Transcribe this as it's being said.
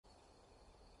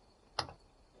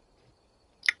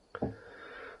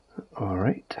All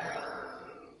right.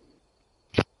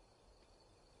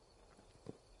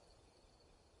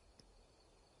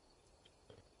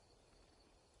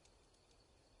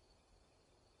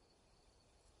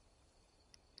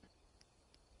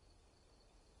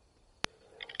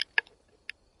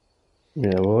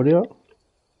 Yeah, audio.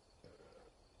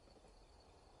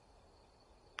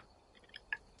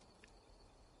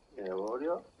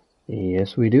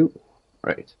 Yes, we do.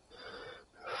 Right.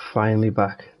 Finally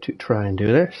back to try and do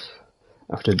this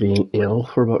after being ill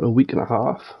for about a week and a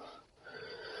half.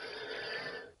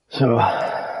 So,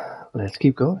 let's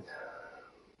keep going.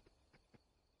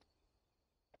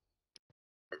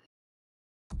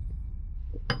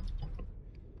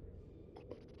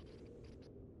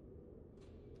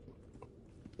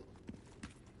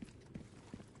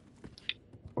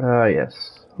 Ah,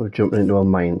 yes. We're jumping into a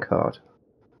minecart.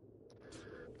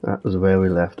 That was where we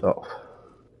left off.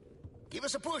 Give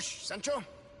us a push, Sancho.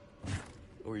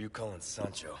 Who are you calling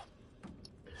Sancho?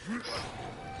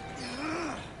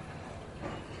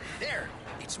 There,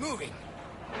 it's moving.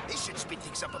 This should speed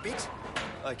things up a bit.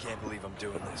 I can't believe I'm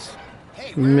doing this.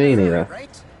 Hey, Me neither.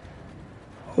 right?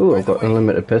 Ooh, I've got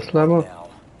unlimited pistol ammo. Now.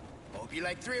 Hope you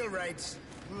like thrill rides.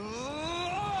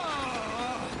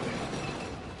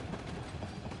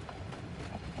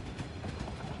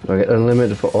 Do I get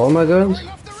unlimited for all my guns? Going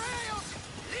off the rails!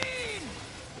 Lean!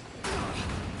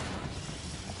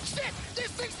 Shit!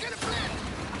 This thing's gonna flip!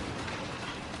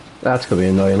 That's gonna be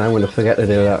annoying. I'm gonna forget to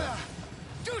do that.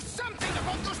 Do something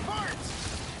about those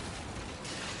parts!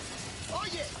 Oh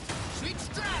yeah! Sweet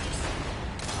straps!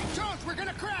 We don't, we're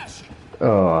gonna crash!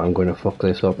 Oh, I'm gonna fuck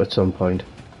this up at some point.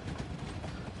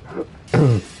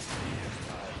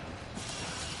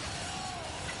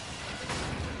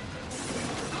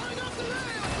 Going off the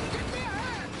rails! Get me a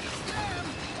hand! Damn!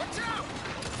 Watch out!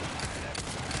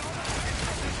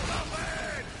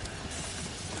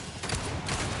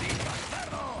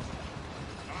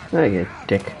 There you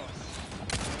dick.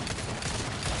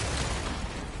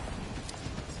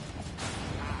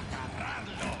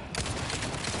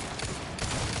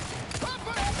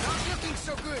 Papa! Not looking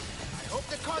so good. I hope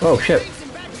the car Oh, shit. stays in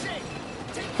bad shape.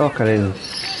 Take Fuck, I care. didn't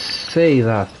see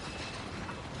that.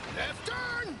 Left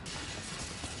turn!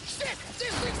 Shit!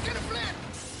 This thing's gonna flip!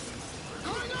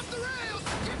 We're going off the rails!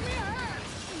 Give me a hand!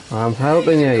 I'm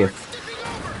helping you. Cart's tipping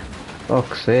over!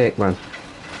 Fuck's sake, man.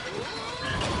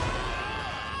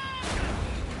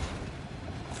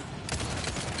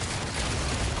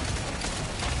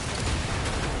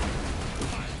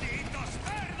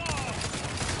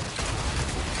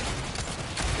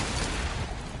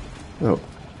 Oh.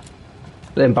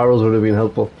 Them barrels would have been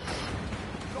helpful.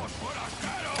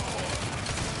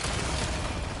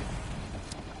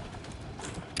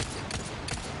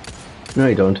 No,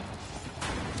 you don't.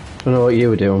 I don't know what you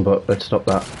were doing, but let's stop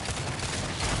that.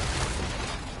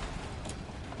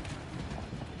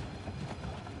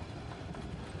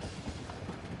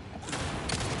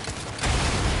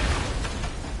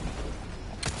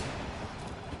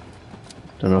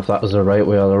 Don't know if that was the right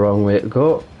way or the wrong way to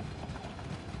go.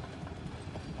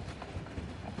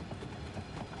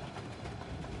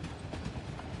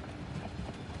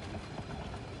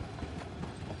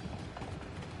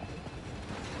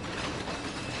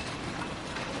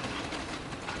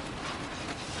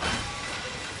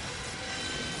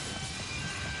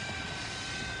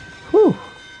 Whew.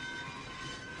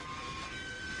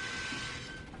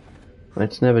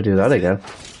 Let's never do that again.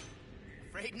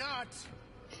 Afraid not.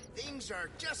 Things are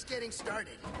just getting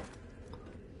started.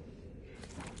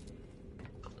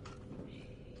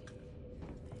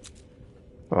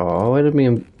 Oh, where did me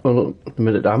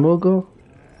unlimited ammo go?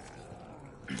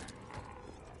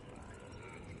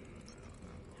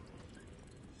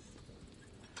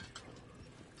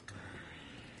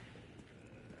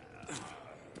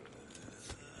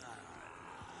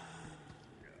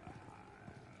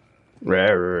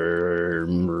 Rare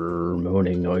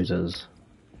moaning noises.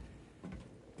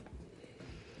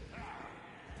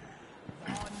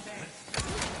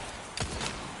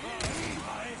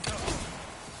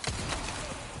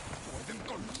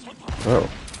 Oh.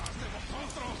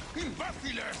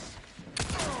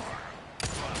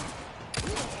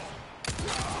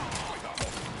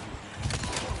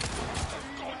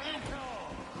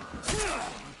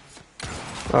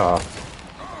 Oh.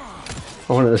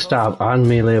 I wanted to stab and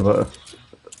melee, but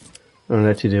I don't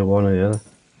let you do one or the other.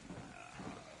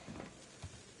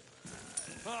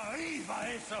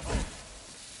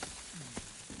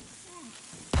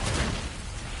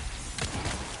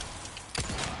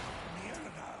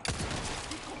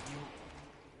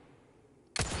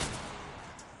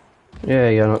 Yeah,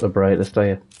 you're not the brightest, are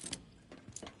you?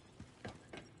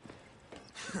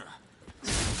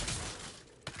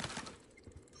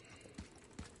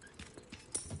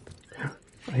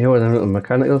 I hear one of them little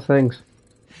mechanical things.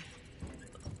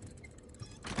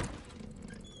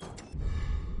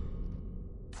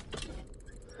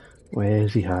 Where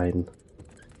is he hiding?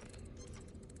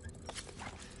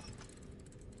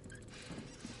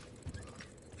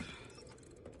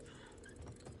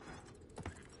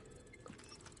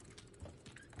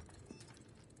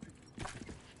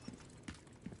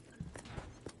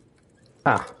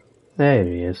 Ah, there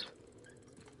he is.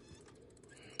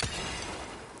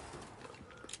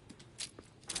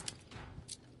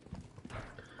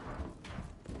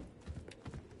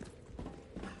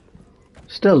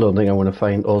 Still don't think I want to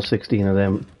find all 16 of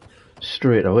them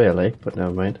straight away, like, but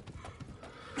never mind.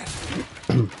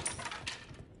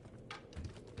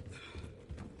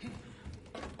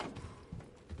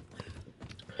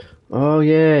 Oh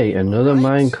yay, another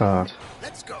minecart.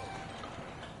 Let's go.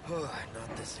 Not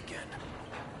this again.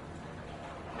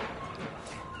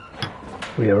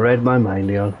 You read my mind,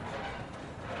 Leon.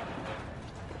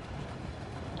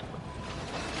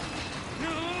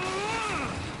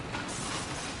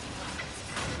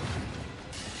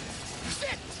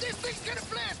 Shit! This thing's gonna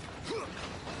flip!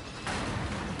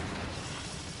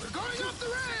 We're going off the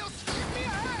rails! Give me a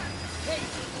hand! Hey,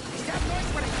 is that noise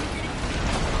what I keep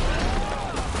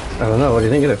I don't know, what do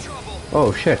you think of it?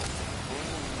 Oh shit.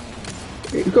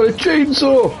 He's got a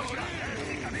chainsaw!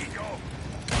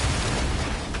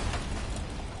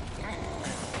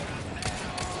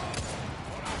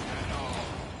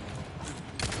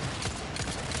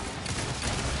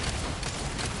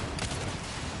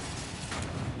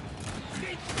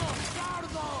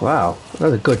 Wow,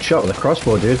 that's a good shot with a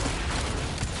crossbow, dude.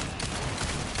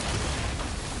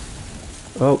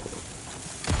 Oh.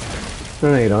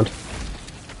 No, you don't.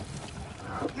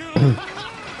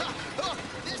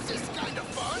 This is kind of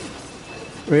fun!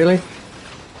 Really?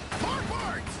 More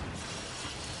parts!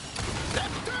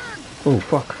 Left turn! Oh,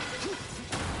 fuck.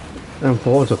 Them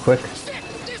forwards are quick. Shit!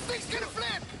 This thing's gonna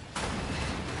flip!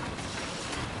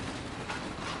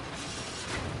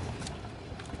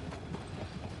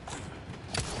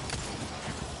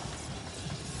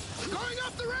 Going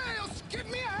off the rails! Give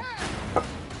me a hand!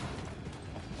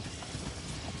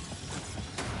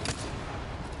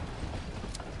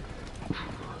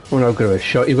 We're not good of a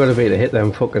shot. You've got to be able to hit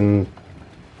them fucking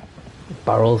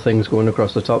barrel things going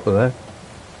across the top of there.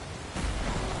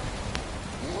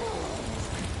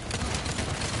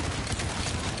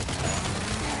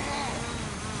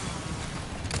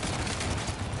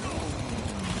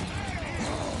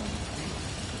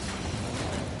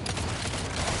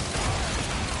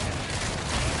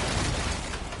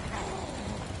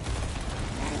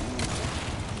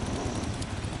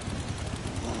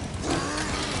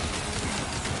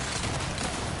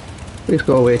 Please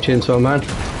go away, Chainsaw Man.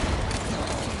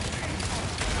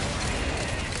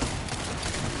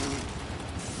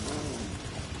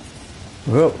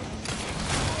 Oh.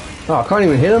 Oh, I can't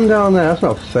even hit him down there. That's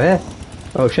not fair.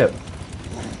 Oh shit.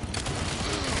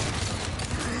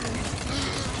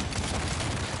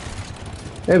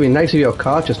 It'd be nice if your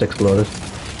car just exploded.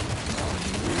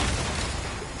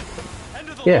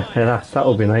 Yeah, that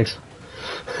would be nice.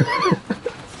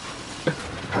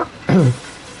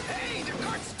 Hey, the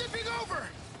cart's tipping over!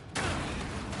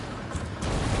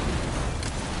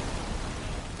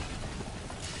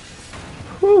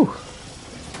 Whew.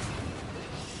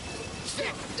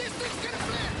 Shit! This thing's gonna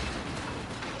flip!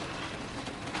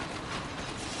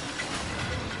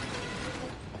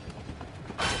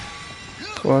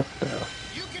 Look! What the?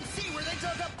 You can see where they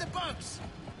dug up the bunks!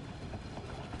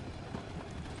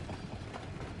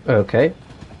 Okay.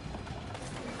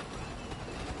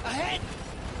 Ahead!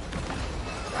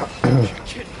 You're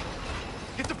kidding.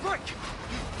 Hit the brake!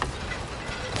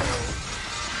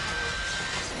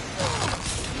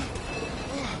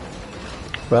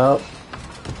 Well,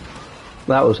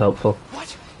 that was helpful.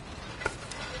 What?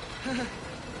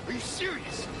 Are you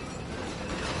serious?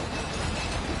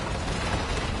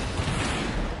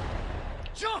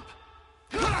 Jump!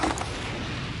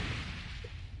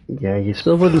 Yeah, you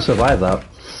still wouldn't survive that.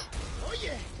 Oh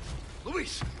yeah!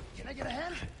 Luis, can I get a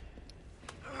hand?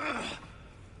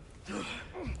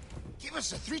 Give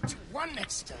us a 3-2-1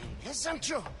 next time, yes,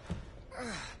 Sancho?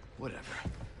 Whatever.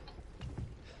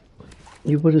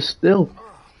 You would have still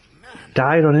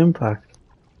died on impact.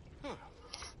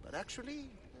 But actually,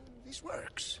 this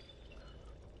works.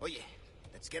 Oh yeah,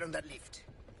 let's get on that lift.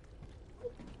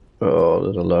 Oh,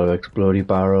 there's a lot of explodey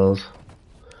barrels.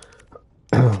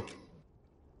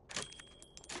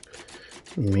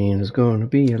 Means there's going to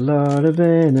be a lot of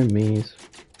enemies.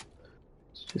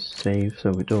 Let's just save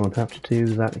so we don't have to do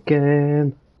that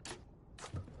again.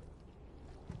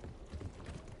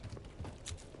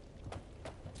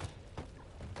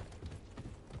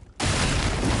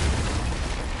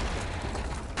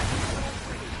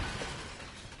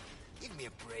 me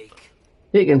a break.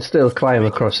 You can still climb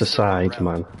across the side,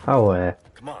 man. How,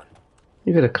 Come on.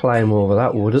 you gotta climb over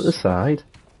that wood at the side.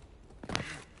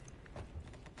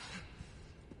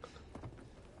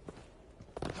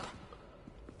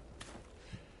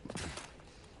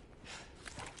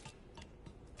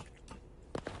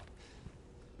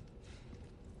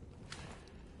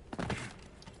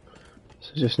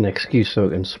 It's just an excuse so I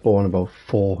can spawn about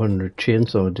 400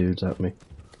 chainsaw dudes at me.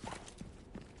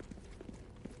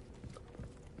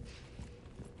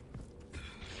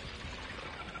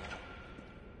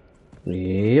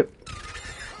 Yep.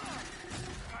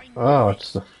 Oh,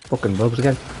 it's the fucking bugs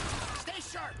again. Stay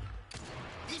sharp.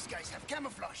 These guys have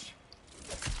camouflage.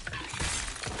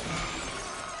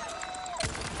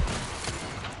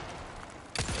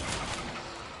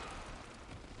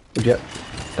 Would you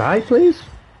die, please?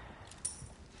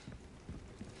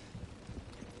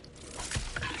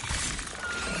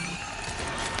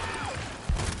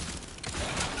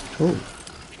 Oh,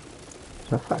 is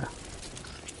that fire?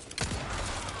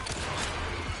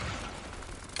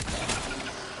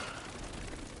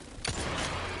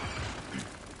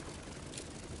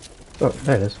 Oh,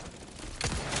 there it is.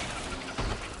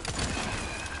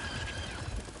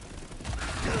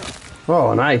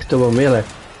 Oh, nice double melee.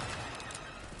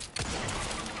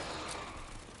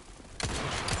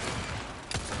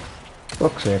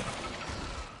 Fuck's sake.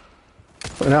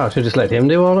 Well, no, I should just let him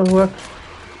do all the work.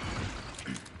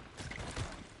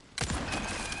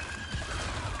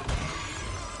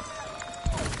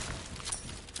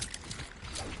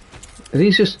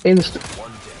 He's just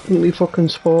instantly fucking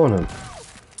spawning.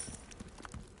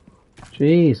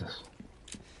 Jesus.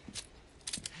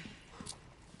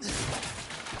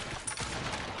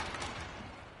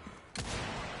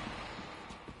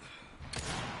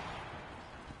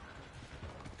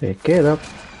 Pick it up.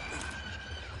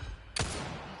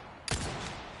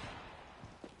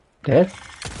 Dead?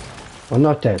 Or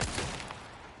not dead?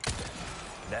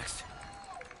 Next.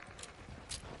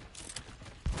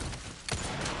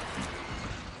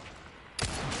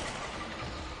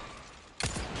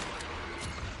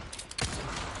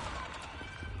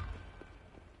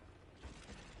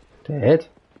 Dead?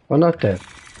 Or not dead?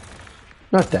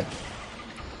 Not dead.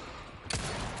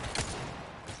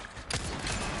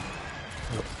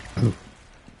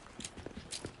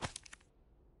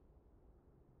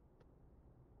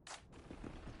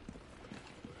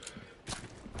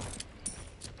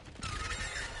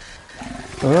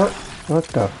 Oh, what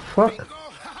the fuck?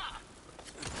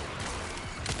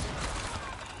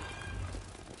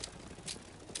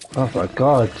 Oh, for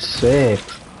God's sake.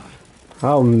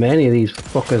 How many of these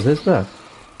fuckers is there?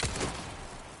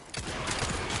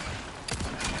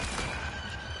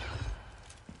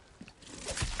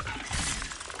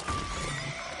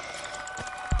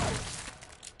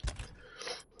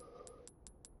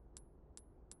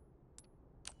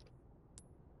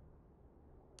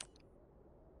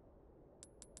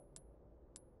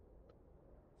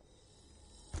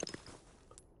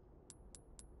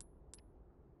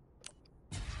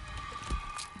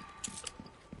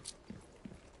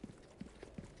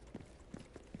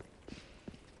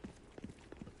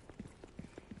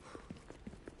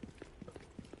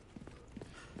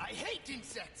 I hate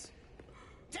insects.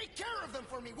 Take care of them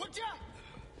for me, would ya?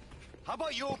 How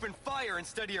about you open fire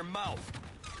instead of your mouth?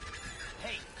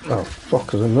 Hey, Oh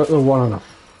fuck, there's another one enough.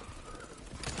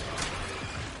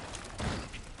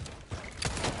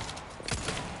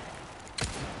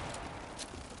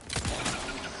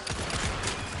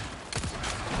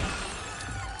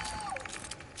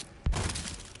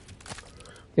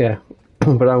 Yeah,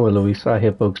 but I'm with Luis, I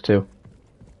hit bugs too.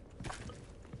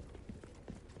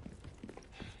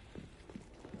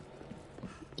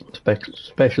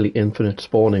 Especially infinite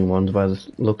spawning ones by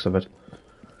the looks of it.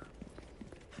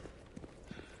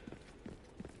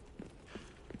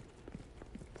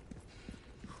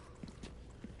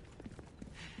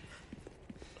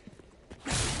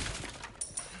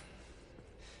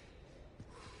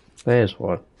 There's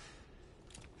one.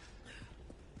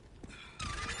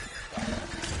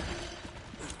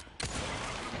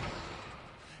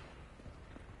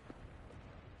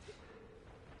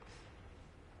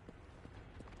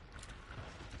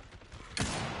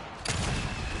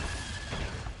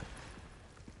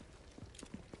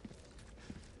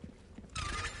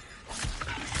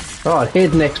 Oh, it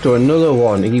hid next to another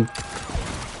one.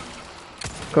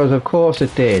 Because of course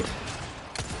it did.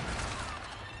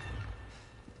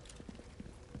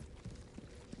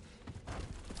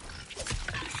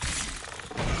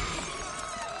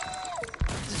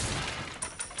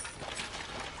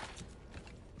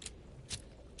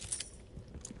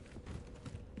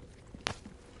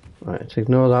 Right, let's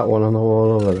ignore that one on the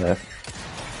wall over there.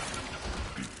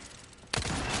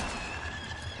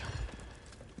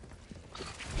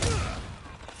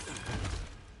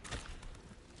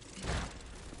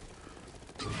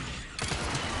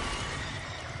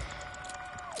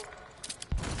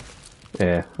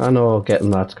 Yeah, I know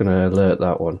getting that's gonna alert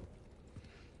that one.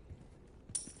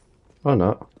 Or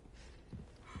not.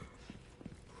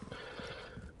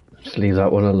 Just leave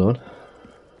that one alone.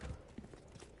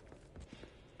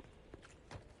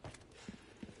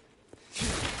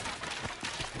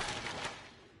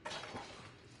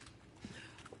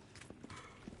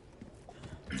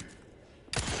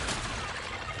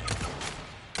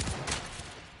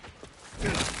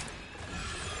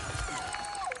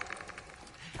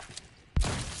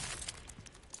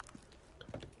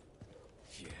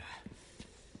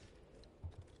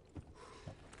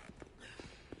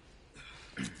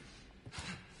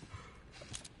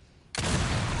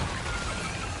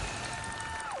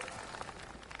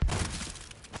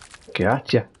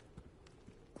 Gotcha.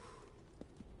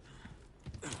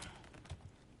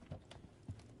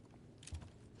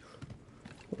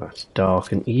 That's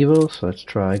dark and evil, so let's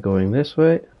try going this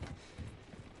way.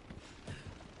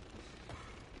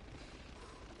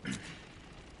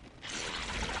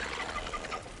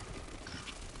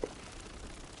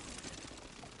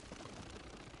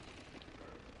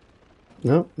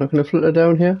 No, not gonna flutter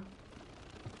down here.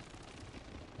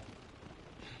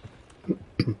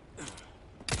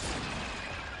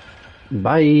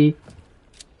 Bye.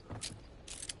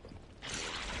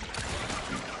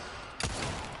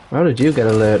 How did you get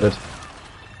alerted?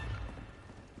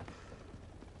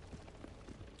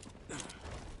 I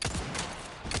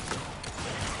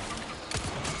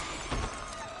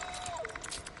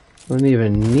wasn't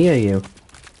even near you.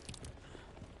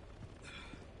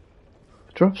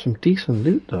 Dropped some decent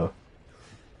loot though.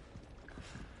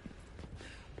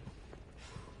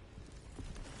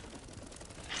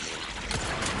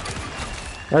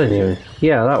 I didn't even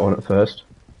hear that one at first.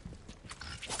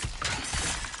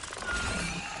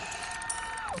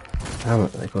 Damn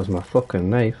it, there goes my fucking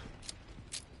knife.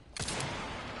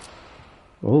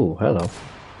 Oh, hello.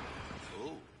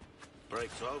 Oh,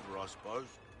 break's over, I suppose.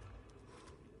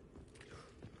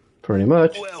 Pretty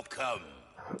much. Welcome.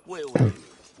 Well,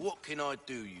 what can I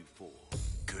do you for?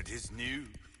 Good as new.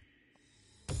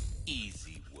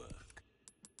 Easy work.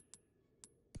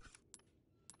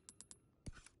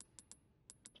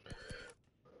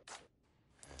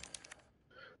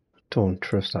 Don't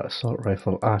trust that assault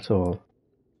rifle at all.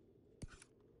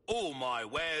 All my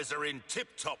wares are in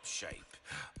tip-top shape,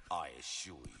 I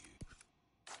assure you.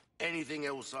 Anything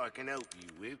else I can help you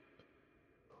with?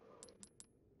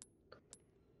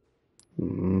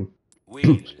 We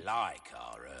like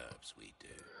our herbs, we do.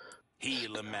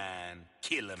 Heal a man,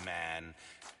 kill a man,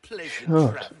 pleasant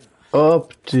Shut travel.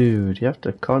 up, dude. You have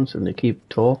to constantly keep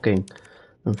talking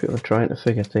when people are trying to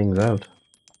figure things out.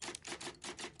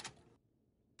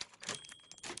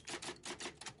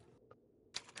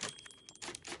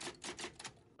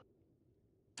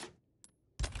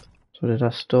 So did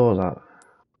I store that?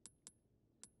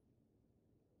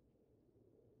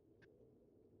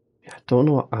 Yeah, I don't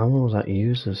know what ammo that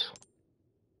uses.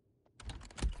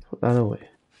 Put that away.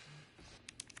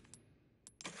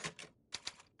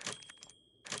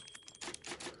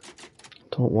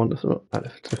 Don't want to throw that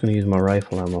if it's going to use my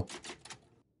rifle ammo.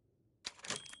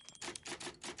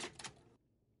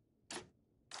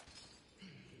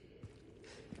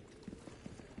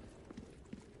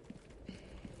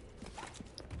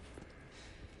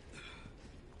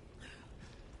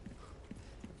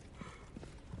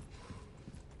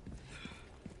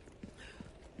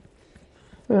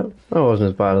 Yeah, that wasn't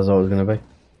as bad as I was going to be.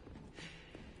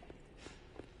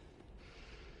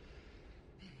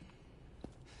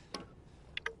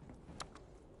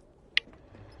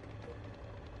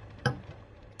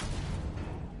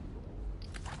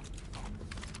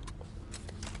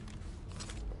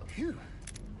 Phew.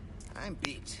 I'm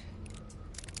beat.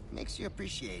 Makes you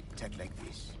appreciate tech like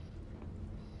this.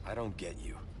 I don't get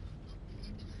you.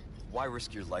 Why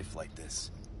risk your life like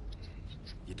this?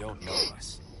 You don't know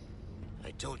us. I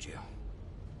told you.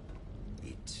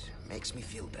 It makes me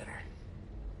feel better.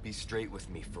 Be straight with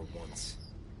me for once.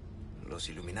 Los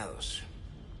Iluminados.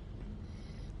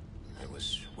 I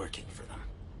was working for them.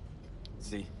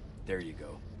 See? There you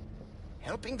go.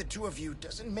 Helping the two of you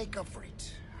doesn't make up for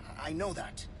it. I know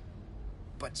that.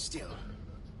 But still,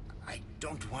 I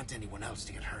don't want anyone else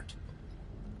to get hurt.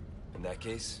 In that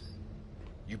case,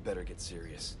 you better get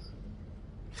serious.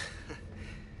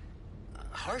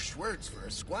 Harsh words for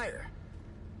a squire.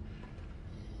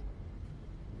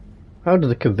 How do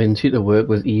they convince you to work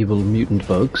with evil mutant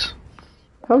bugs?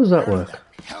 How does that work?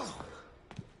 Hell!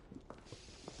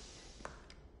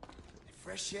 The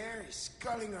fresh air is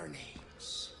calling our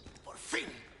names. Por fin!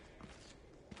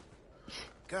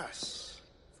 Gus,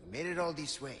 if we made it all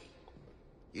this way,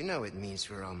 you know it means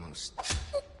we're almost...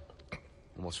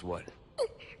 Almost what?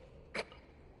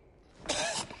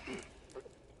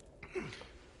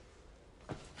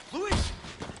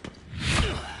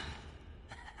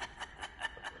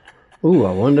 Ooh,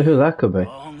 I wonder who that could be.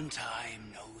 Long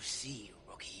time no see,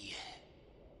 rookie.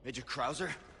 Major Krauser?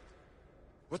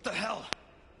 What the hell?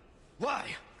 Why?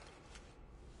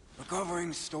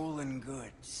 Recovering stolen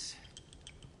goods.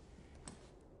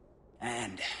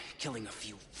 And killing a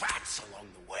few rats along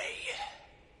the way.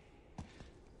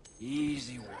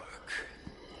 Easy work.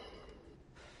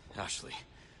 Ashley,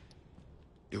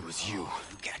 it was you.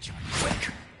 You catch on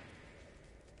quick.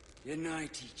 Didn't I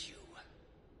teach you?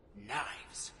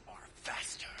 Knives are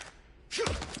faster.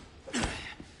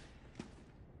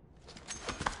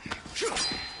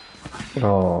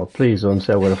 Oh, please don't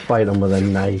say we're gonna fight him with a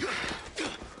knife.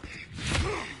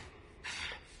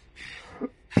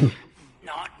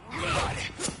 Not good.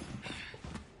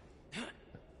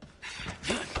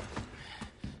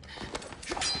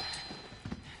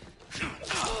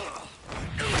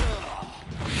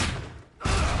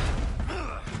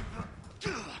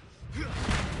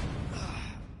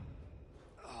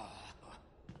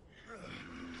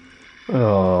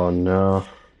 Oh no.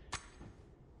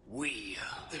 We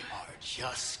are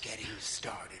just getting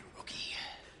started, rookie.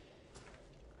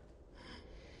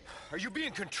 Are you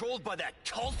being controlled by that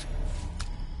cult?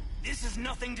 This has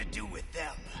nothing to do with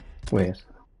them. Wait.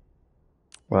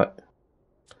 What?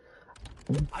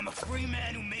 I'm a free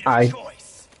man who made a I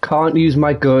choice. can't use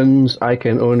my guns, I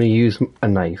can only use a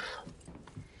knife.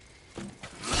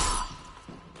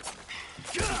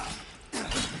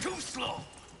 Too slow.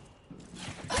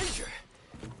 Major,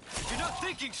 you're not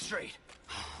thinking straight.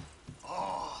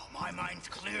 Oh, my mind's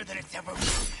clearer than it's ever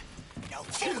been. Now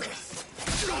focus.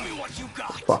 Show me what you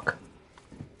got. Fuck.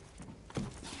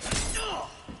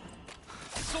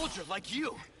 A soldier like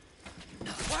you.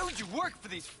 Why would you work for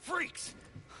these freaks?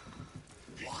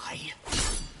 Why?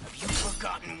 Have you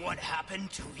forgotten what happened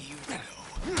 2 years ago?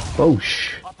 Oh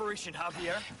shh. Operation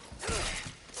Javier?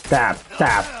 Stab,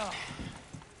 stab.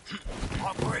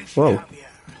 Operation Whoa. Javier.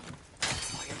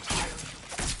 My entire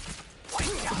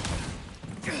wiped out.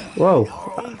 Whoa.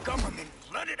 Our own government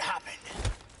let it happen.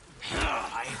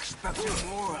 I expected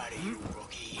more out of you,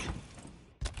 rookie.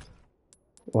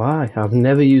 Why? I've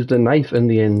never used a knife in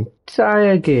the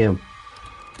entire game.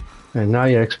 And now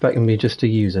you're expecting me just to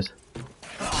use it.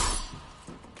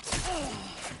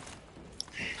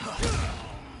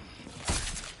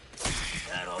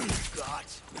 That all you got?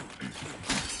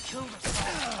 Killed us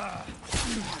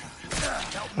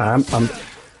all.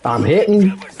 I'm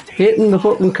hitting the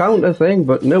fucking counter thing,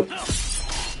 but nope.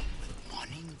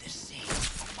 Wanting the same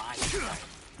for my side.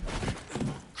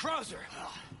 Krauser!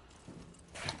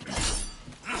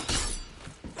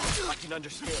 I can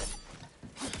understand.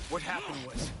 What happened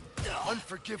was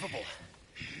unforgivable.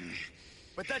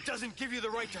 But that doesn't give you the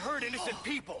right to hurt innocent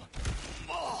people.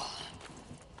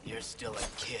 You're still a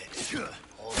kid,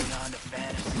 holding on to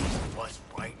fantasies of what's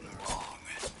right and wrong.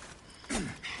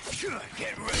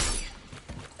 Get ready.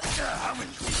 I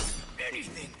haven't seen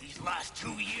anything these last 2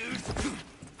 years.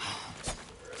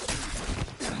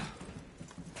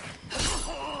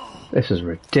 This is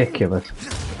ridiculous.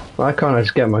 Why can't I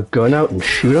just get my gun out and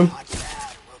shoot him? Watch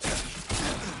that, rookie.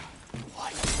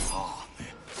 What's wrong?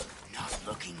 Not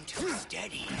looking too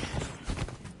steady.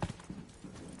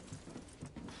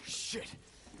 Shit.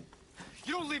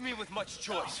 You don't leave me with much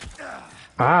choice.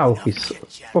 Ow, he's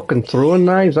fucking throwing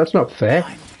knives, that's not fair.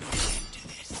 I'm going into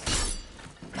this.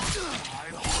 Try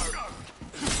harder.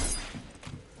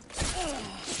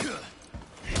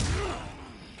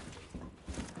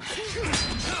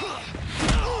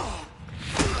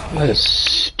 What a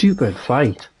stupid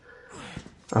fight.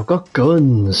 I've got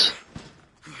guns.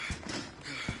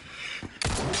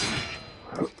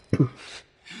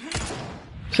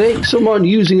 See, someone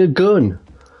using a gun.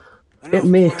 It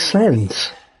makes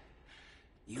sense.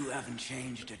 You haven't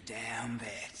changed a damn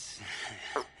bit.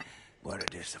 What a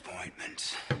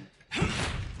disappointment.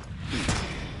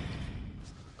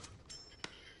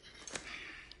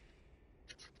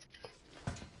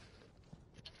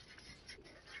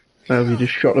 Now, if you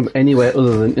just shot him anywhere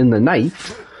other than in the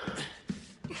knife.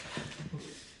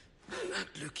 Not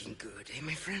looking good, eh,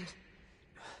 my friend?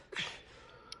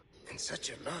 And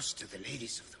such a loss to the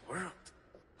ladies of the world.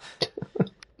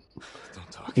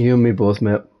 Don't talk. You and me both,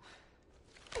 mate.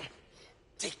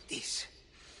 Take this.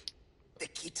 The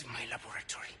key to my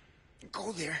laboratory.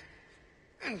 Go there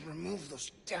and remove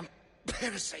those damn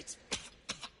parasites.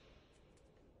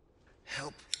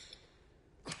 Help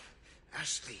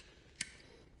Ashley.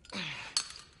 You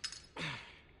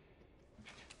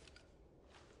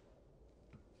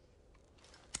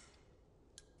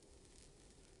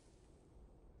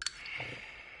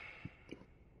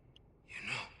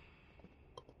know,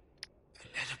 I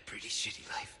led a pretty shitty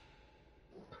life.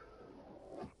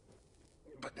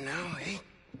 But now, eh?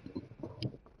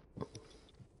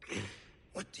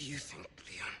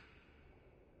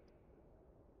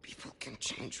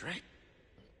 trick.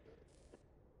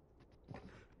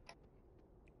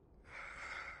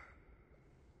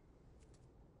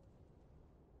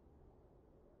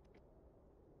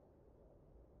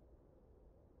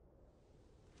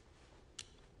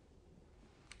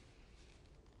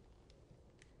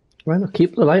 Why not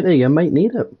keep the lighter? You might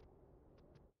need it.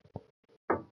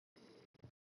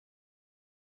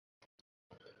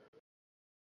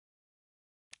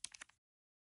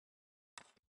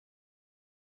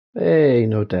 Hey,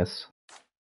 no deaths.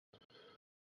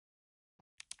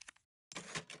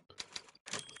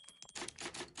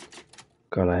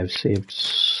 God, I've saved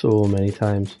so many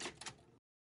times.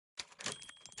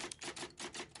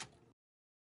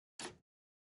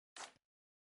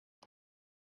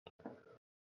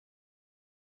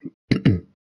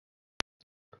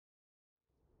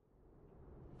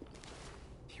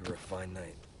 You were a fine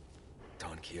knight,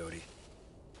 Don Quixote.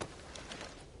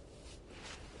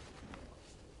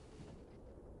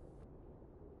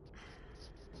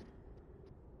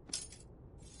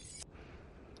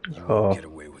 You won't get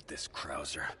away with this,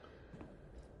 Krauser.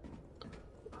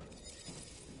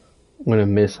 I'm gonna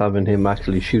miss having him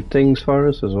actually shoot things for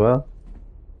us as well.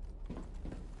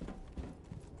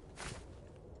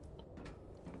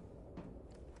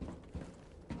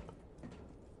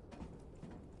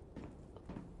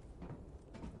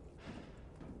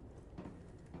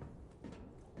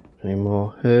 Any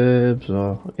more herbs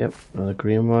or, yep, another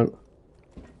green one.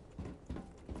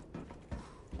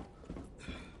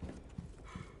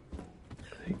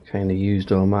 I kinda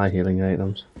used all my healing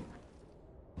items.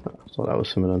 I thought that was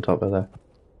something on top of there.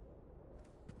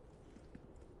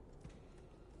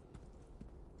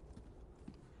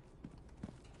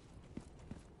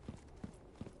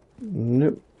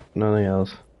 Nope, nothing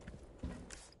else.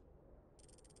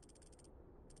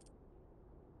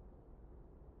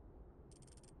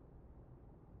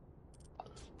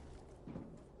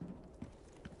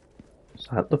 Is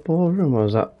that the ballroom or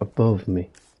is that above me?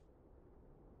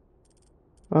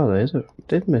 Oh, there is. I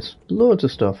did miss loads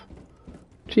of stuff.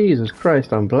 Jesus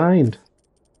Christ, I'm blind.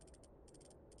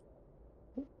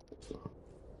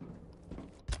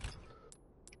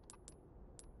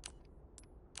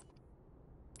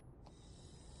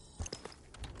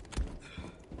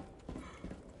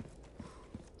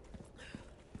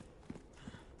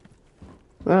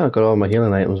 Ah, I got all my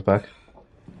healing items back.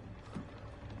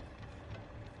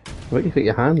 What you put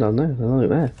your hand on there? There's nothing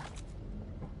there.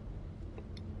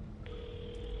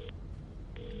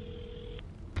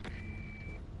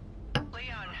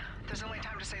 Leon, there's only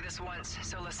time to say this once,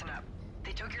 so listen up.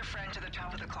 They took your friend to the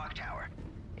top of the clock tower.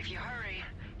 If you hurry,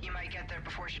 you might get there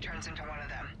before she turns into one of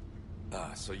them.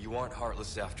 So you aren't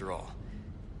heartless after all.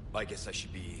 I guess I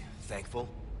should be thankful?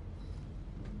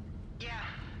 Yeah,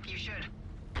 you should.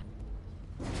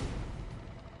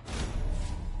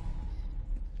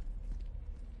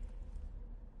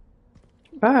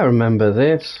 I remember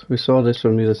this. We saw this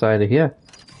from the other side of here.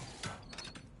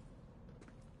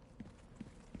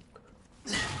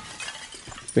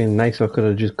 It'd been nice if I could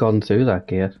have just gone through that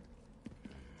gate.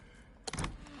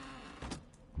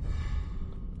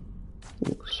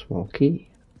 Ooh, small key.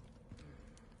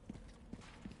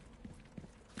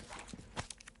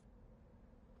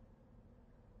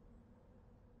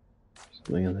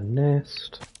 Something in the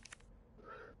nest.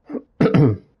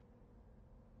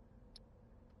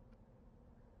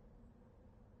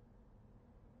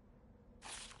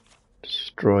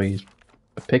 Destroys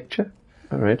a picture.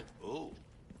 Alright. Oh,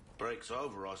 break's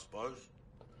over, I suppose.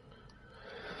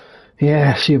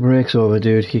 Yeah, she breaks over,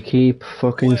 dude. You keep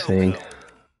fucking saying. Well,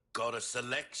 got a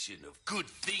selection of good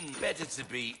things. Better to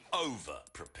be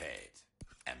over-prepared.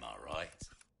 Am I right?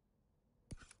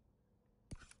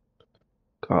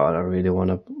 God, I really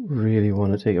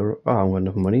wanna take a. Oh, I haven't got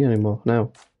enough money anymore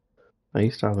now. I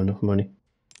used to have enough money.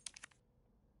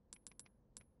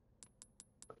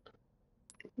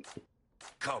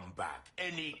 Come back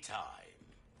anytime.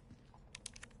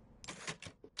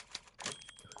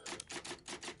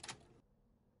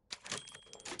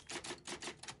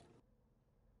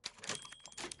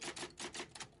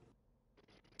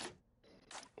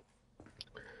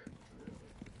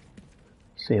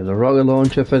 Save the rocket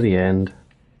launcher for the end.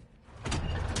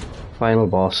 Final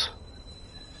boss.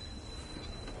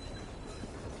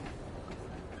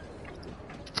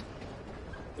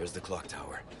 There's the clock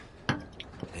tower.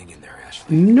 Hang in there,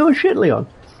 Ashley. No shit, Leon.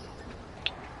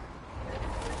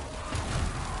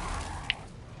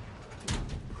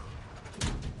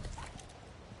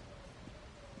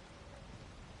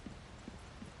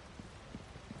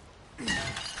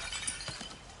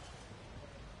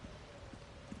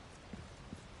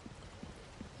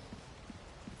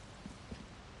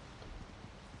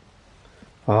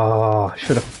 Oh, Oh, I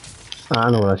should have. I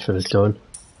know what I should have done.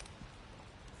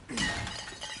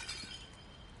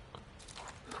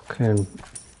 Fucking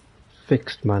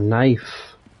fixed my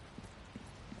knife.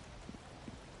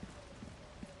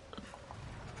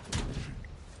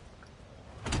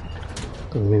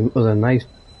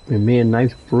 My main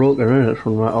knife's broken in it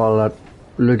from all that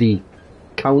bloody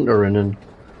countering and.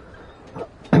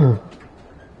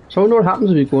 So I know what happens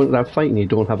when you go into that fight and you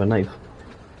don't have a knife.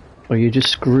 Or you're just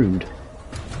screwed.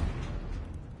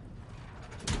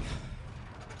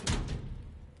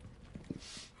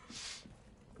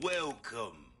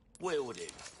 Welcome. Well then,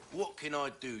 what can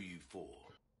I do you for?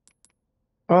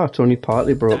 Oh, it's only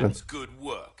partly broken. That's good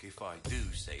work, if I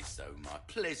do say so. My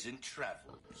pleasant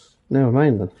travels. Never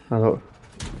mind then. I thought.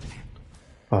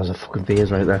 Oh, there's a fucking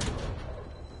vase right there.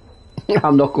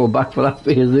 I'm not going back for that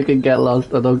vase. They can get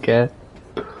lost. I don't care.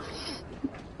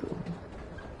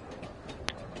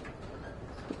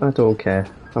 I don't care.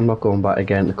 I'm not going back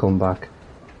again to come back.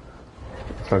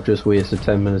 If I've just wasted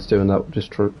 10 minutes doing that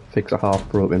just to fix a half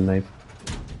broken knife.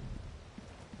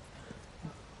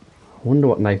 I wonder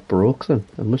what knife broke then.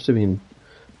 It must have been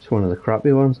just one of the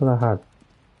crappy ones that I had.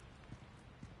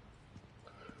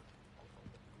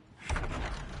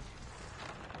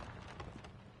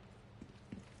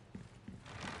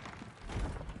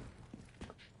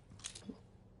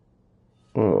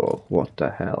 Oh, what the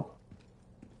hell.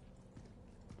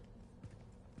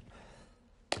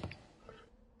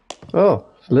 Oh,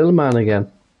 it's little man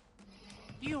again.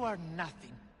 You are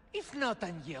nothing, if not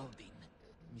unyielding,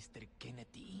 Mr.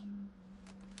 Kennedy.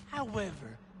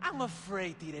 However, I'm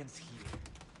afraid it ends here.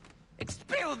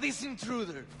 Expel this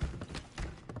intruder!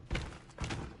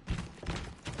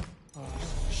 Oh,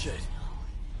 shit.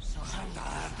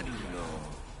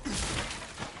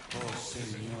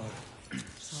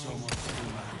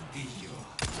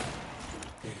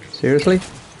 Seriously?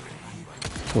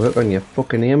 Work on your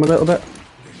fucking aim a little bit.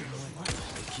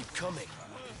 They keep coming.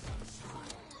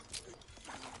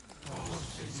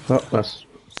 Oh, that's...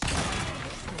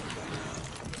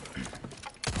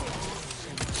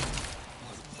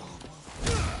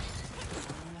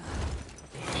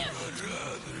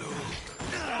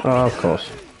 Oh, of course.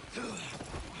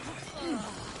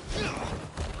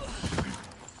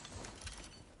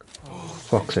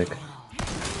 Fuck's sake.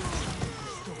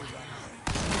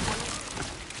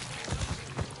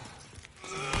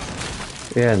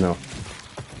 Yeah, no.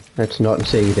 Let's not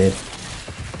say you did.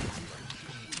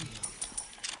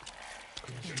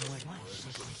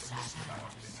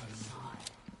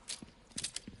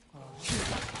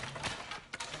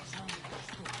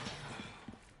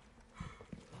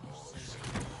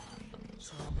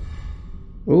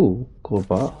 Ooh, cool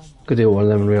bar. Could do one of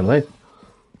them in real life.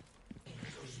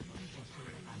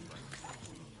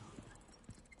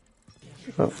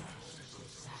 Oh.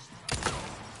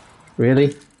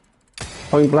 Really?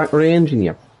 Point blank range and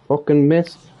you fucking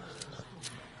miss?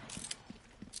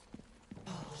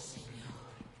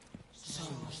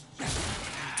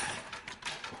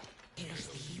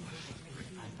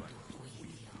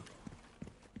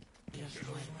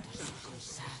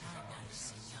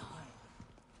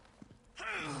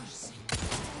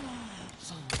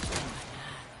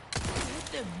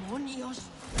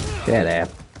 Get out.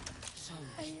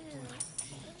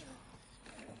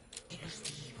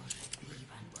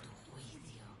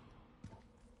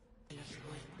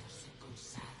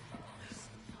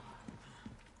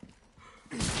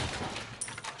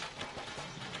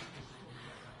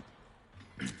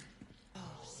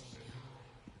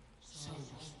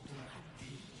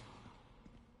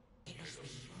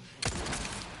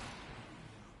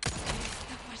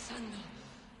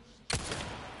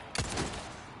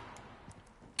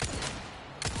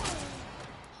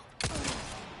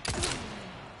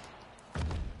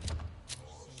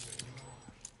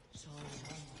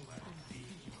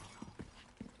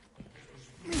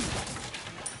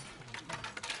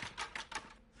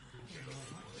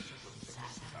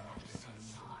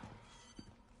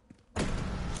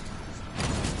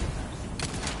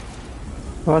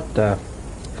 What the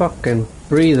fucking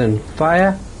breathing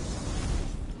fire?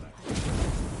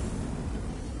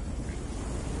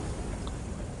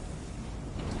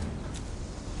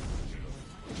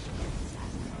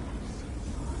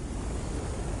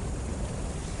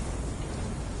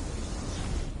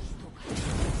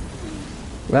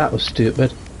 That was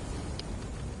stupid.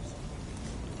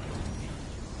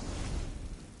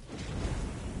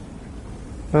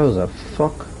 How the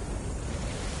fuck?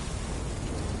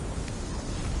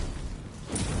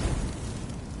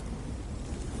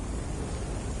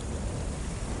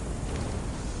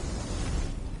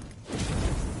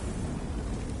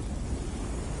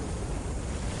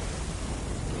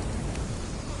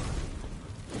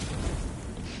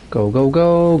 Go, go,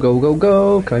 go, go, go,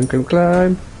 go, climb, climb,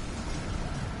 climb.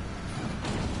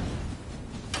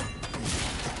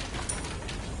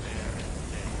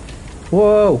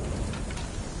 Whoa!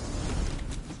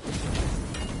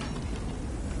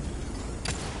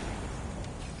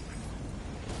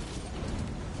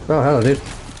 Oh, hello, dude.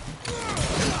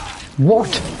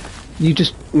 What? You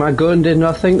just... my gun did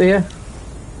nothing to you?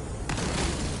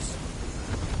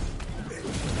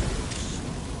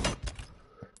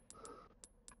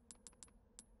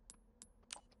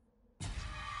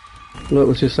 Look,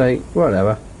 was just like,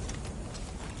 whatever.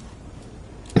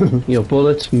 Your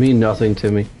bullets mean nothing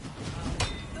to me.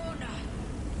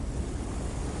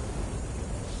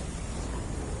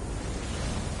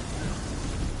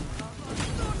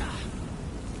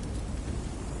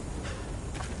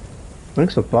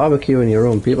 Thanks for barbecuing your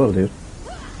own people, dude.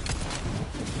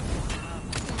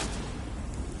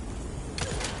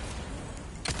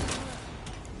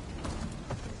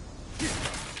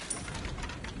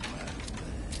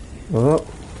 Oh.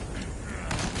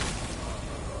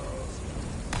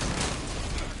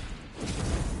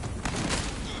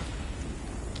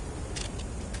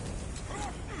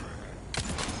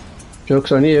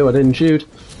 Joke's on you, I didn't shoot.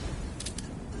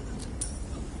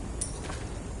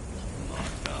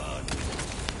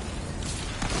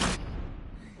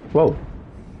 Whoa.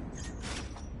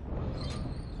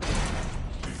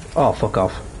 Oh, fuck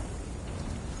off.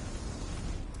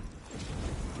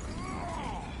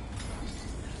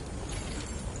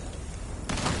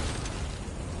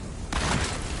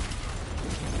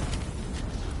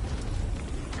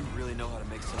 You really know how to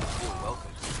make someone feel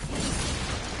welcome.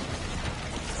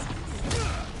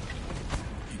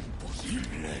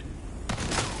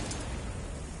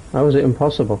 How is it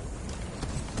impossible?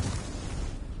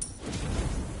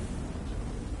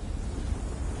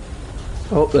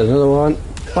 Oh, there's another one.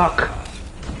 Fuck!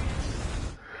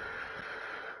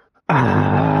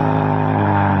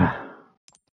 Ah!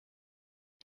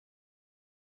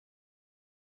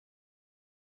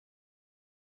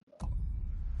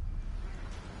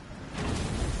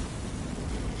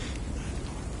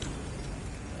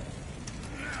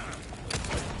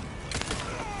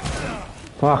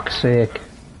 Fuck's sake.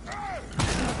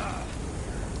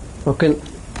 Fucking...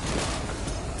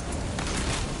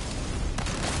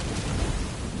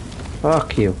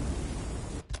 fuck you.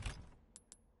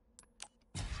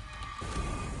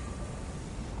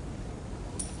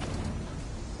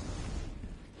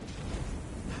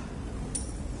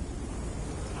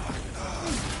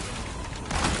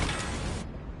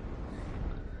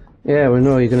 Yeah, we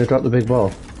know you're gonna drop the big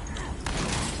ball.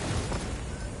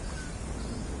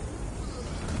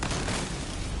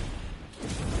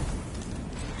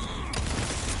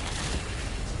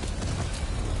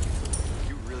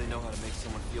 You really know how to make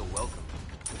someone feel welcome.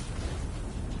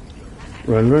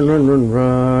 Run, run, run, run,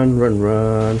 run, run,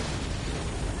 run.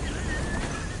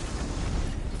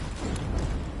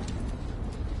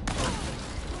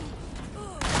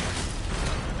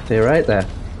 Stay right there.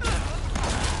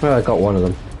 Well, I got one of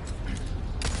them.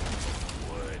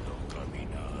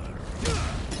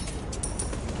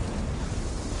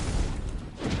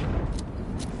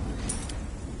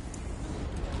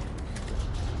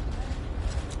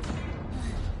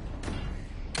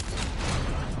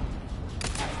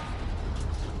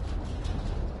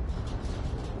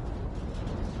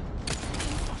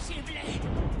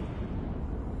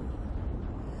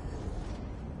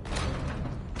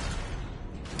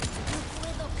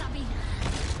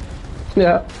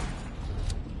 Yeah.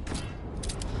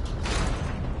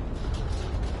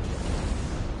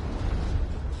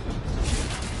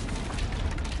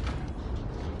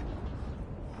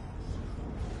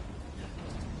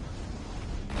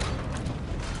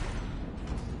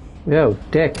 Yo,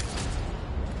 dick.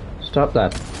 Stop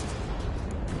that.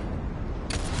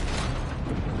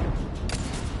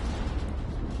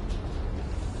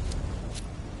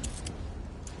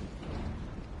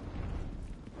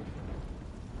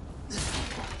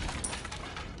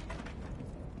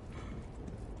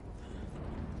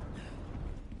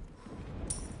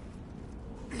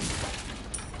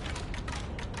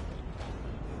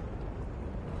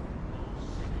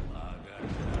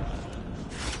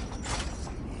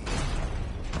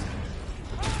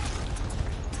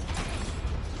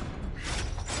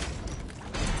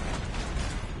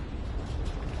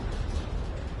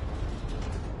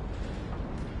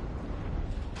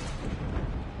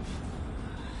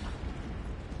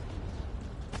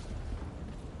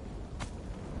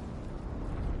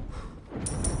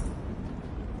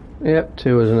 Yep,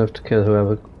 2 is enough to kill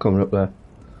whoever coming up there.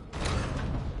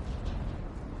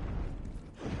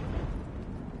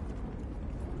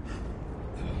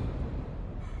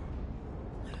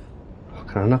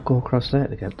 Can I not go across there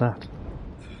to get that?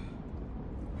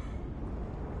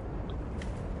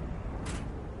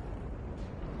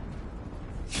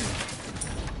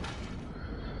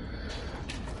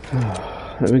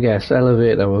 Let me guess,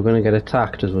 elevator, we're going to get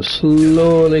attacked as we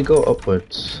slowly go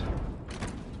upwards.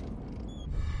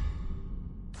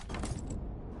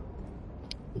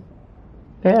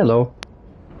 Hello.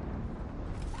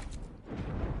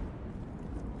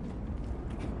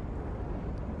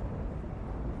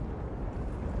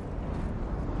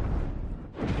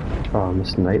 Oh, I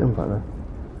missed an item back there.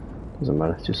 Doesn't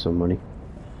matter, it's just some money.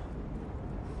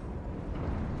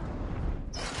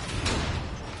 A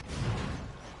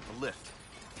lift.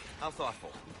 How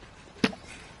thoughtful.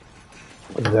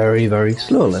 Very, very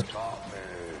slow lift.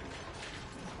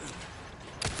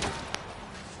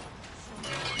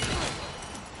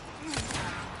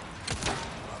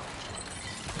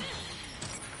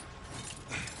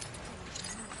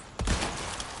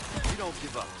 You don't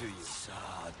give up, do you?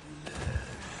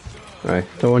 Right,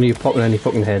 don't want you popping any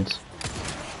fucking heads.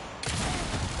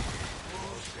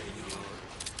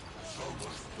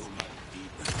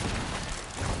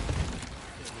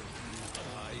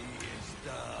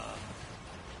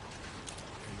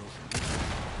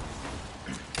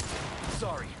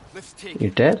 Sorry, lift's taken. You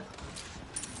dead?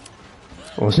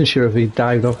 I wasn't sure if he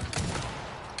dived off.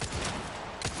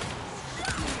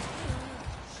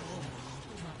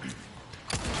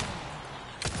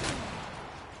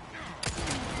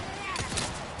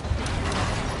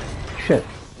 Shit.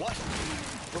 What?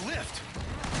 The lift!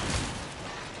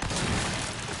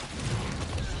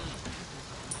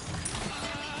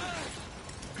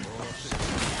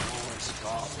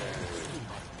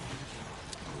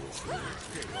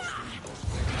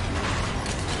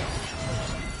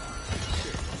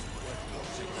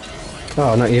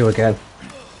 Oh, not you again.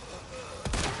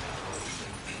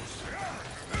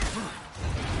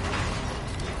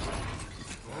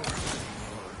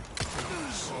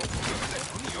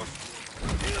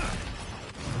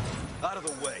 Out of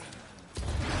the way.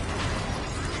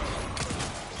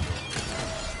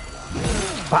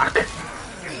 Fuck!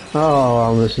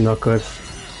 Oh, this is not good.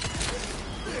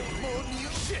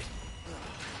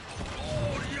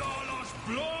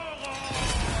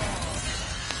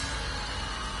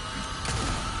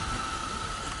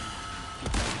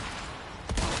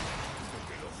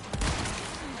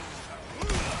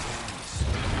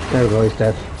 There we go, he's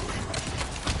dead.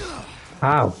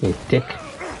 Ow, you dick.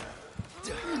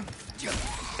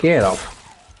 Get off.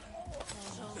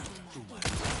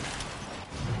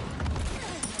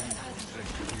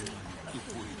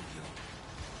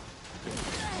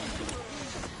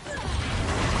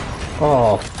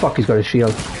 Oh, fuck, he's got a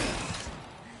shield.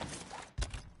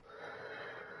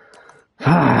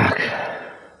 Fuck.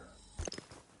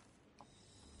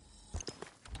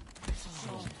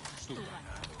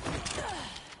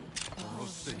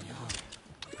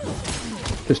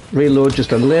 Just reload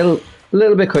just a little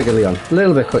bit quicker, Leon. A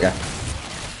little bit quicker.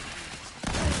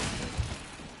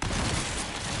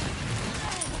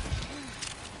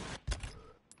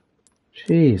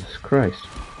 Jesus Christ.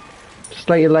 Just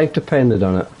like your life depended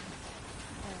on it.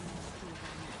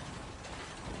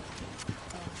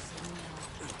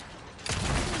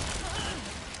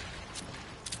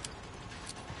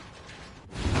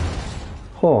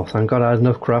 Oh, thank God I had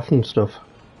enough crafting stuff.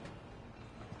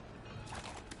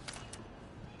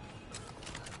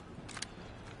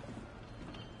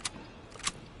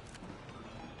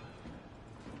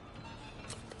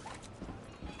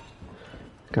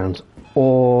 Scans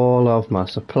all of my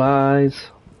supplies.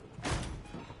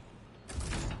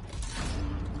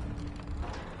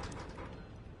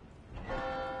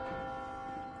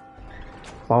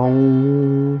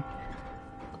 Bong.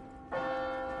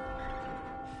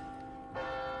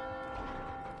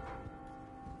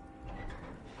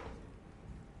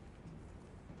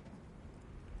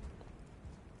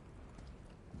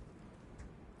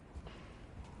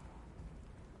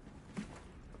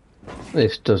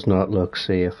 This does not look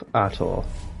safe at all.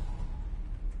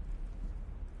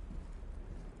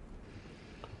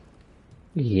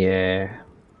 Yeah.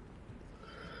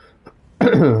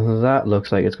 That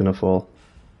looks like it's gonna fall.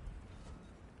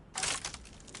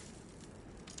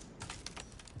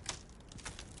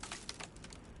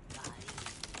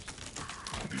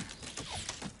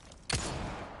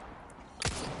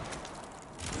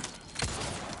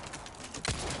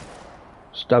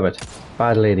 Stop it,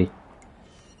 bad lady.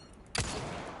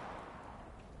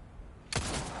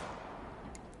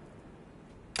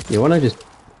 You wanna just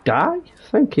die?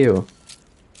 Thank you.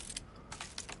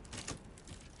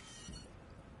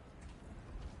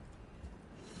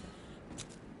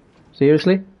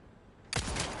 Seriously?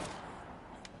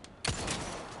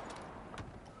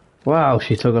 Wow,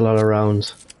 she took a lot of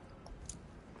rounds.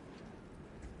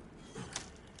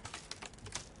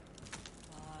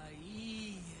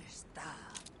 Ahí está.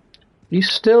 You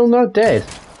still not dead?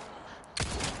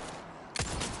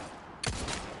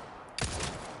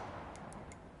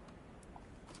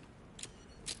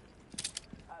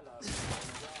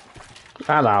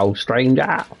 Hello,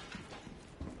 stranger.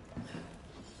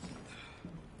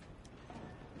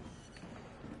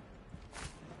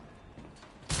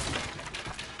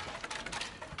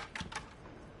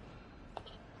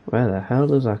 Where the hell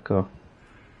does that go?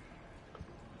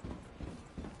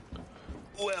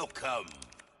 Welcome.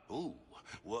 Ooh,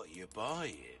 what you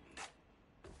buying?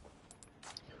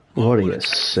 What do Wanna you take care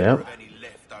sell? of any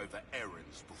leftover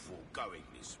errands before going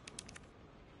this.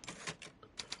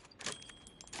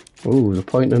 Ooh, the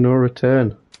point of no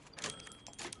return.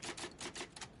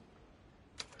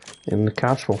 In the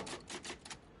castle.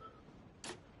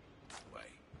 Wait,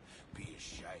 be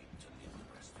ashamed to live the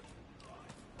rest of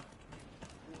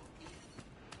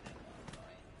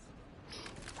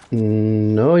your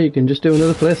life. No, you can just do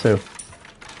another playthrough.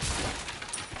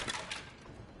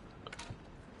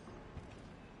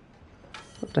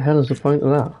 What the hell is the point of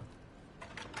that?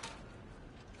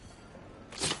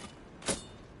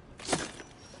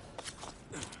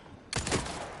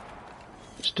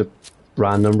 Just a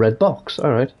random red box,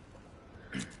 alright.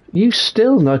 You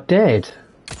still not dead?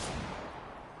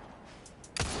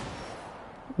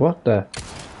 What the?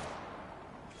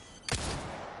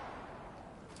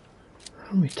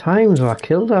 How many times have I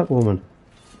killed that woman?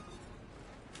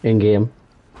 In game.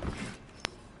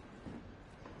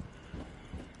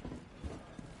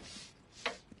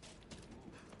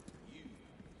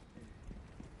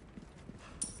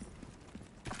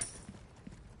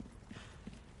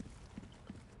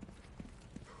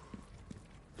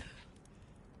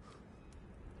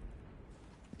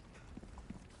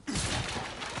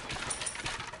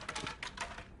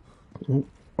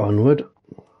 Onward.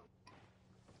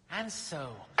 And so,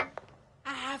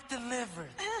 I have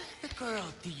delivered the girl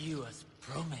to you as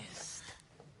promised.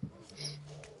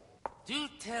 Do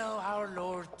tell our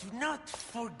Lord to not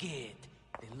forget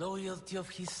the loyalty of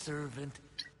his servant,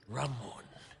 Ramon.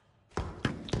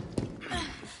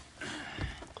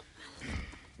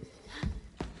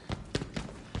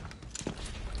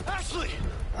 Ashley!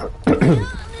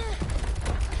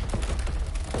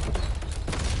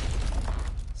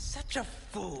 Such a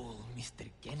fool, Mr.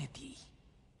 Kennedy.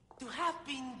 To have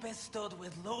been bestowed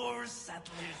with Lord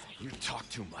Sattler's... You talk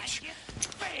too much. It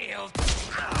failed!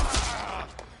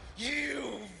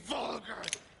 You vulgar,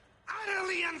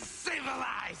 utterly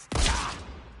uncivilized!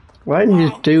 Why didn't you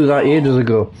just do that ages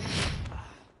ago?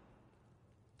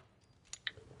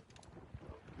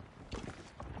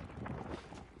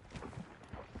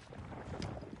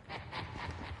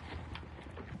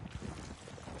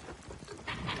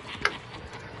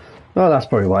 Oh, that's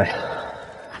probably why.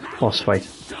 Boss fight.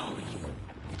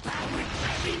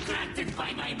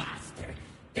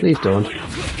 Please don't.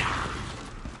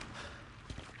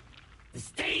 The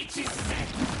stage is set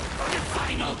for the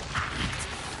final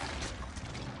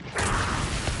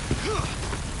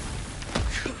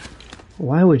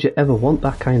Why would you ever want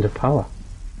that kind of power?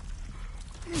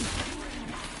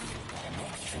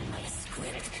 my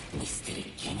script,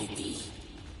 Mr. Kennedy.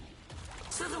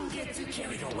 So don't get too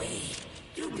carried away.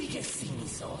 Your biggest scene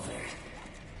is over.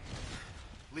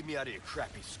 Leave me out of your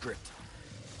crappy script.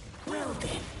 Well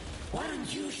then, why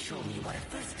don't you show me what a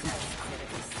first-class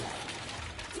script is like?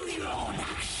 Through your own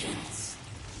actions.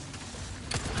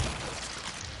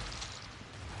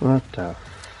 What the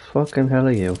fucking hell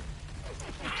are you?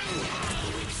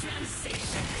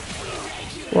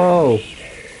 Whoa!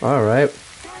 Alright.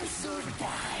 Dance or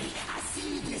die, as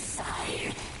you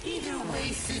desire. Either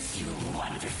way suits you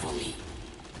wonderfully.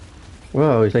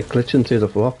 Whoa, he's like glitching through the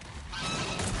floor.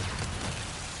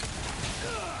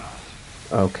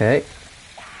 Okay.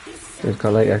 He's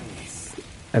got like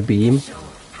a beam. Has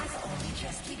only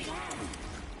just begun.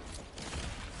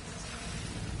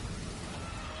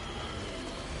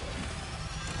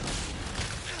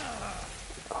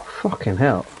 Oh, fucking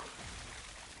hell.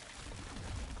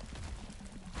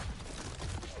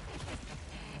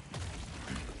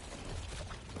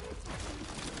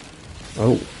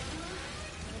 Oh.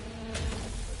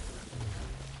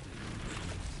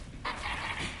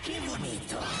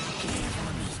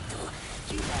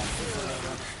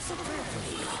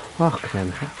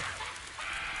 Fucking hell.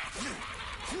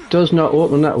 Does not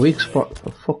open that weak spot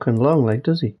for fucking long, like,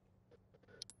 does he?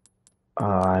 Oh,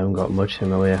 I haven't got much in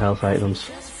the way of health items.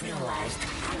 Just realized I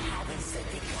haven't set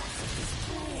the class of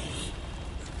display.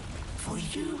 For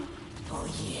you, oh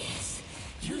yes,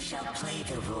 you shall play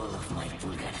the role of my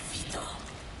Pulgarcito.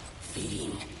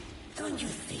 fitting, don't you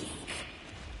think?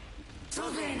 So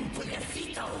then,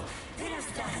 Pulgarcito, let us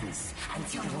dance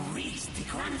until we reach the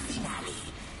grand finale.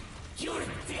 Your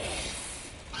death.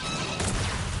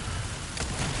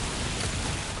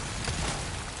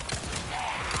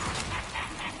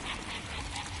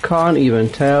 Can't even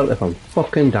tell if I'm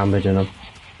fucking damaging him.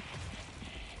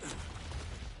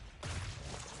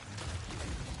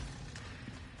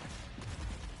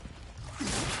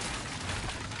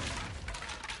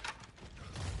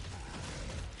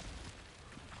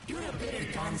 You're a better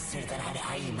dancer than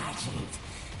I imagined.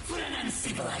 For an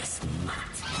uncivilized mutt.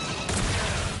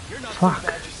 You're not Fuck. too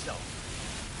bad yourself.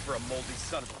 For a moldy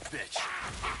son of a bitch.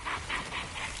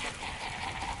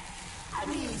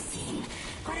 Amusing,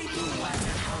 but I do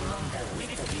wonder how long the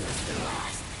wit of yours will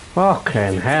last.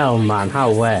 Fucking hell, man,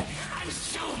 how wet. And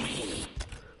show me.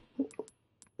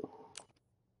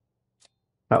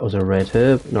 That was a red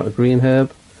herb, not a green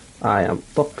herb. I am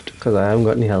fucked because I haven't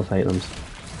got any health items.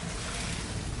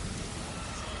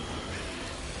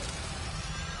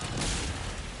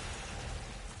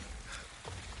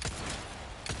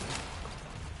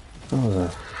 How the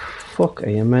fuck are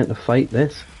you meant to fight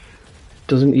this? It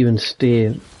doesn't even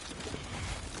stay.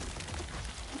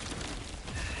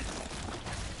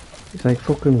 It's like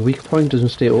fucking weak point doesn't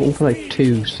stay open for like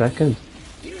 2 seconds.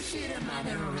 You share a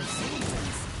manner of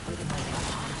resemblance with my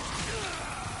father.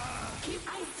 I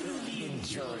truly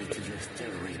enjoyed your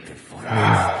story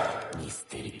performance,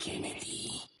 Mr.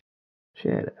 Kennedy.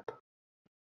 Shut up.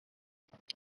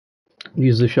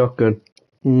 Use the shotgun.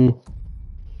 You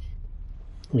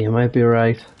might be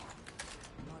right.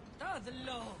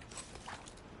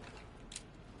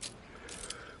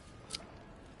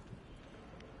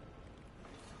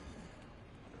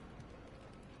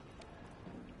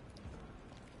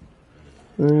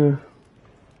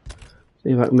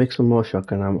 See if I can make some more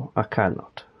shotgun ammo. I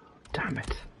cannot. Damn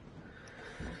it.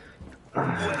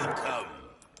 Welcome.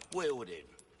 Weldon,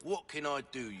 what can I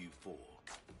do you for?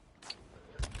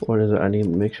 What is it? I need to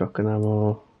make shotgun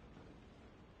ammo.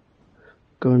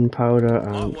 Gunpowder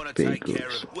I and want to take big care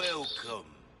roots. of welcome.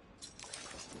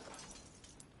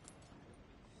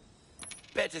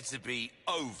 Better to be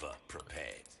over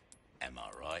prepared. Am I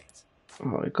right?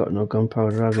 Oh, you got no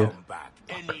gunpowder, have you? Come back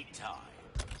anytime.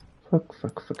 Fuck,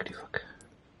 fuckity fuck.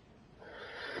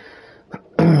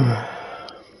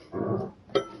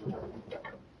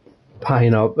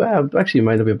 Buying up. Actually,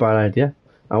 might not be a bad idea.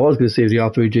 I was going to save the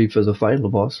RPG for the final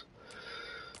boss.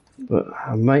 But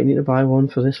I might need to buy one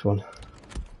for this one.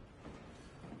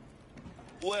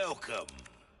 Welcome.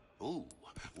 Ooh,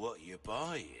 what you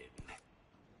buying?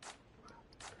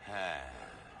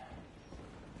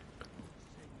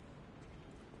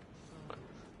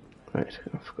 Right,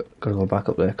 I've got to go back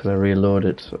up there because I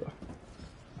reloaded, so...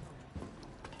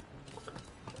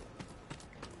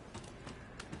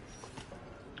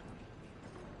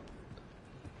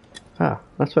 Ah,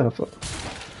 that's where I thought.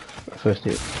 First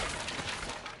aid.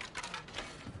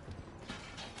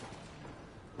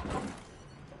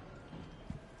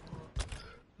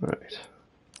 Right.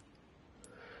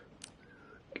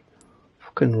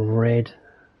 Fucking red.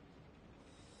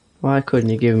 Why couldn't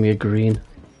you give me a green?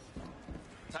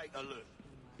 Take a look.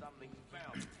 Something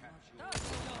found.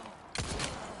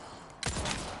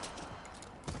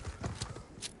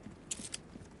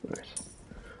 Right.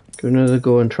 Give another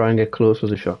go and try and get close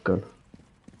with a shotgun.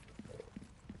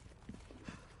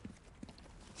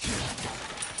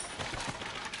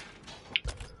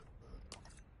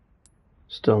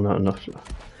 Still not enough to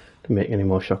make any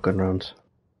more shotgun rounds.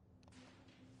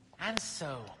 And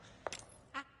so,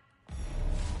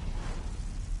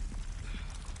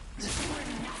 You are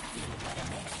nothing but a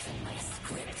mess in my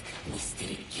script,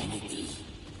 Mr. Kennedy.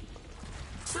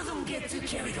 So don't get too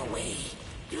carried away.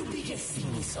 Your biggest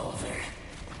scene is over.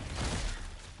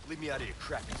 Leave me out of your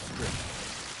crappy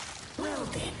script. Well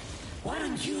then, why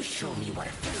don't you show me what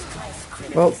a first-class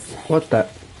script Oh, is like? what's that?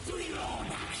 Do your own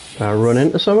action. Did I run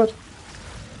into something?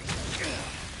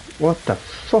 What the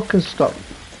fuck is that?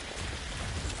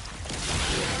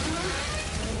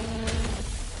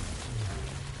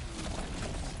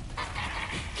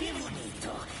 Qué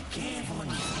bonito, qué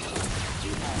bonito.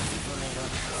 You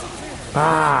have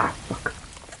Ah, fuck.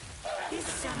 There's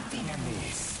something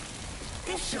amiss.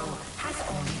 This show has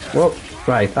only just Well,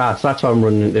 right, so that's how I'm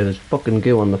running into this fucking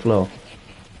goo on the floor.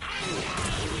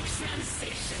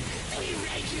 sensation, a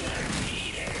regular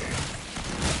reader.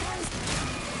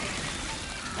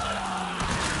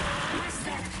 Was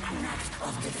that an act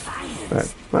of defiance?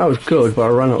 Right, that was good, but I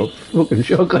ran out of fucking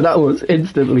shotgun arrows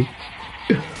instantly.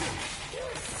 You're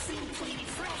simply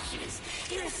precious.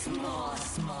 You're a small,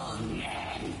 small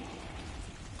man.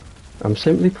 I'm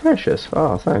simply precious.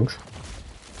 Oh, thanks.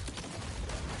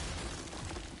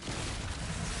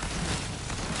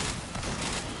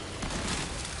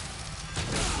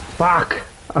 Fuck!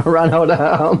 I ran out of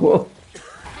ammo.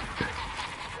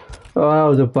 Oh, that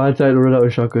was a bad time to run out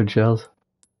of shotgun shells.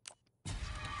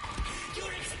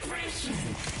 Your expression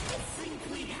is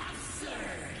simply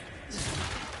absurd.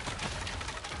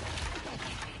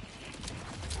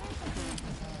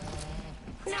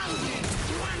 Now then,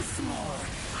 once more,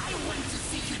 I want to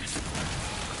see you.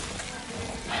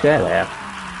 Shut up.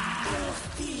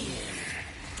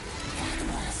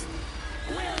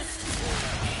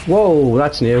 Whoa,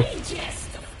 that's new.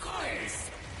 Jest, of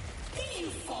course. Did you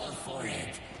fall for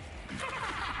it?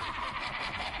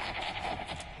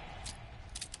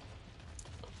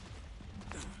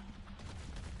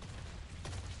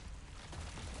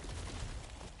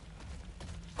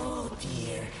 Oh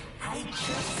dear, I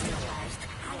just realized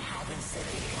I haven't said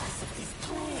the class of this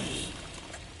play.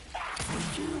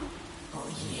 For you? Oh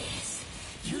yes,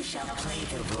 you shall play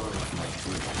the role of my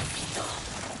Pulgarcito.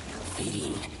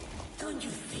 Fitting, don't you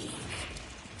think?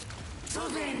 So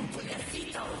then,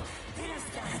 Pulgarcito, let us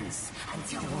dance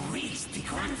until we reach the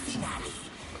grand finale.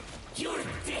 Your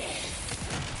death.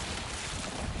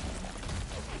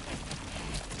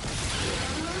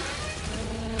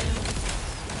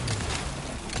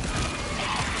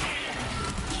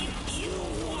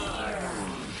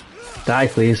 Die,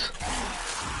 please.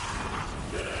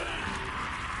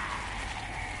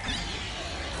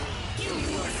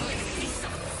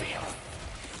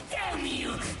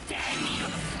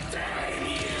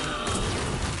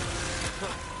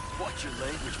 Watch your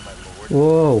language, my lord.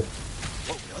 Whoa.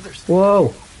 What the others think?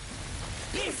 Whoa.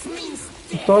 I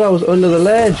thought I was under the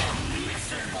ledge.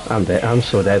 I'm dead. I'm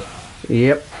so dead.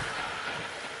 Yep.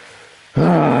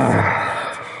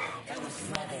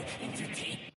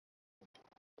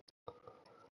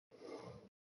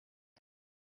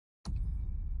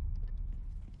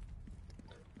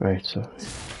 Right, so watch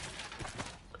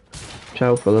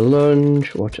out for the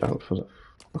lunge, watch out for the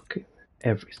fucking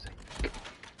everything.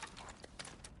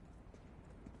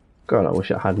 God, I wish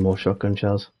I had more shotgun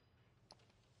shells.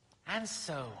 And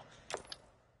so,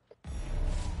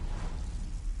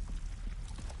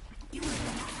 You will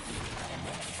not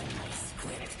think my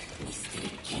script, Mr.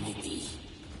 Kennedy.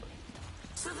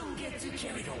 So don't get too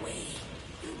carried away.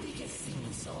 You'll be just seeing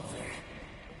over.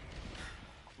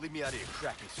 Leave me out of your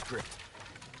crappy script.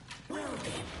 Well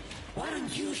then, why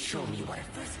don't you show me what a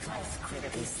first-class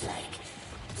script is like?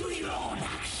 Through your own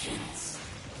actions.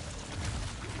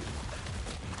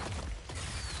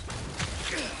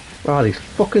 Oh, these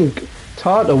fucking... It's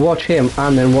hard to watch him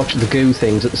and then watch the goo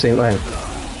things at the same time.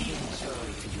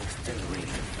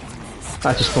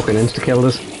 That just fucking insta-killed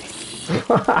us.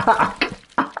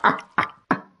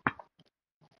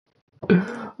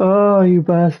 Oh, you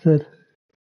bastard.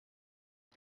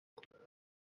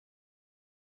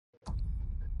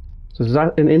 So is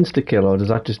that an insta-kill or does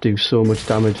that just do so much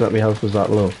damage that my health was that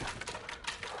low?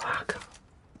 Fuck.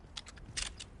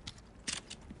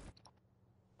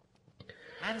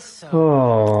 and so.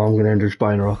 Oh, I'm gonna end up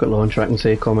buying a rocket launcher, I can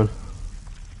see it coming.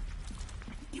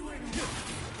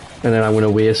 And then I'm gonna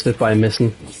waste it by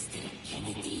missing.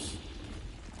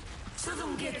 So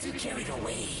don't get too carried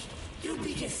away. You'll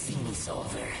be just seeing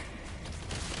over.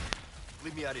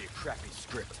 Leave me out of your crappy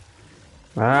script.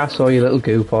 Ah, I saw your little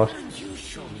goo pot.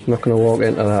 I'm not gonna walk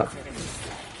into that.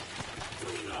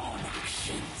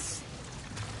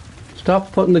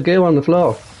 Stop putting the goo on the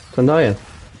floor. It's annoying.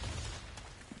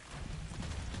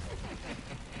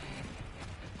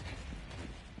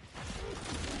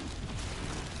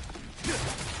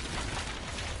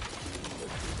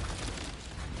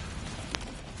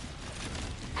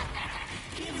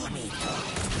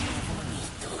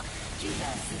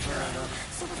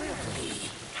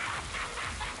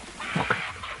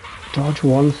 Dodge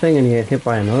one thing and you get hit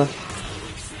by another.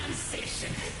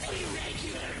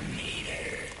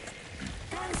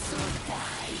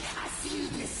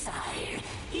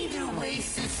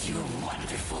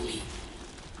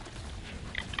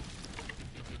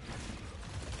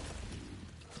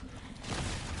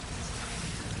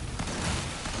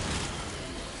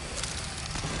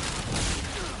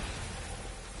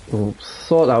 Oh,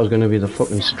 thought that was going to be the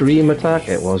fucking stream attack.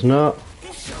 It was not.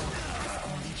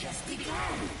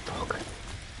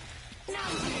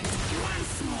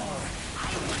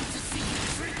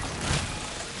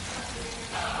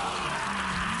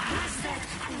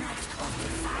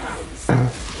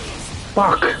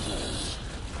 Fuck!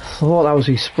 Thought that was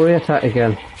his spray attack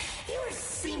again. You're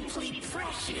simply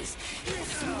precious.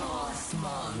 You're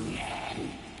small man.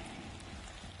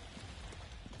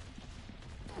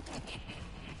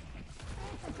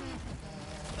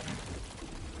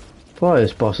 Boy,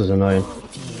 this boss is annoying. Oh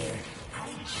dear, I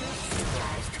just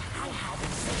realized I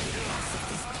haven't set the glass of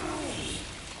this toy.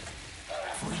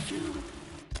 For you.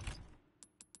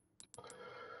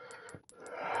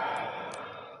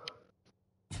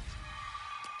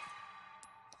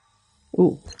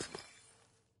 Ooh.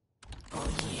 Oh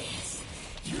yes,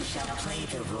 you shall play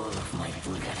the role of my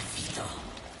Pulgarcito.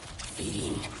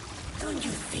 Fitting, don't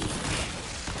you think?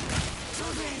 So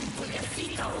then,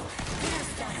 Pulgarcito, let us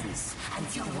dance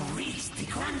until we reach the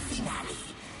grand finale.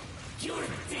 Your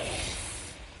death.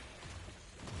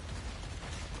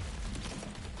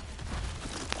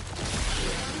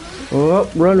 Oh,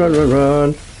 run, run, run,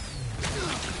 run.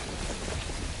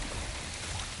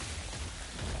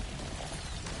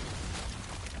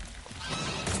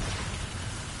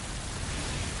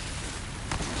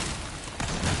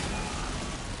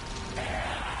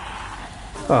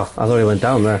 Oh, I thought he went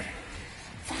down there.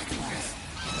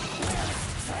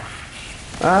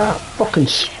 Ah, fucking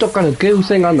stuck on a goo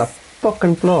thing on the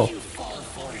fucking floor.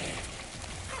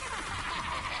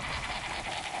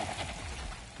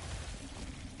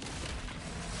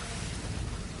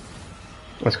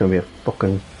 That's gonna be a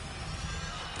fucking...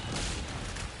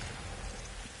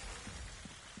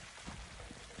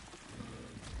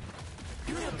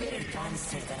 You're a better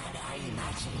dancer than I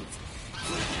imagined.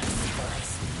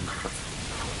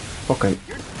 Fucking...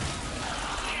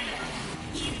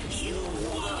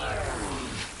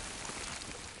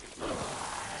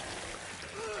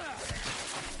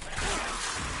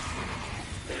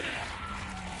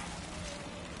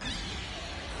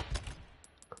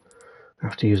 I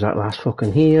have to use that last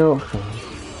fucking heal.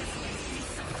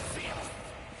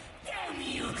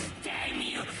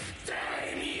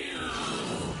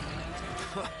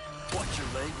 Watch your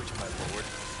language, my lord.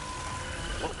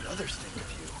 What would others think of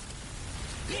you?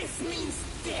 This means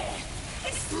death.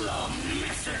 A slow,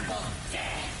 miserable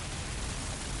death.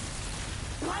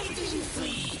 Why did you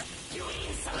flee? You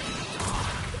insolent dog.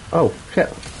 Oh, shit.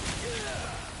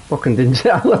 Fucking didn't say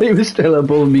I thought he was still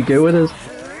above me goo with us.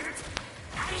 Hurt?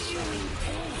 Are you in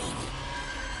pain?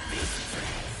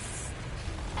 Distress?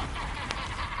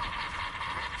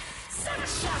 Such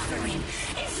suffering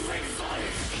is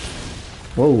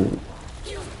revolting. Whoa.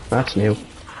 That's new.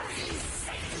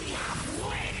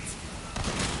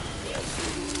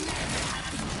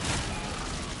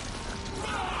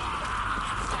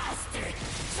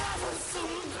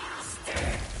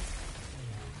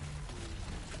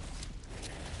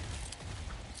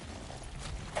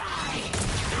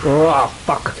 Oh,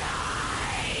 fuck.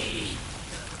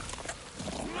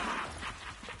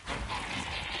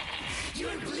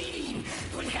 You're bleeding.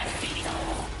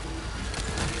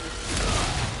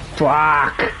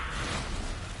 Fuck.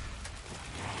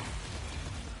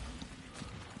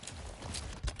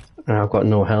 And I've got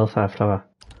no health after.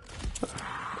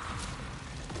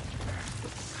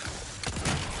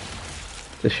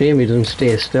 It's a shame he doesn't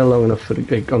stay still long enough for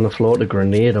on the floor to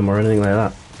grenade him or anything like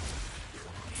that.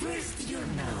 First your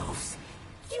nose,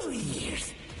 your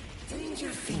ears, then your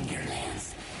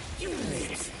fingernails, your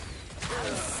lips.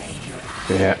 I'll save your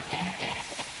eyes. Yeah.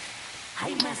 I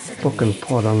must admit, Fucking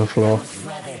pot on the floor. it's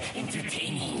rather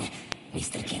entertaining,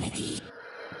 Mr. Kennedy.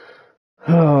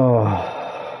 Oh,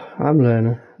 I'm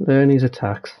learning. Learn his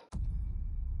attacks.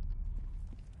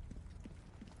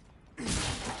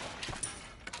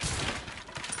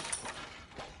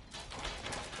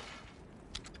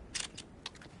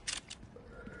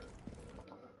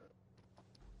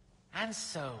 And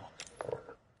so,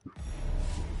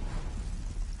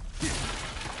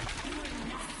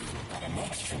 But an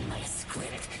extra in my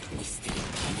script, Mr.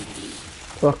 Kennedy.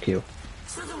 Fuck you.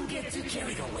 So don't get too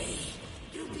carried away.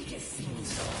 Your biggest scene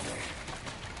is over.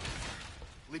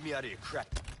 Leave me out of your crap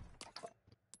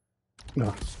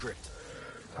No. script.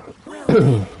 Well,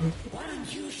 then, why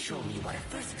don't you show me what a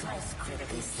first-class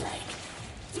script is like?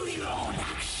 Through your own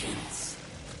actions.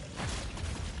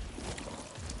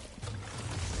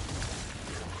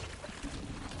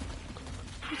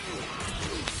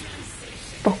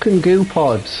 Fucking goo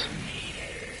pods.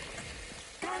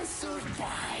 Dance or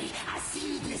die, as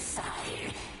you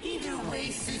desire. Either way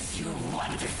suits you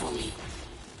wonderfully.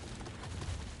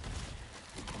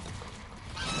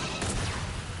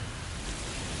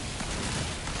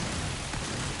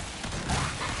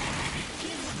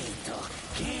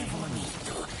 Qué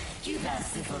bonito. You dance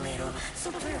the bolero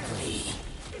superbly.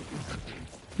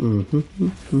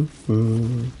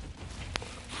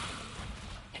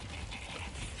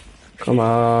 Come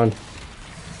on.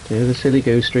 Do the silly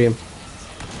goo stream.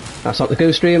 That's not the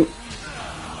goo stream. Was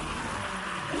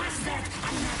that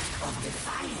an act of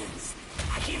defiance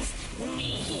against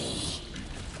me?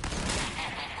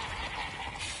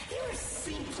 You're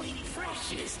simply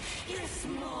precious. this, you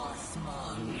small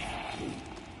man.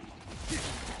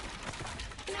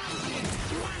 Now then,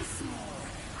 once more,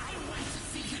 I want to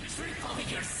see you trip over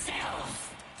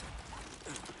yourself.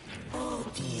 Oh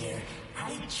dear,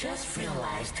 I just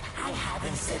realized I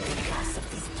haven't said the cost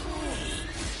of this play.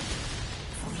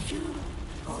 For you,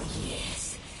 oh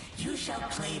yes, you shall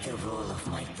play the role of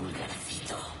my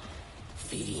Pulgarcito.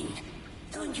 Fitting,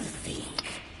 don't you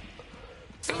think?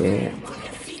 Okay.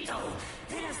 Pulgarcito,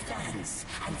 let us dance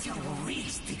until we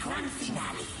reach the grand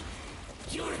finale.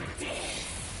 Your death.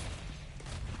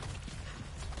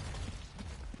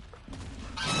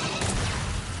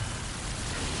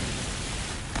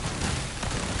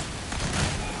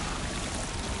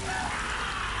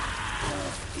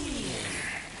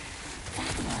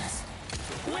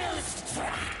 Well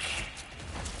struck.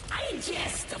 I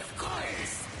jest, of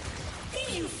course.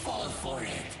 Did you fall for it?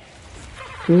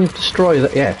 Can you destroy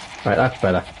that? Yeah, right, that's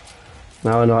better.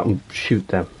 Now I know I can shoot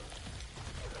them.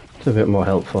 It's a bit more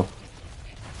helpful.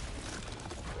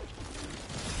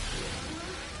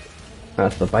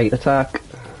 That's the bite attack.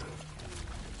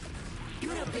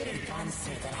 You're a better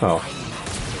dancer than Oh.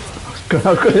 I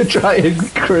was going to try and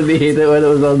grenade it when it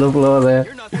was on the floor there.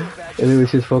 You're not so bad. And it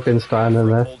was just fucking standing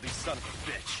there. Oldie son of a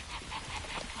bitch.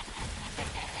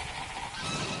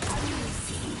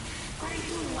 I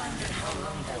do wonder how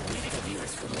long that wit of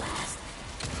yours will last.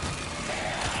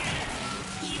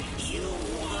 If you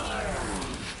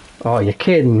were... Oh, you're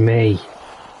kidding me.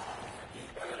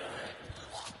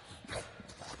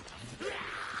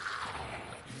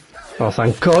 Oh,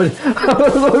 thank God. I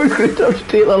was going to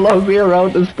take the long way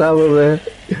around to stab him there.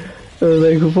 I was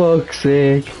like, for fuck's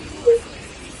sake.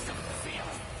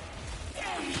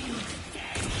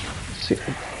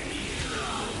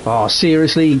 Oh,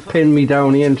 seriously? Pin me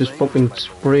down here and just fucking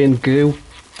spraying goo?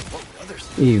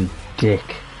 You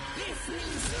dick.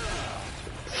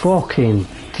 Fucking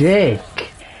dick.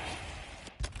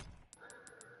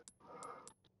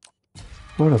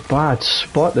 What a bad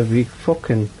spot to be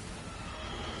fucking...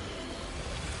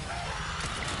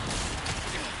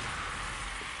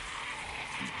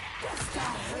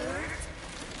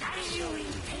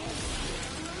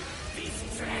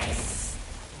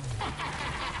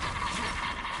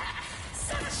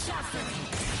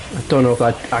 I don't know if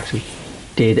that actually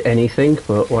did anything,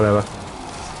 but whatever.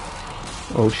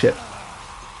 Oh shit.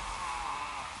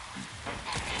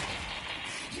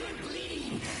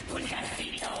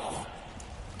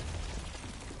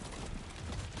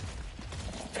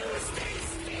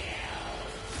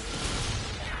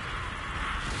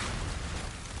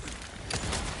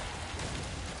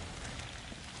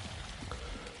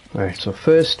 Right, so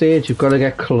first stage you've got to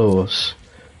get close.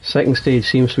 Second stage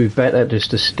seems to be better just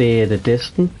to stay at a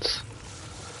distance.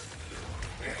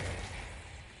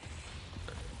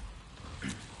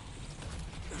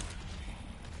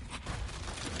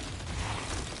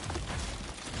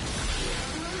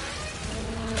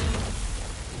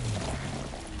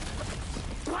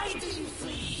 Why did you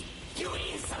flee? You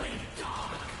insolent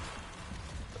dog!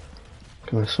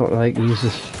 Can I sort of like use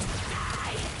this?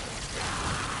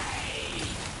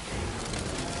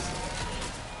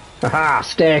 Haha!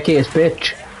 Staircase,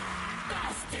 bitch!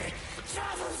 Bastard!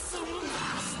 Troublesome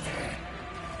master!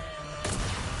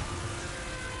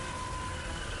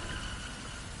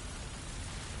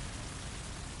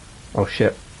 Oh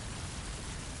shit.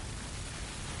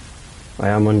 I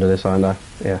am under this, aren't I?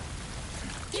 Yeah.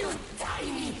 You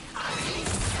tiny, ugly,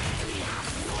 sickly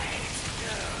half-wit!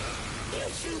 You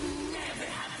should never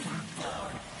have been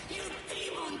born, you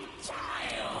demon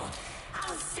child!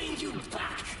 I'll send you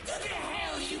back to the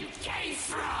hell you came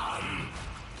from!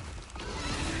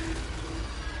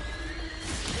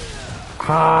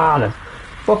 Ah, the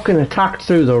fucking attacked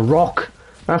through the rock.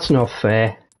 That's not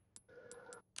fair.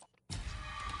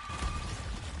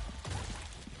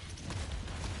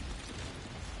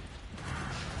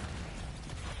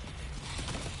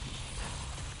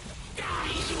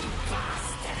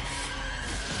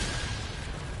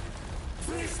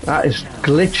 That is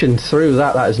glitching through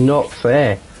that. That is not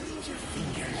fair.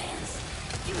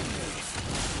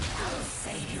 I'll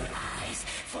save your eyes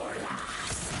for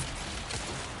last.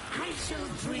 I shall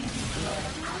drink the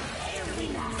blood of every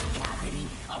last cavity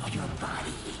of your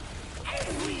body.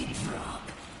 Every drop.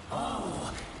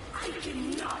 Oh, I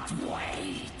cannot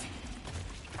wait.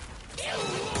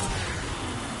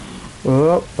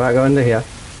 Oh, back under here.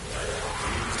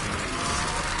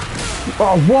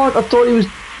 Oh, what? I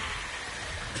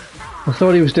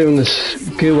thought he was doing this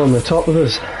goo on the top of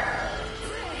us.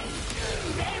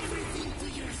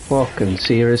 Fucking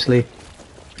seriously.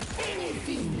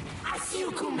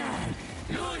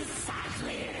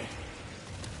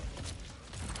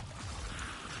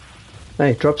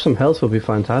 Hey, drop some health would be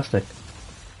fantastic.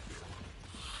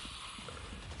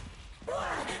 Why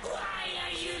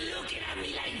are you looking at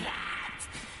me like that?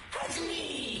 That's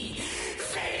me.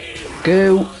 Fail.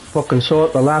 Go! Fucking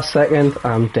sort the last second,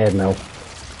 I'm dead now.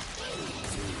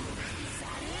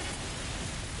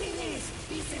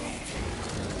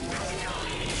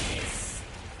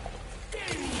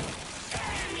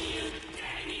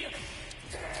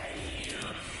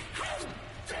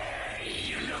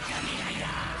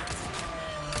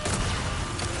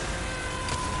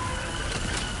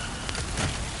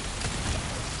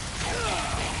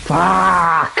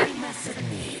 Fuck!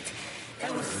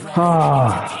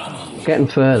 Ah, getting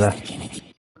further.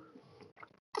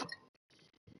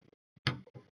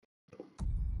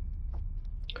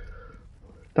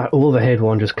 That overhead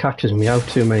one just catches me out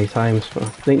too many times. I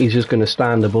think he's just going to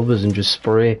stand above us and just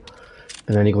spray.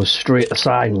 And then he goes straight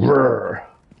aside. Roar.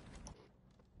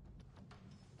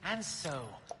 And so,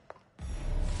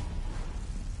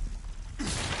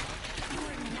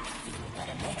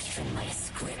 Extra my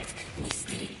script,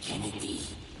 Mr. Kennedy.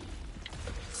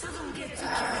 So don't get too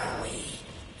carried away.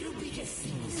 You'll be just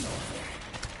seeing this over.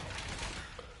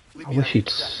 I wish he'd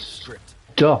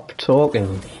stop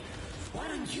talking. Why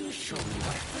don't you show me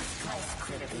what a first-class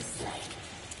script is like?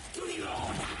 Do your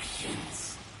own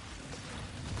actions.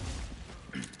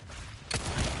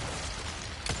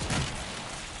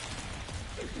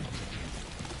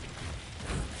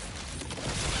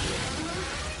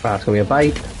 That's going to be a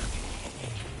bite.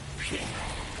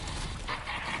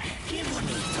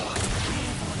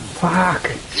 Fuck!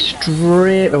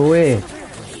 Straight away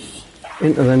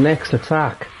into the next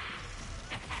attack.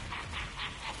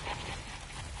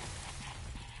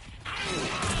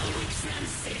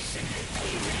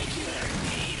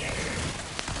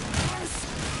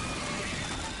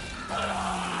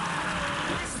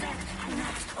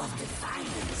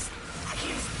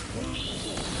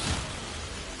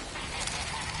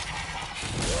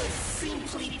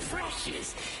 Simply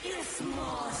precious. You're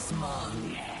small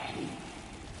man.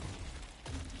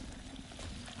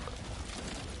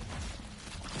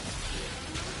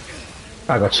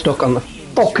 I got stuck on the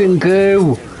fucking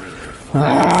goo!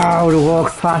 Ah, I would have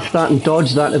walked past that and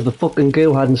dodged that if the fucking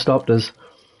goo hadn't stopped us.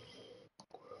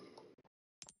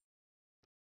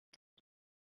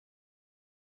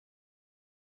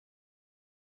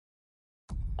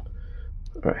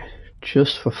 Right,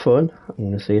 just for fun, I'm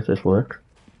going to see if this works.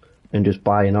 And just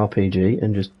buy an RPG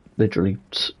and just literally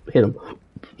hit him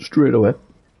straight away.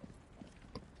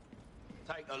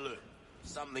 Take a look.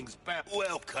 Something's bad.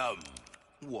 Welcome.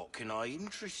 What can I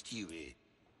interest you in?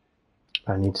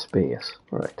 I need space.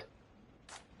 Right.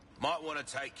 Might want to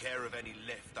take care of any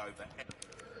leftover.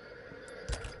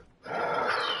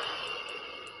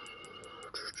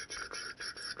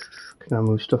 Can I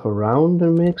move stuff around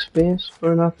and make space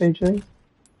for an RPG?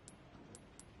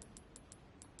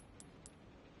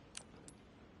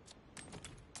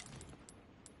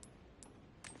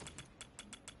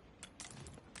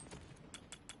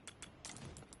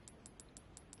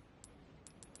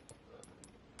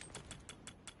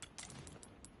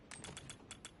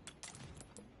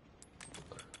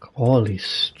 All these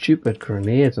stupid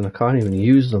grenades and I can't even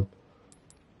use them.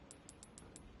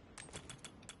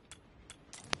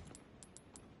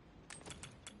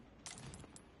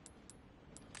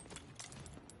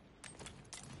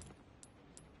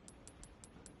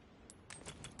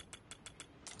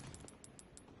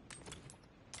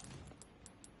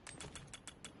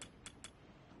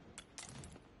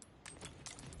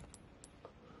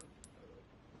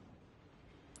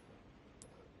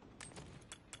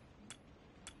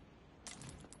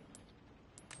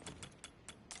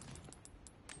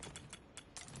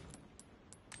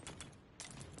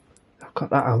 I've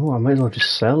got that ammo, I might as well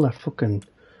just sell that fucking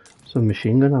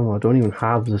submachine gun ammo. I don't even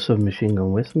have the submachine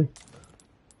gun with me.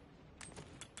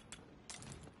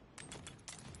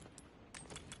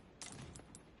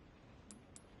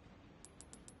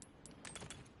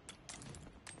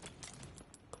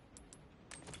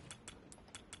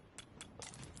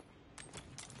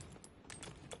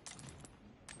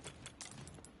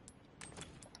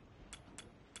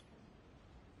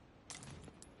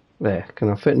 There, can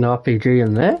I fit an RPG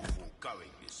in there? Going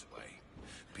this way.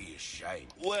 Be ashamed.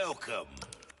 Welcome.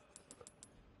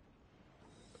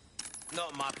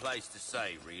 Not my place to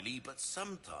say, really, but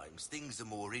sometimes things are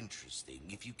more interesting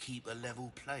if you keep a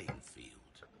level playing field.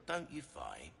 Don't you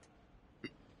find?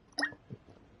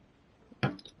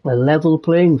 A level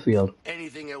playing field.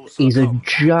 Anything else? He's a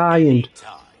giant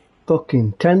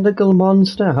fucking tentacle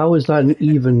monster. How is that an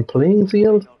even playing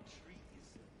field?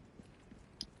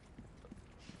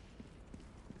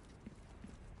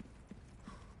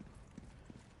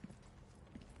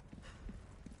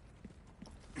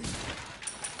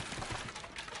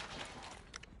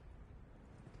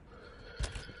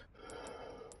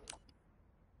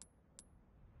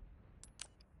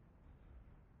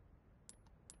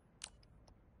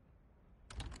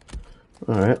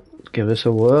 Alright, let's give this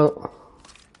a whirl.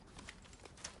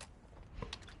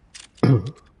 I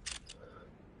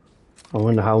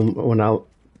wonder how, well,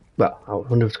 I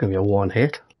wonder if it's going to be a one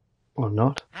hit or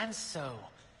not. And so,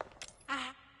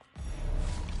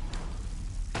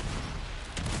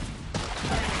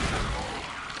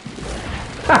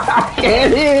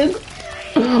 Get in!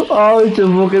 Oh, it's a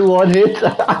fucking one hit.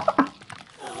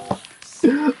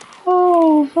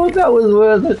 Oh, fuck, that was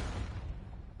worth it.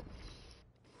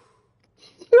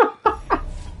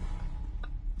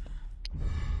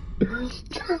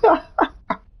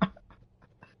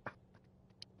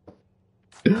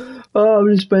 Oh, I've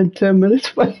just spent 10 minutes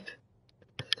fighting.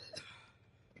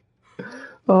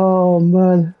 Oh,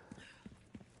 man.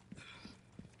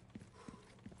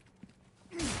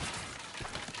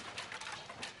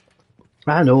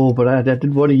 I know, but I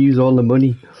didn't want to use all the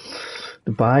money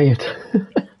to buy it.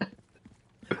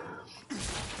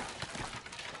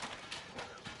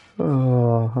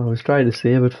 Oh, I was trying to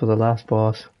save it for the last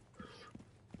boss.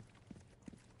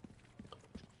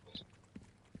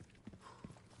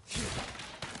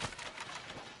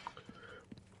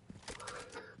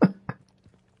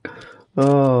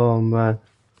 Oh, man.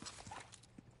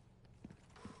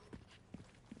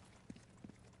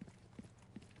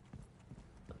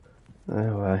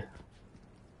 Anyway.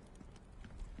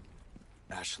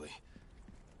 Ashley,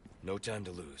 no time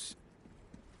to lose.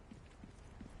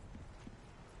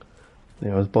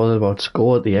 Yeah, I was bothered about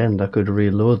score at the end. I could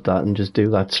reload that and just do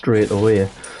that straight away,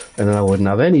 and then I wouldn't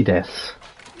have any deaths.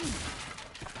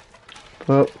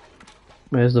 But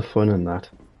where's the fun in that?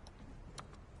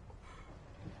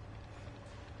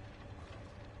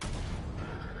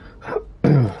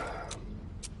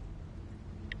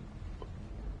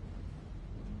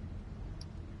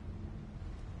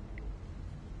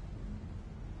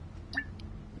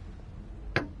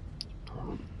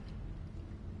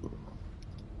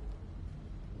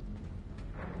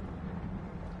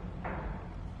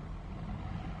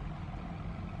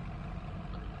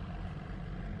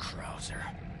 Krauser,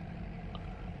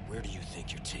 where do you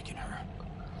think you're taking her?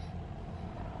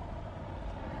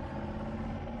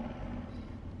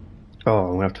 Oh,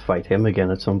 I'm gonna have to fight him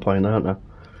again at some point, aren't I?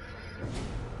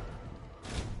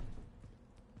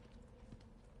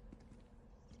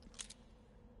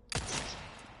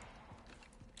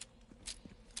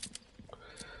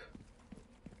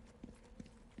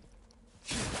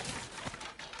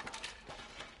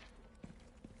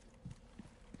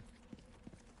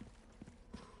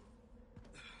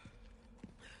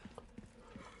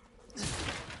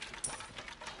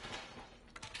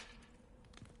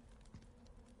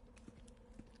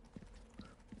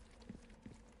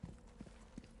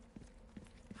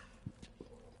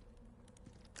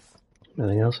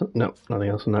 Anything else? No, nothing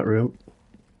else in that room.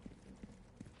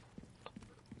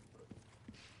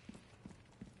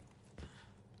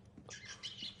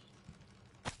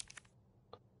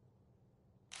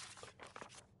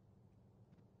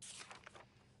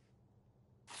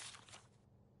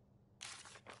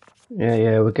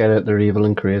 Yeah, we get it. They're evil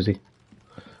and crazy.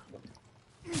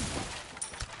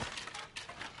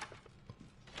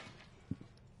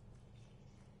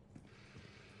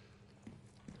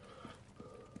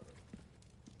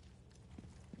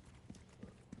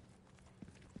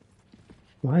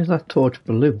 Why is that torch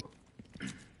blue?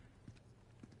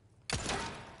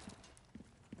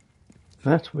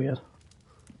 That's weird.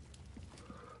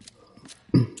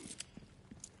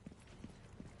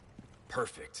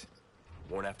 Perfect.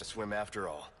 Won't have to swim after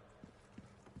all.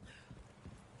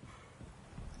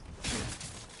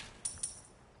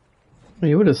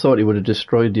 You would have thought he would have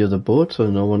destroyed the other boat so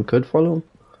no one could follow him.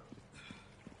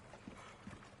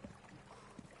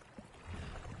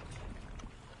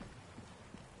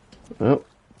 Oh,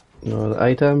 no other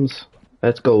items.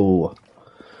 Let's go.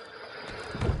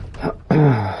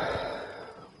 Ah,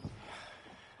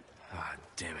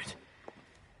 damn it.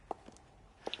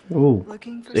 Oh,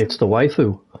 it's the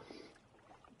waifu.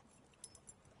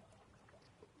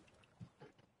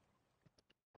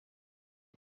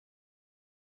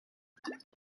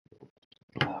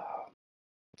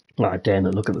 Ah, damn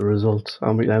it, look at the results.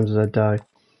 How many times did I die?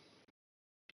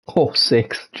 Oh,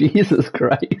 6. Jesus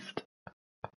Christ.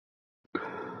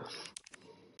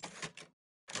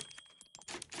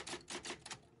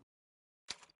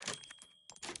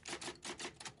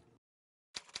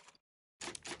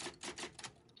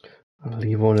 I'll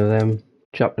leave one of them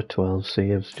chapter 12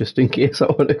 saves just in case I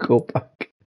want to go back.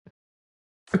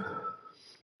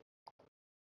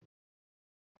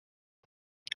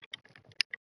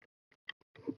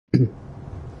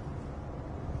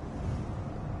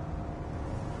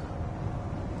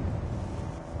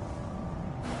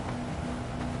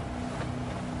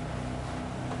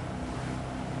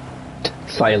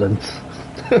 Silence.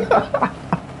 You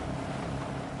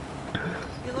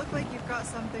look like you've got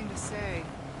something to say.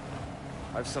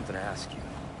 I have something to ask you.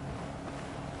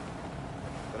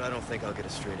 But I don't think I'll get a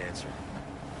straight answer.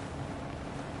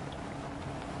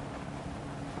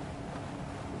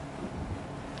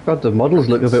 God, the models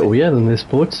look a bit weird in this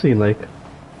boat scene, like.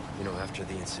 You know, after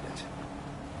the incident,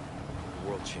 the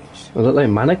world changed. They look like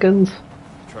mannequins.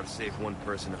 Try to save one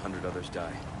person, 100 others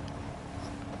die.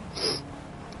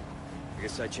 I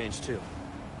guess I changed too.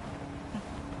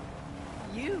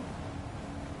 You.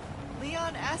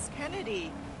 Leon S.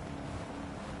 Kennedy.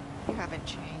 You haven't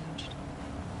changed.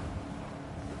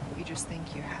 You just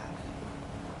think you have.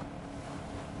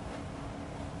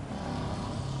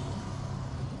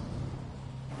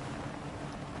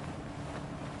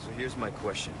 So here's my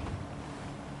question.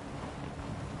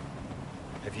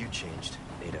 Have you changed,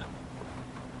 Ada?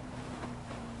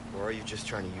 Or are you just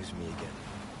trying to use me again?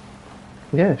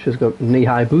 Yeah, she's got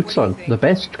knee-high boots What do you on. think? The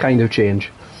best kind of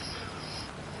change.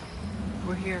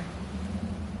 We're here.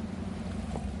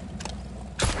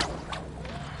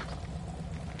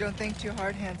 Don't think too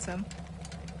hard, handsome.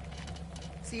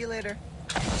 See you later.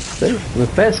 See? The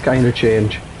best kind of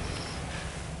change.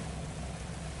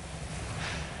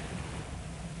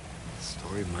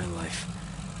 Story of my life.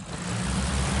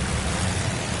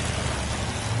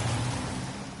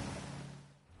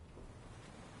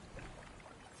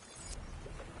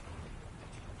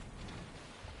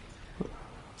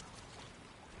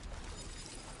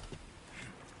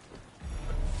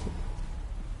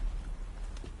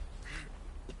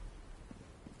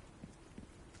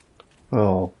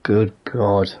 Oh, good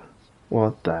God.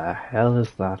 What the hell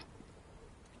is that?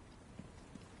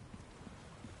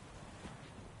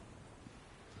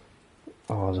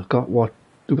 Oh, they've got what?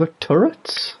 They've got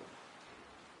turrets?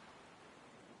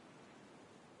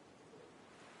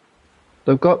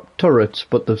 They've got turrets,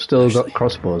 but they've still got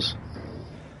crossbows.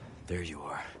 There you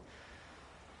are.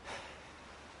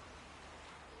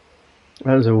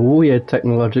 That is a weird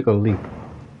technological leap.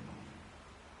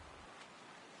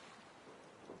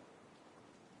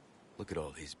 Look at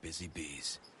all these busy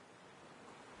bees.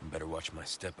 I better watch my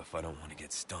step if I don't want to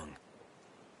get stung.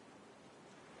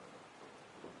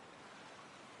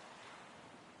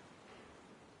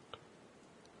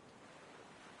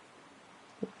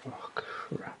 Oh,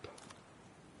 crap.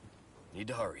 Need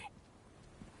to hurry.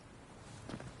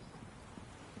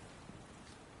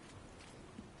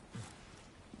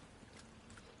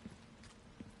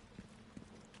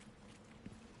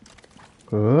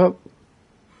 Oh.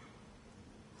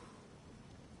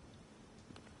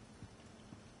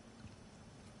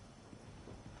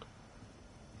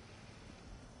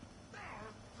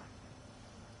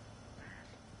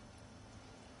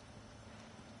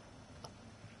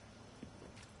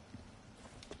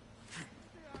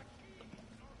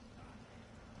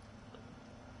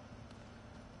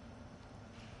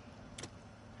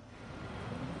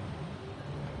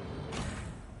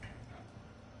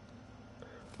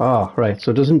 Ah, right,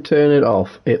 so it doesn't turn it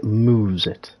off, it moves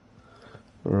it.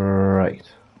 Right.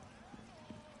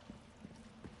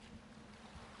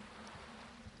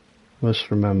 Must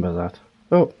remember that.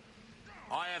 Oh,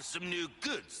 I have some new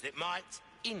goods that might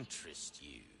interest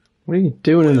you. what are you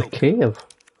doing in the Welcome. cave?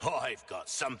 I've got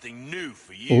something new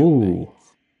for you, Ooh. mate.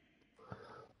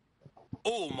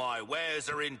 All my wares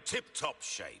are in tip-top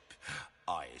shape,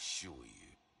 I assure you.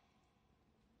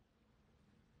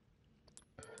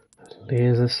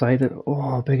 Laser sighted.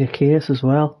 Oh, bigger case as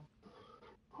well.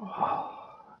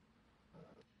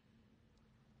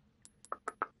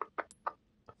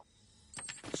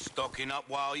 Stocking up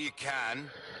while you can.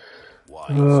 Why,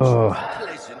 Oh. it's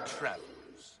pleasant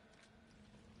travels.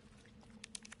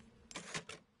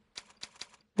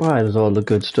 Why does all the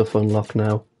good stuff unlock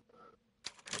now?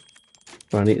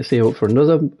 I need to save up for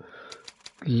another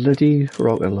bloody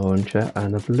rocket launcher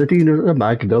and a bloody another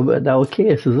magnum and now a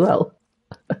case as well.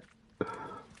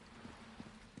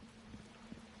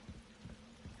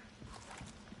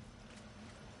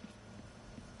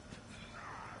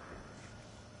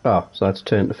 Oh, so that's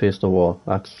turned to face the wall.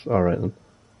 That's alright then.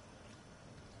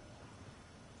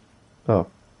 Oh.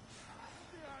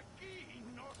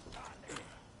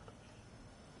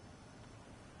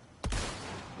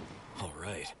 All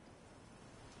right.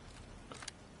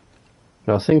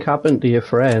 Nothing happened to your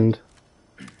friend.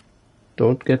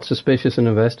 Don't get suspicious and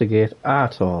investigate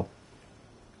at all.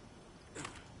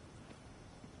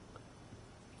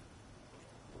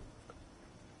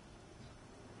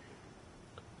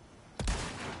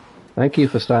 Thank you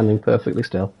for standing perfectly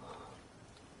still.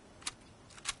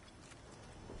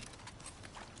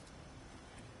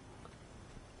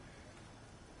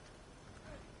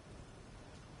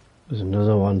 There's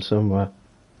another one somewhere.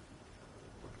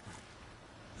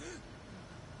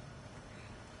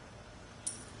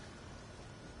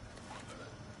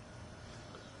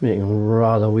 Making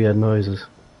rather weird noises.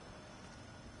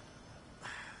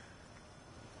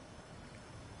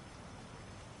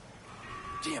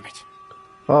 Damn it.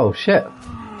 Oh shit.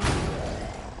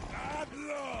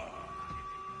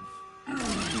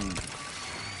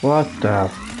 What the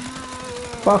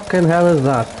fucking hell is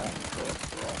that?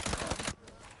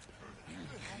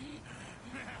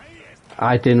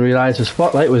 I didn't realise the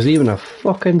spotlight was even a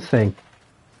fucking thing.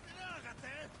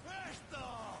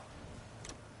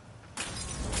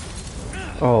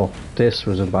 Oh, this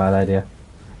was a bad idea.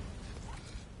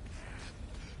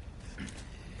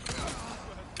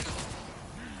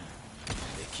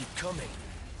 They keep coming.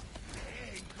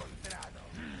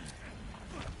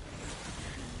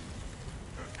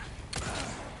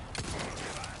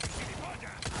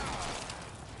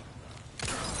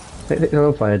 They're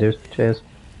on fire, dude. Cheers.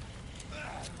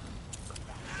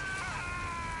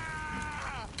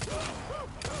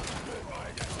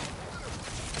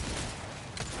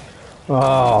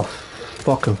 Oh,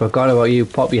 fucking forgot about you,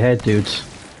 poppy head dudes.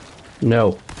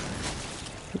 No.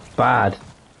 Bad.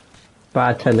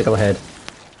 Bad tentacle head.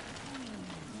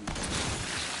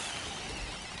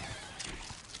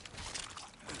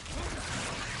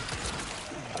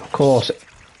 Of course,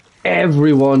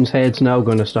 everyone's head's now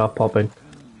going to start popping.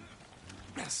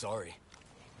 Sorry.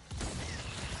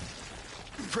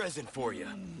 Present for you.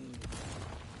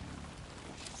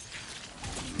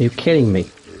 Are you kidding me?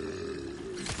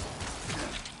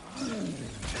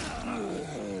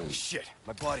 Shit,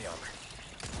 my body armor.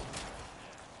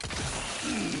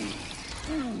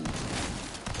 Give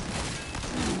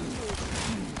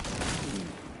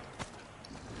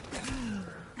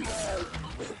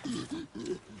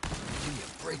me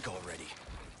a break already.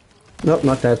 Nope,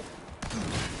 not dead.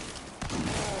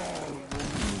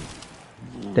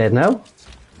 Dead now?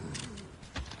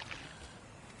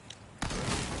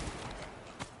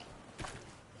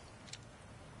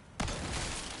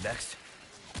 Next.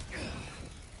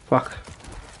 Fuck.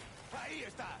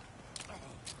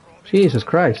 Jesus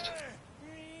Christ.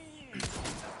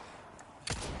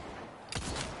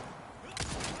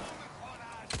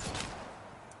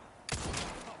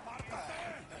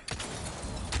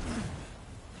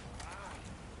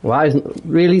 Why isn't...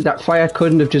 Really? That fire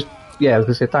couldn't have just... Yeah, I was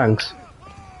gonna say thanks.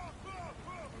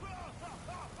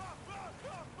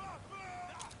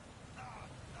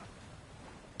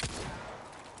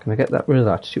 Can I get rid of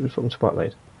that stupid fucking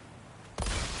spotlight?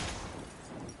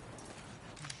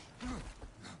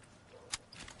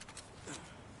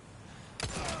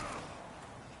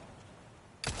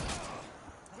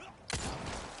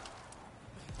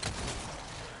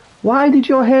 Why did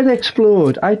your head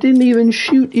explode? I didn't even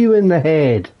shoot you in the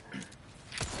head.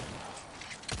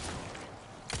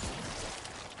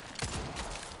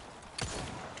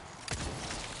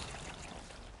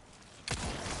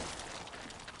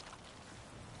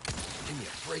 Give me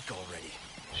a break already.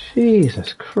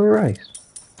 Jesus Christ.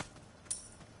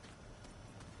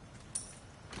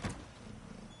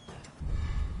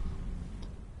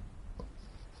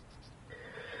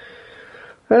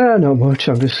 Not much,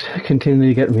 I'm just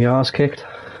continually getting my arse kicked.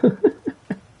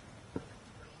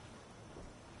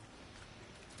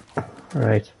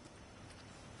 Right.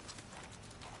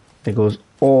 There goes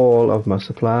all of my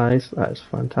supplies, that is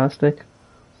fantastic.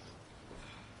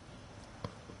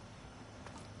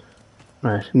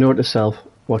 Right, note to self,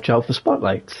 watch out for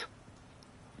spotlights.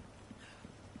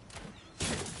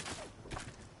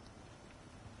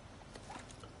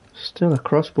 Still a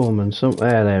crossbowman,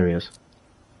 there he is.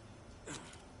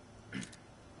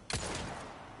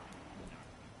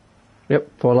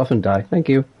 Yep, fall off and die. Thank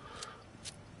you.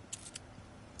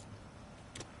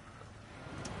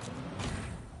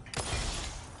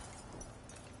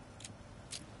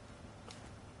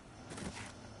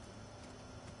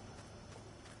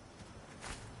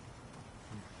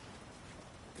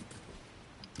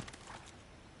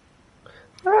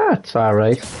 That's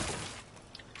alright.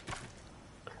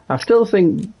 I still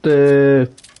think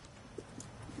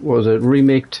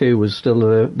Remake 2 was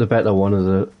still the better one of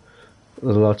the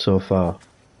lot so far,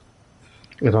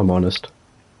 if I'm honest.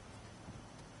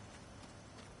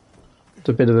 It's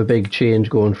a bit of a big change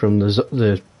going from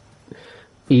the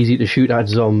easy to shoot at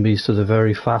zombies to the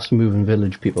very fast moving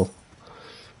village people.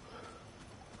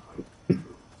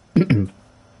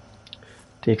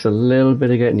 Takes a little bit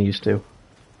of getting used to.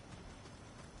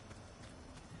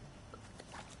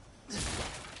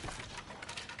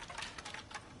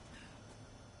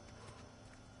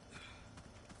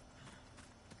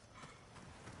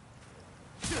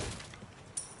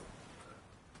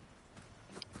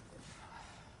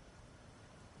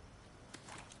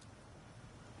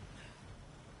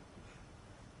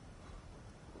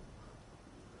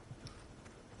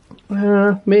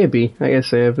 Maybe. Like I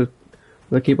say, but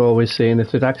I keep always saying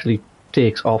if it actually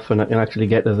takes off and I can actually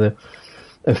get to the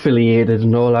affiliated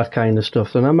and all that kind of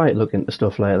stuff, then I might look into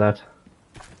stuff like that.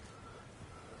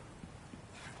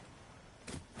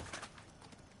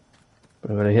 But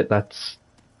I'm going to hit that,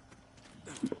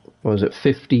 what was it,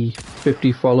 50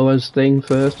 followers thing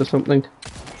first or something?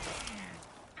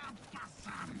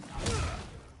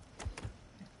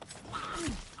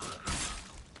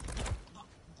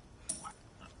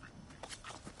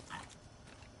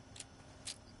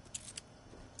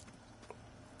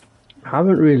 I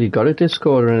haven't really got a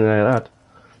Discord or anything like that.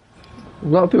 A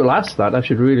lot of people ask that. I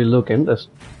should really look into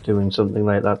doing something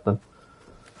like that then.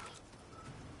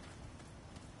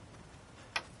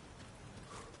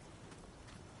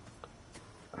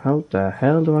 How the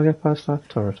hell do I get past that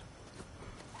turret?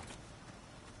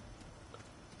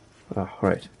 Oh,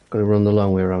 right. Gotta run the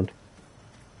long way around.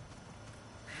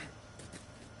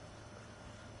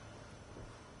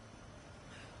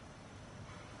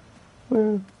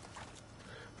 Well,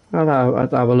 I'll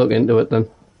have a look into it then.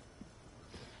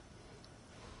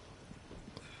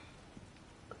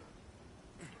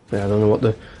 Yeah, I don't know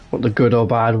what the good or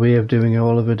bad way of doing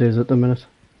all of it is at the minute.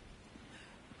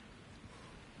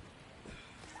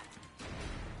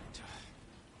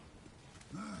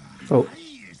 Oh.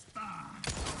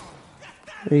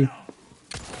 Hey.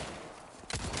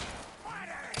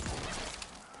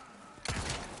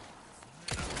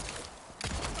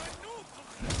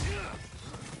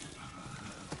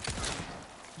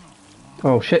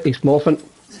 Oh shit, he's morphing.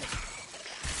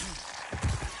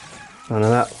 None of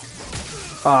that.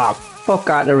 Ah, fuck,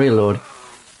 I had to reload.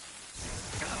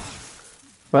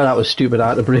 Well, that was stupid. I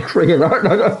had to break free and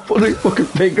I put my fucking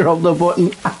finger on the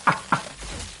button.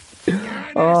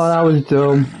 Oh, that was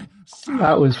dumb.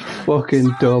 That was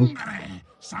fucking dumb.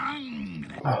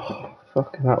 Oh,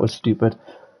 fucking, that was stupid.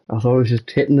 I thought it was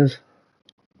just hitting us.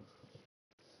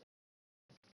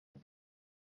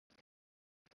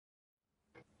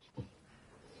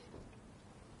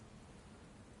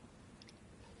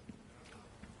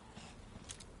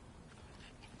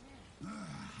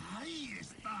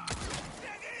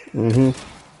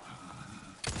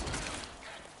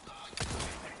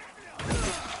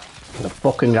 The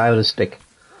fucking guy with a stick.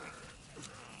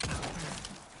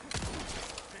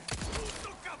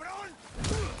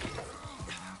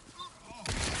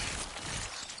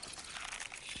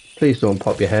 Please don't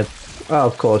pop your head. Oh,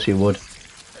 of course you would.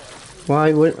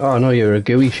 Why would... Oh no, you're a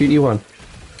gooey shooty one.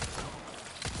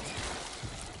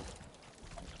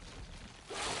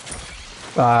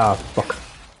 Ah, fuck.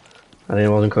 I think it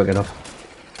wasn't quick enough.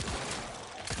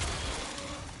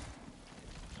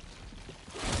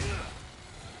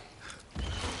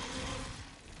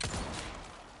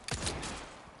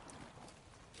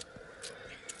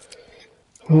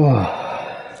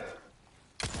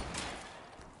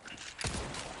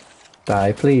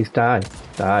 Die, please, die.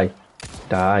 Die.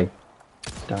 Die.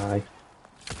 Die.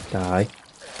 Die.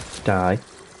 Die.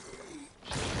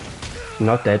 I'm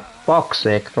not dead. Fuck's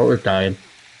sake, I thought we were dying.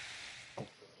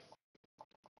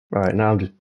 Right, now I'm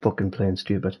just fucking playing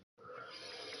stupid.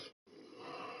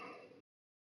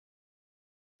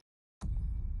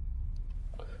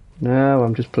 No,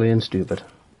 I'm just playing stupid.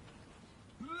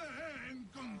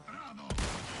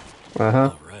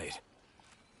 Uh-huh. All right.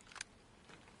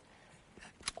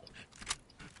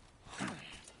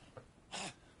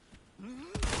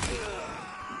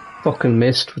 Fucking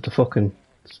missed with the fucking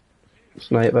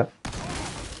sniper.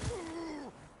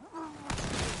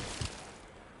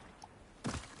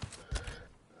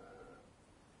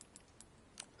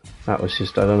 That was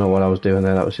just, I don't know what I was doing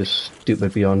there, that was just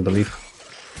stupid beyond belief.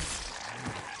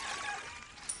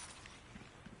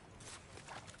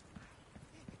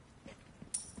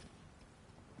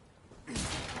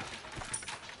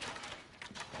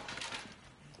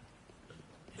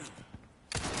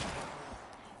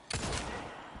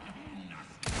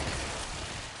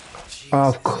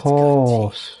 Of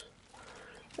course.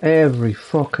 Every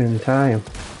fucking time.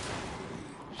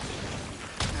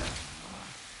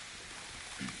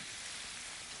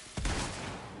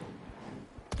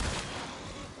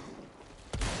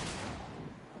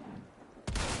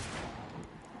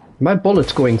 My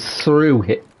bullet's going through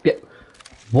it. Yeah.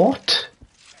 What?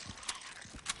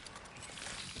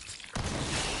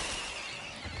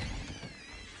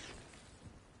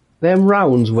 Them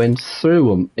rounds went through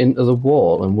them into the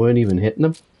wall and weren't even hitting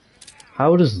them.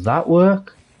 How does that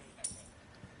work?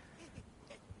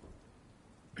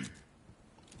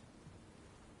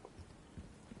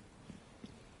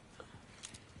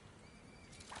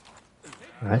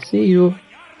 I see you.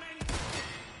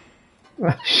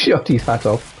 Shut his hat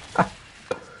off.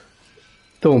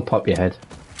 Don't pop your head.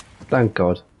 Thank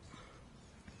God.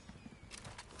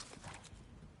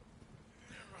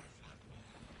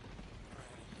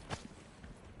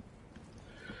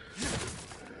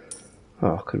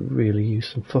 Oh, I could really use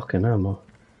some fucking ammo.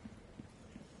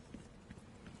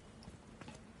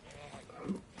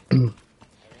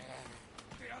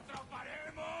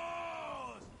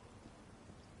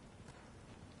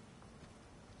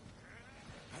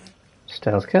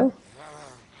 Stealth kill?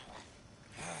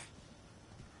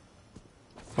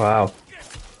 Wow.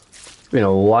 It's been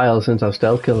a while since I've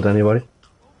stealth killed anybody.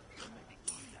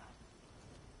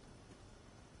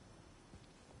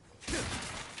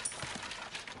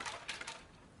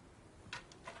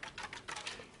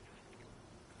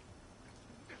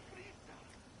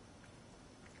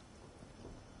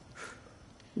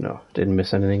 No, didn't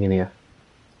miss anything in here.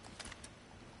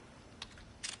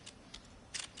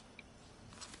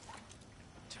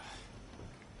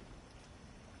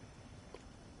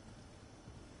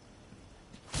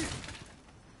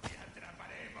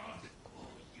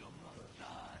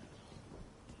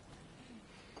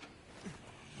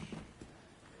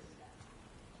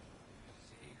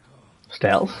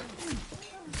 Stealth?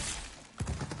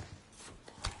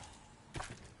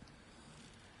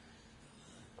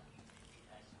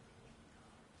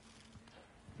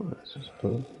 There's just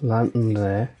a lantern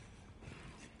there.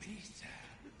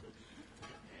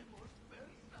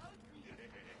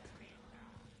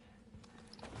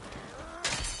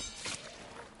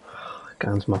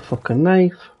 Guns my fucking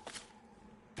knife.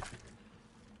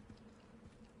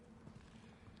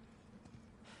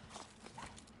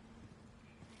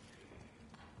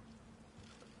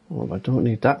 Oh, I don't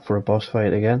need that for a boss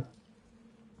fight again.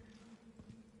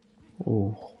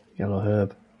 Oh, yellow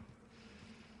herb.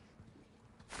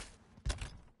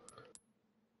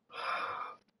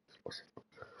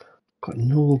 Got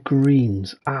no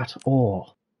greens at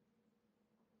all.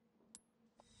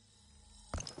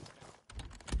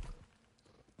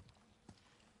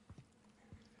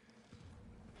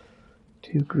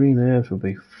 Two green herbs would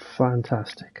be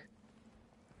fantastic.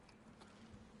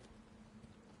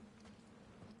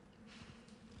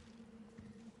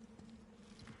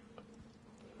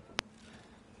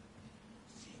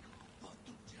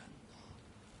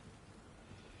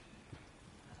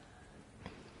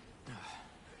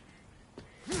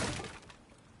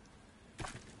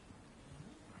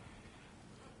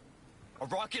 A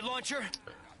rocket launcher?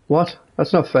 What?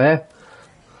 That's not fair.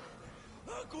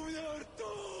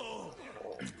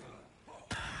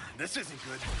 This isn't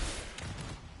good.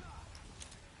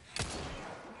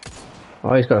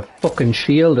 Oh, he's got a fucking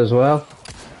shield as well.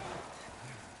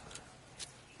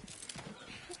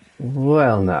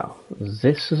 Well now,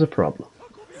 this is a problem.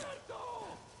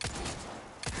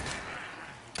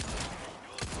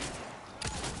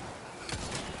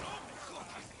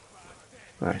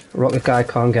 Right, rocket guy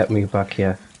can't get me back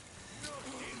here.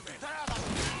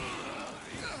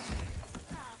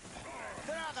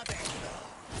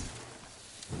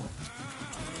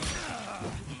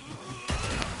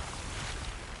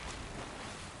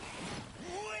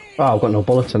 Oh, I've got no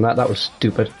bullets in that, that was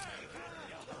stupid.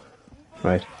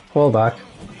 Right, fall back.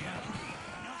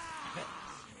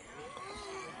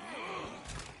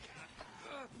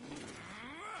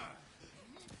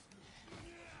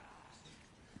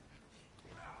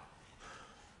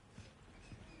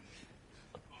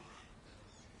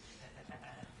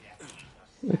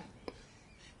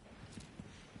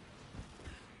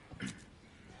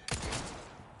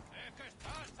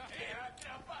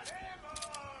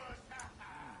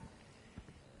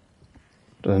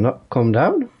 Does it not come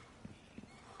down?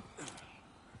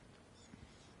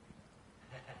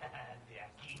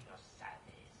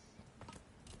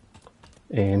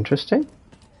 Interesting.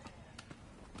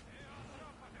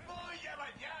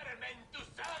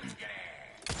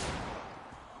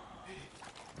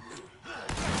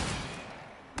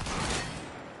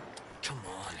 Come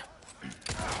on.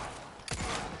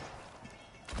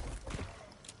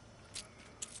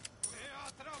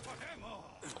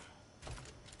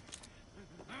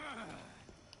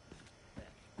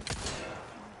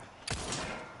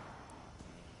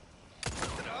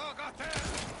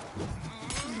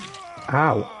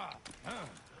 Ow.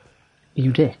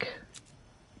 You dick.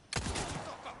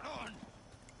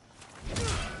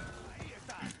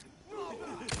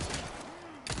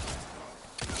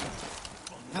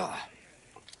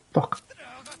 Fuck.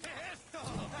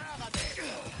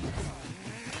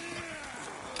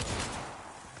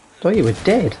 Thought you were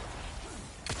dead.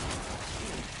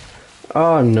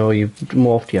 Oh no, you've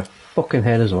morphed your fucking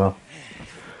head as well.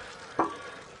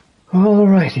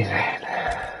 Alrighty then.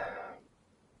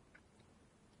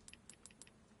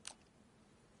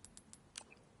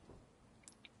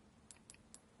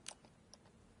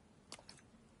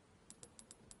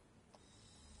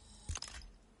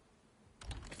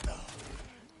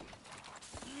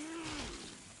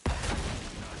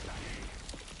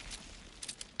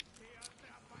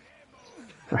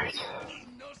 Right.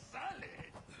 No sale.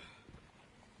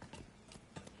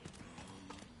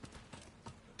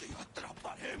 Te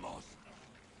atraparemos.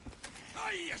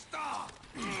 Ahí está.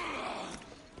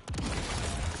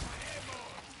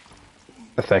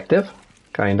 Effective,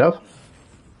 kind of.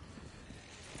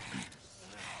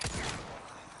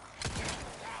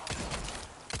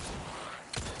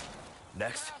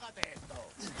 Next.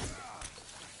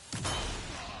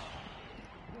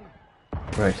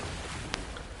 Right.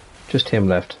 Just him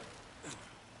left.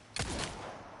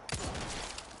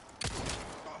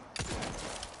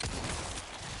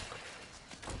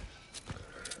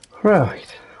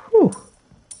 Right. Whew.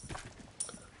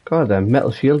 God, them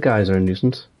metal shield guys are a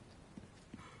nuisance.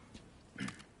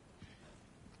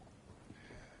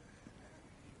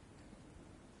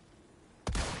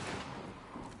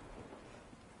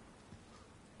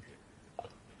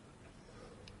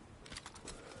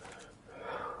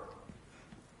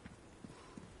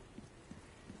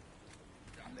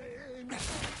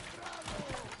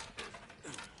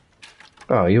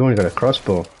 Oh, you only got a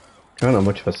crossbow. You're not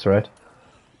much of a threat.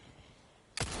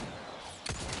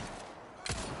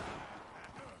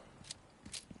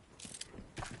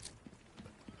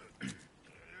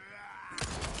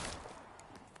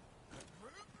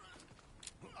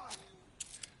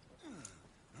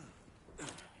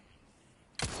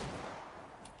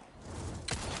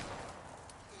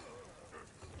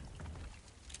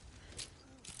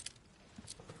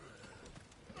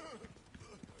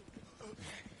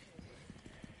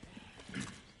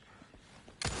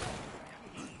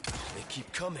 They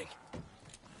keep coming.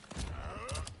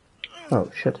 Oh,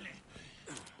 shit.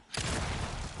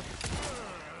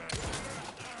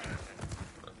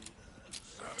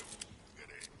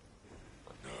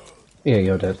 Yeah,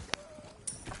 you're dead.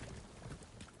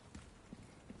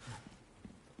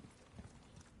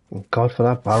 Oh, God, for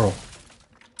that barrel.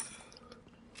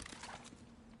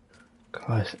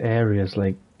 God, this area's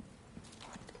like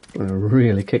gonna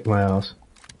really kick my ass.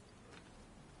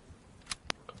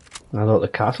 I thought the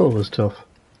castle was tough.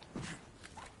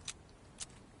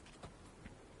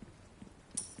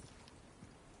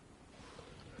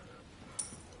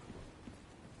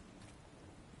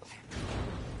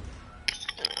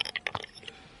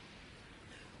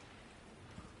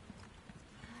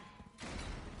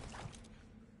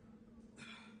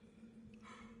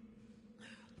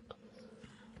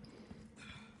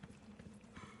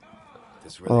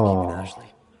 This really keeping Oh, Ashley?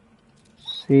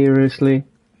 seriously?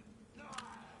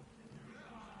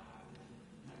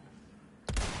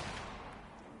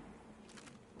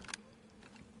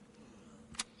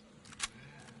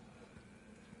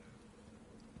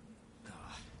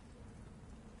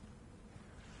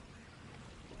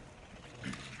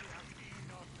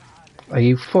 Are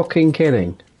you fucking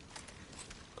kidding?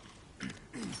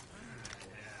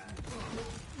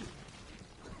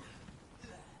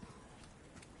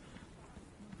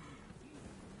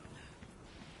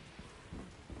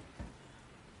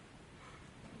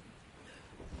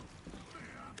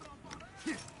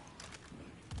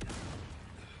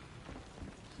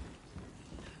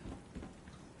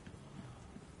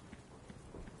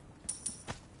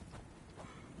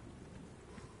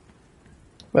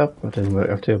 Well, that didn't work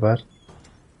out too bad.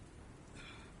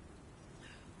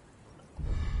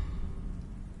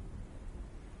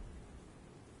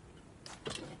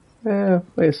 Yeah,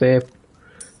 like I say,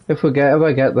 if I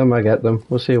get them, I get them.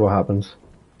 We'll see what happens.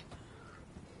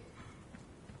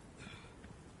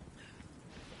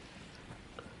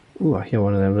 Ooh, I hear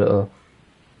one of them little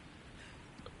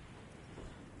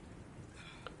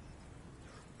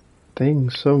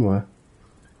things somewhere.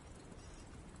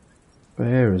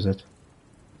 Where is it?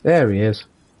 There he is.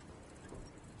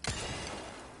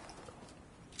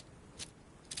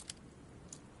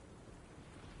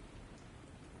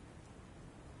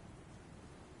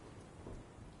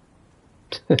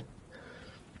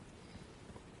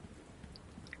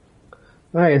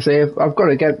 Like I say, I've got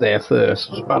to get there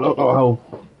first. I don't know how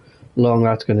long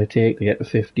that's going to take to get to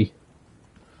 50.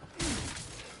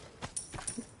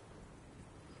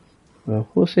 Well,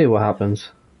 we'll see what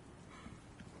happens.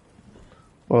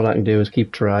 All I can do is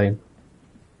keep trying.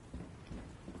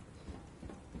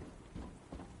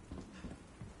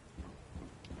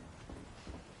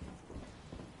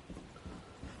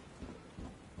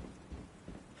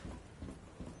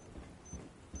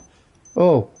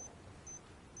 Oh!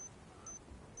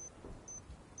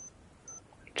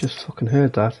 Just fucking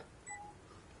heard that.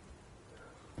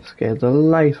 Scared the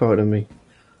life out of me.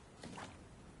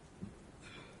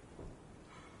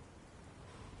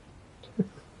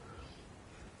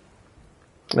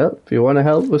 Well, if you want to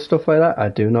help with stuff like that, I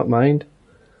do not mind.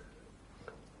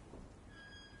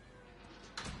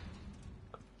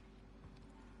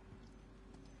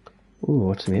 Ooh,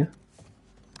 what's in here?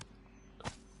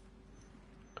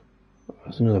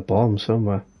 There's another bomb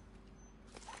somewhere.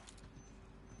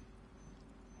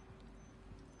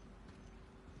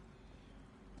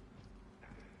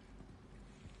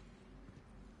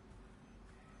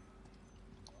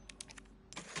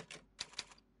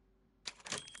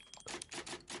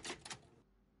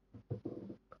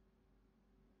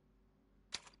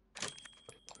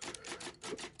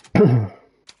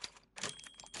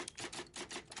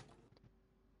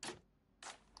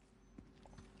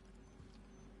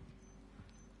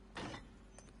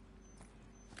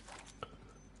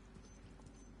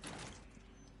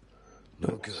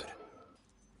 No good.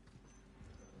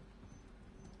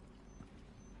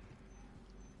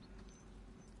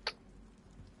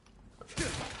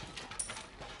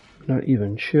 Not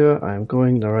even sure I'm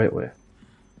going the right way.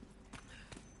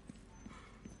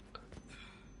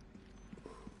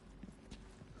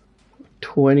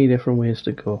 "20 different ways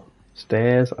to go.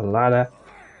 Stairs, a ladder."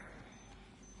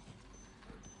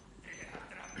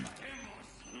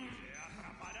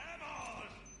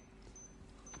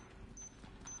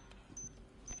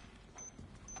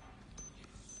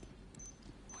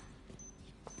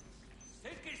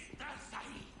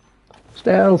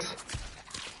 Stealth!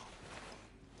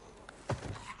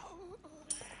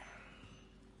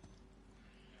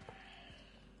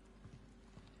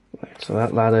 Right, so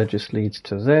that ladder just leads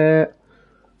to there.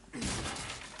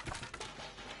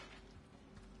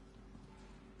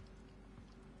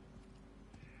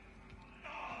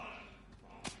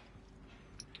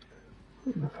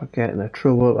 If I get into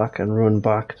trouble, I can run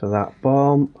back to that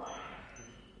bomb.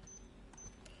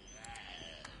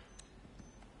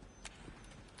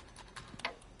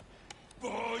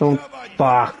 Don't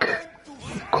back.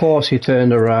 Of course he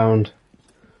turned around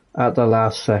at the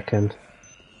last second.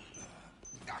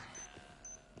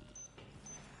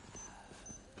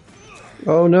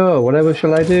 Oh no, whatever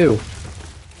shall I do?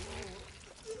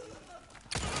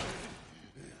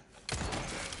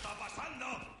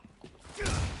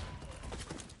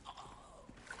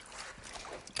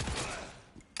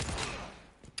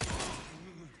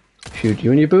 Shoot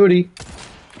you in your booty.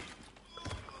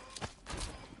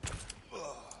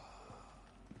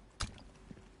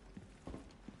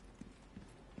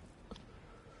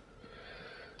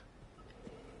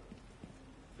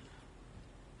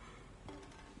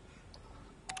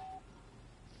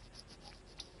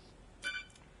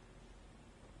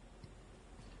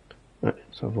 Right,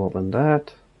 so I've opened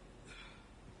that.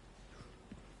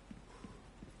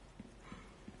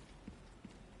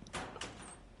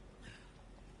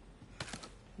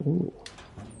 Ooh.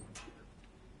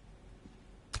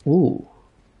 Ooh.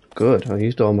 Good, I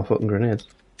used all my fucking grenades.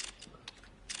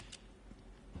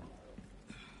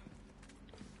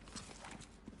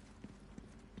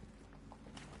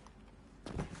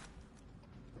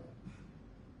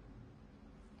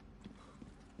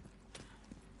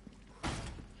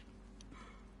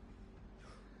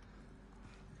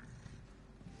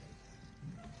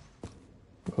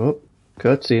 Oh,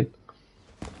 cutscene.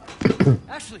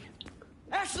 Ashley!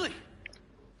 Ashley!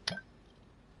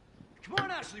 Come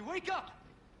on, Ashley, wake up!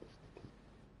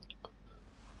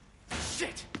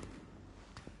 Shit!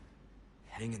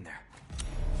 Hang in there.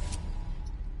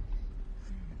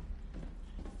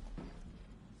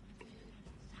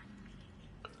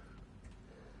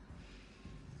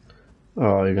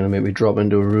 Oh, you're gonna make me drop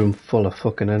into a room full of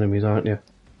fucking enemies, aren't you?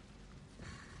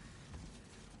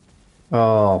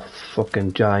 Oh,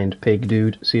 fucking giant pig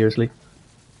dude, seriously?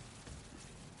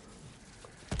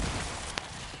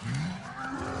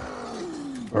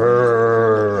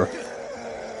 Roar.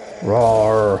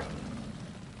 Roar.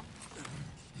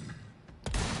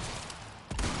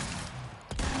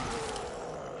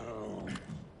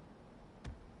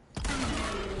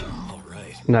 All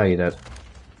right. Now you're dead.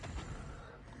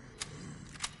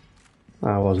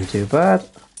 That wasn't too bad.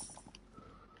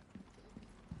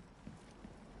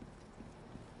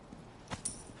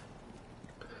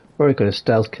 Or he could have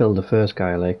stealth killed the first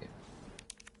guy, like.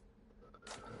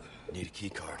 Need a key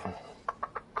card.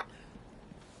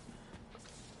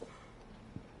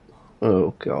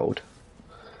 Oh, God.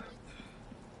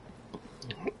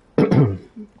 Can't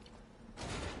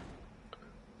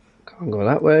go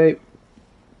that way.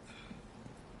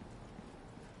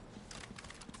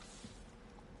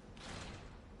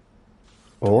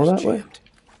 Or that way. Jammed.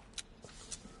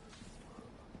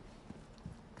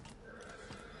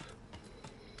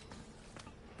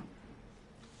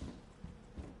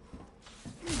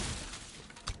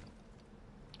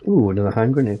 Ooh, another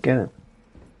hand grenade, get it.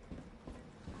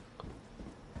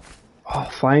 Oh,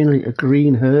 finally, a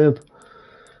green herb.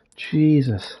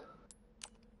 Jesus.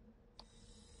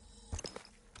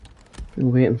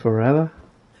 Been waiting forever.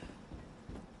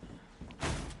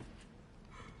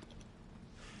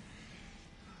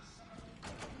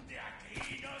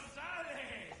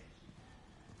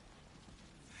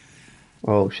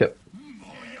 Oh shit.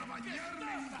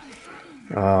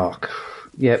 Oh,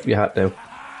 yep, you had to.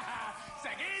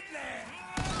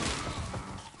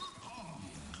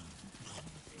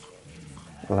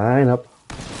 Line up.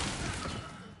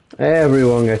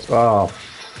 Everyone gets. Oh.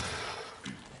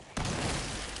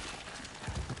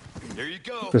 There you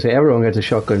go. Because everyone gets a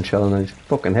shotgun shell and his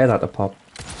fucking head had to pop.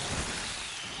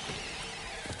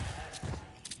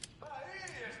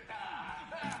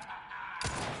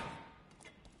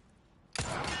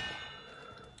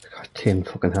 Got a tin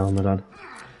fucking helmet on.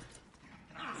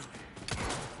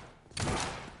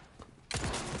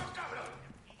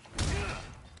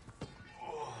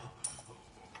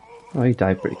 Oh, he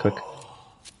died pretty quick.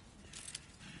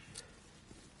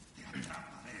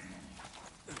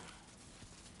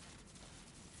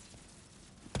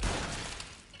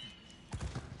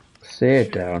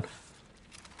 Sit down.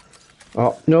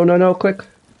 Oh, no, quick.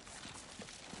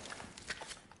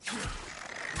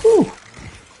 Whew.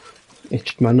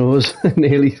 Itched my nose.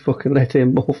 Nearly fucking let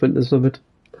him morph into something.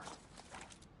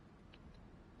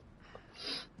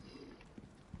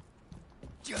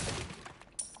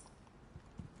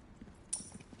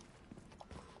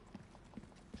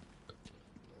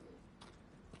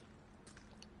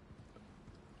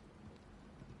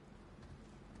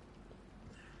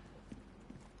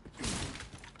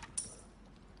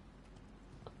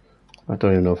 I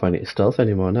don't even know if I need stealth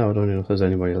anymore now. I don't even know if there's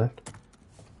anybody left.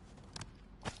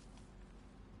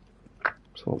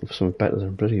 So something better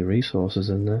than bloody resources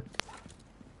in there.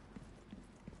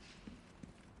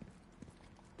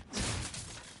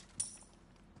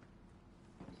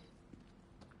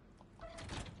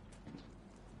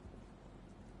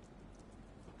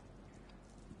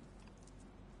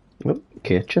 Oh,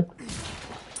 kitchen.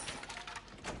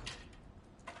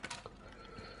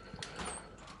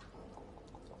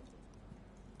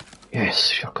 Yes,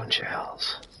 shotgun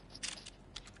shells.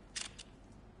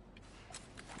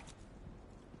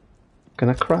 Can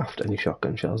I craft any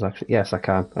shotgun shells actually? Yes, I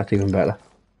can. That's even better.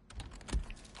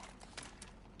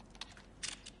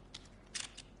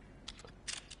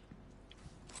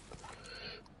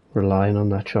 Relying on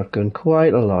that shotgun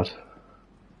quite a lot.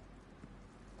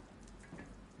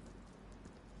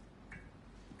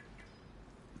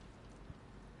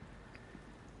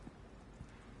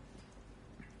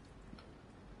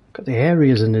 God, the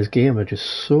areas in this game are just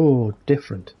so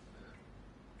different.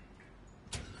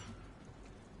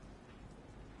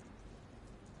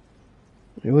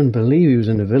 You wouldn't believe he was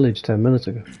in the village 10 minutes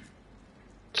ago.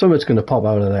 Something's going to pop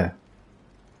out of there.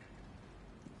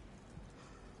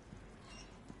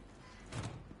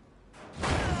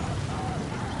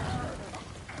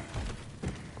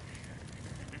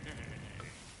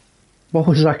 What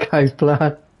was that guy's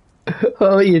plan?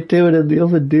 What are you doing in the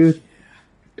oven, dude?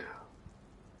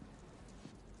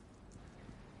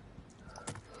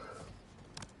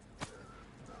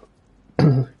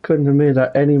 Couldn't have made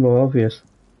that any more obvious.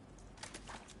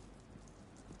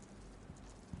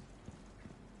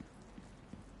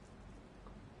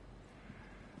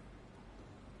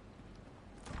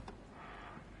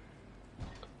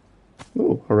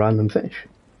 Oh, a random fish.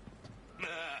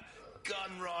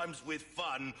 Gun rhymes with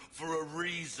fun for a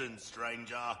reason,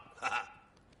 stranger.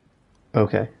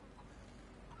 Okay.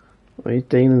 What are you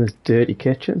doing in this dirty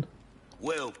kitchen?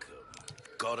 Welcome.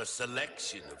 Got a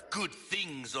selection of good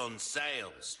things on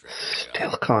sale, stranger.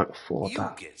 Still can't afford You'll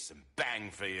that. get some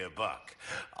bang for your buck.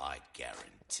 I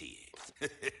guarantee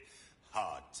it.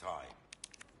 Hard time.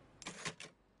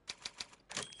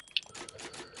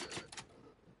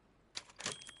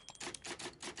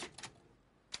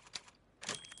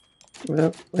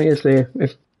 Well, like I say,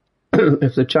 if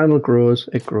if the channel grows,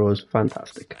 it grows.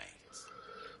 Fantastic. Thanks.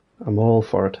 I'm all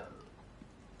for it.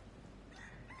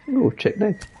 Oh, chicken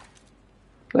egg.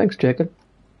 Thanks, chicken.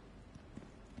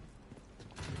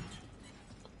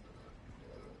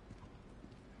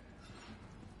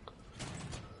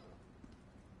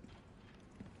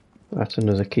 That's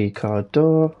another key card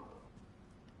door.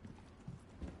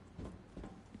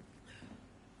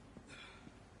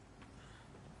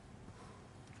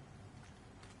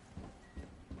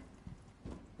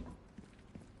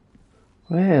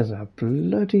 Where's a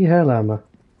bloody hell hammer?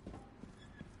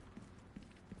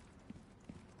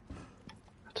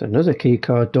 That's another key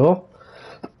card door.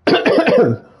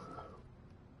 So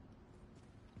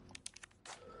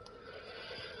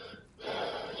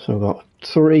I've got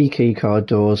 3 key card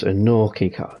doors and no key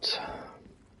cards.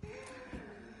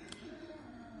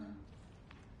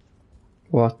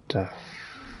 What the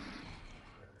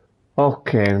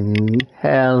Okay,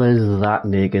 hell is that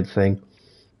naked thing?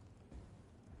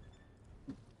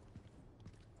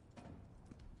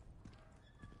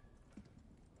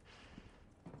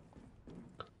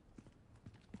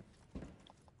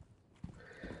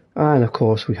 And of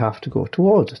course we have to go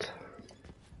towards it.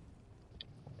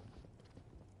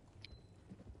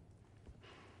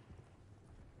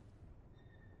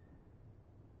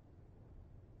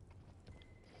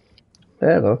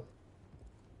 Hello.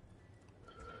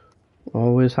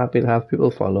 Always happy to have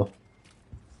people follow.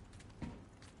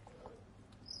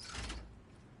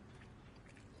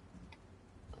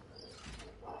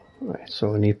 Right,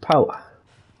 so we need power.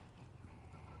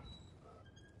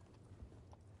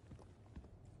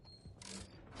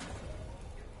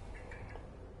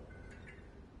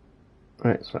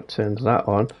 Right, so that turns that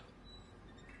on.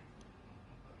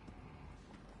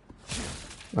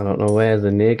 I don't know where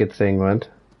the naked thing went.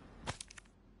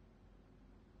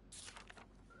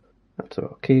 That's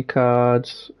about key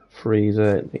cards,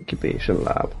 freezer, and incubation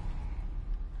lab.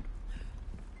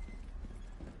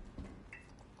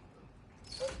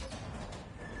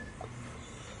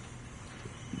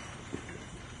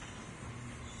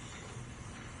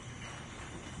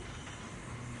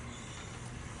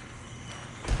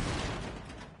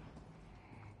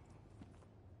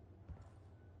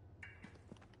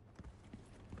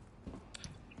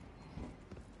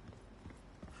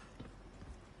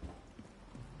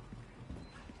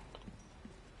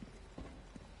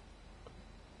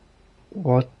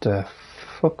 What the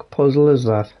fuck puzzle is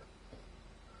that?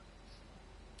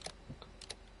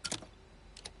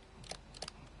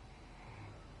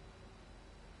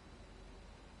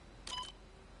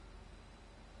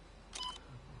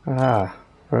 Ah,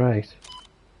 right.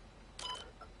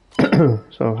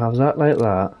 So have that like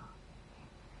that.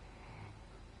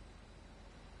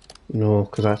 No,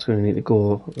 because that's going to need to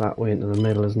go that way into the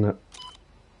middle, isn't it?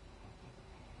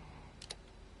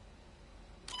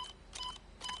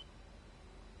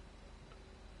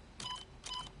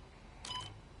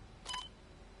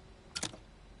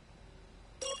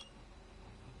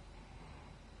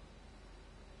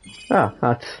 Ah,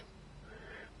 that's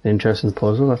an interesting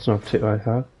puzzle. That's not too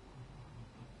hard.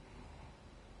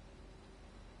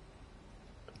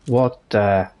 What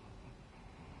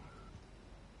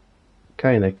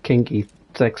kind of kinky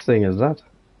sex thing is that?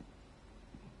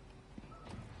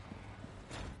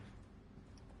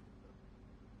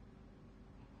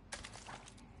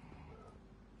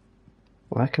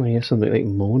 Why can I hear something like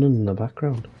moaning in the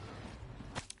background?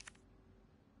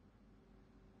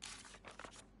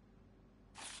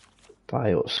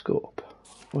 Bioscope.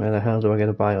 Where the hell do I get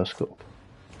a bioscope?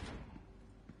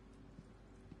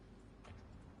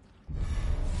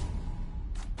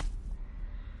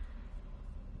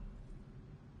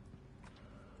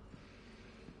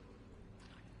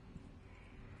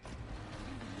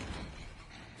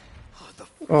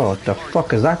 Oh, what the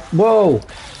fuck is that? Whoa!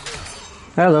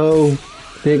 Hello,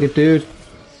 naked dude.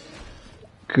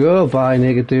 Goodbye,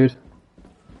 naked dude.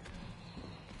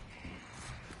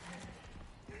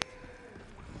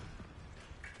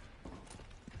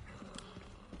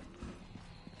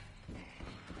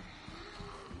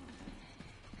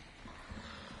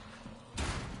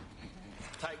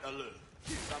 Take a look.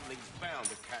 Something's bound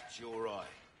to catch your eye.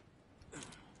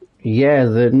 Yeah,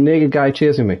 the naked guy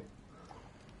chasing me.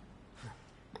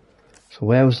 So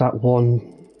where was that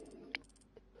one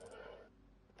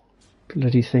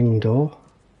bloody thing door?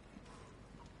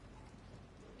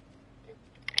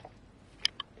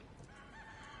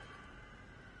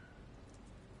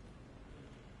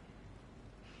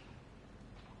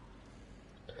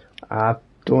 I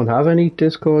don't have any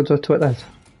Discords or Twitters.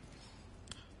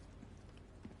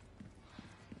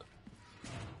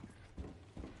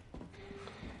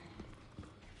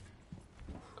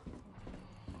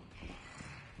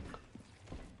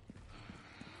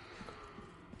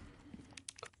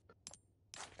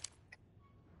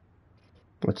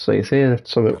 Let's say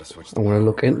that's something I'm going to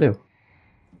look into.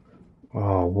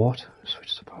 Oh, what?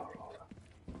 Switch the power over.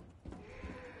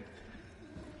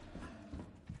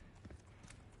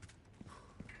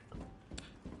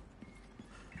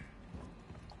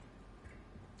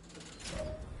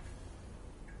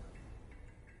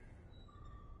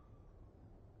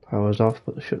 Power's off,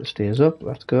 but the shutter stays up.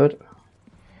 That's good.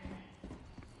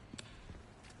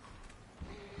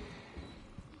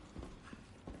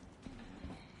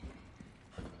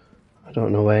 I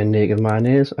don't know where Naked Man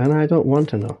is, and I don't want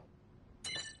to know.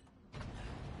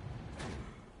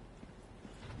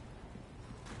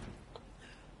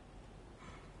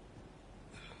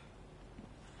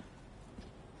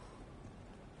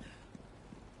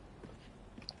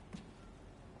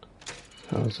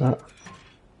 How's that?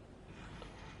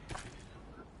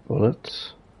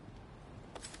 bullets.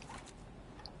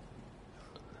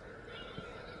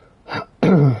 That's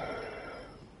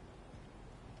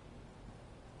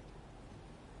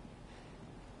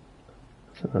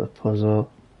another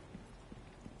puzzle.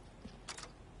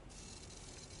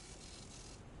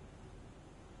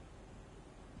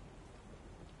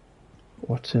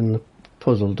 What's in the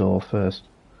puzzle door first?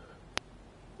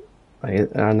 I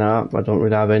know, I don't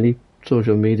really have any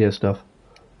social media stuff.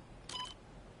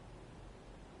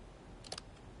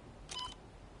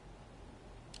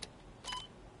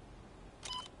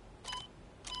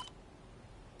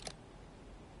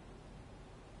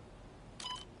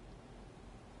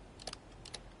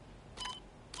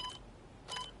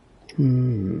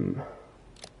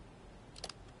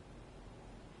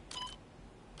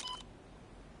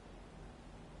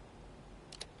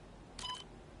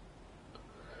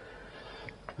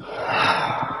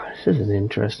 This is an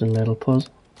interesting little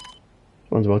puzzle. This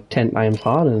one's about 10 times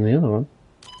harder than the other one.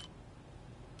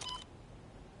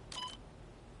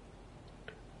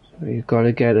 So you've got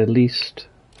to get at least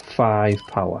 5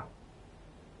 power.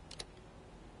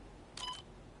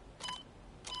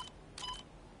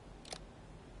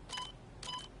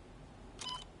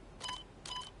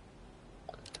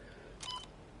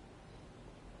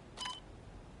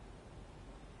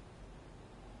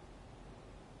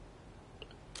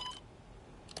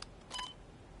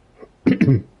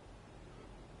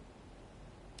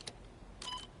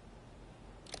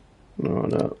 Oh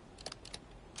no.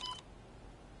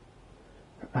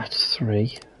 That's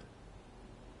 3.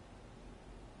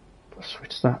 I'll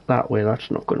switch that way,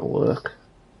 that's not going to work.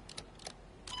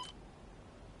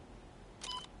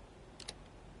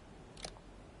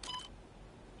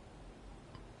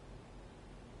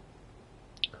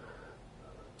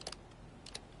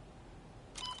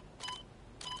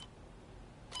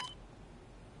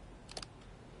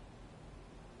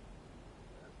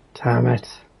 Damn it.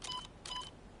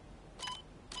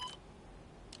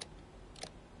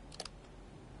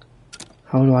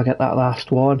 How do I get that last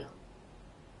one?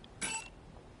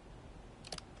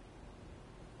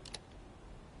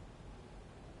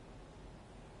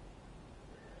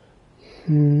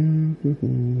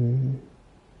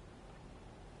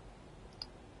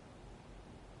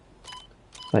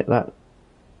 Like that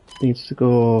needs to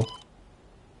go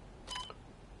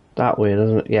that way,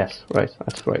 doesn't it? Yes, right,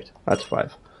 that's right. That's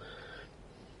 5.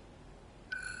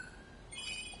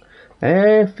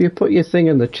 If you put your thing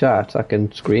in the chat, I can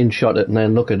screenshot it and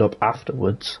then look it up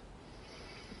afterwards.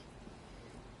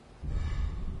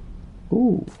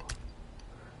 Ooh.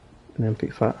 An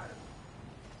MP5.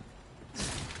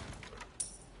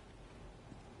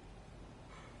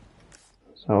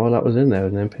 So all that was in there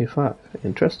was an MP5.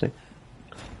 Interesting.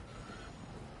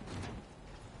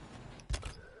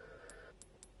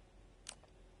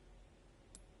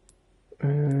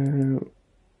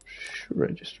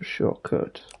 Register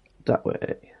shortcut. That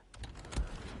way.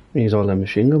 Use all them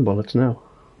machine gun bullets now.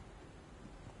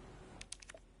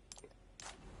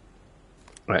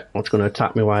 Right, what's going to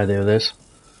attack me while I do this?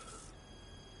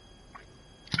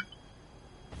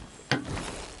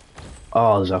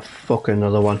 Oh, there's a fucking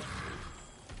another one.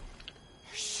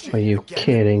 Are you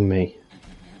kidding me?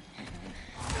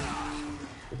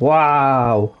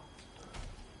 Wow!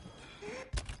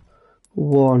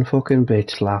 One fucking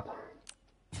bitch slap.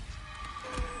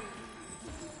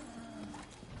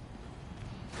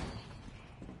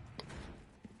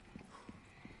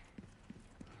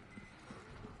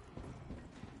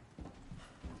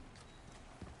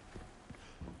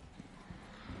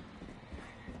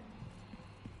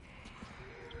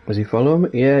 Was he following me?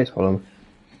 Yeah, he's following me.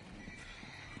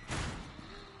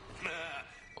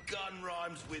 Gun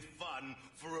rhymes with fun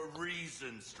for a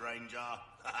reason, stranger.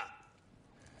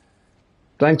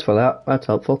 Thanks for that. That's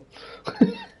helpful.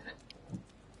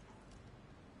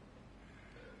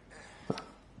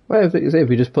 Well, if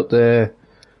you just put the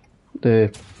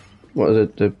what is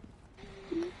it, the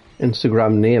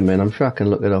Instagram name in, I'm sure I can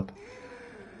look it up.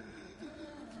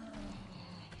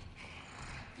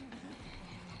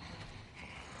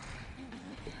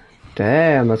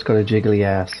 Damn, that's got a jiggly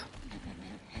ass.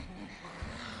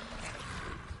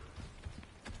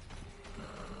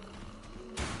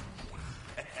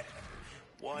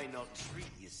 Why not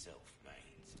treat yourself,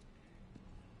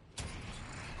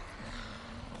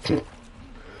 mate?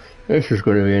 This is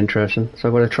going to be interesting. So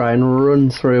I'm going to try and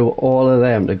run through all of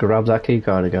them to grab that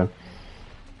keycard again.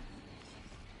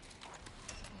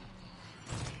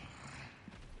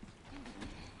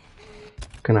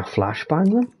 Can I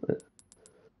flashbang them?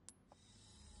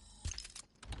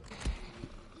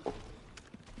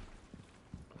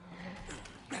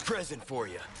 Present for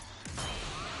you.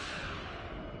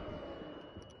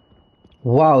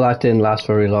 Wow, that didn't last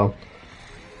very long.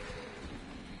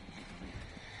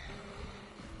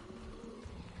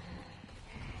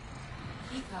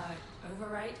 Keycard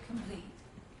overwrite complete.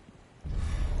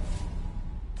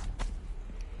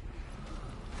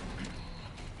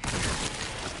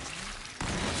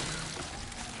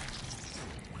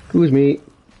 Excuse me.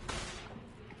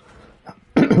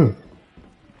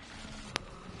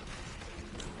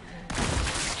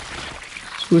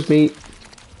 Excuse me.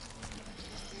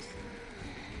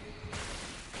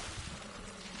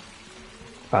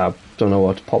 I don't know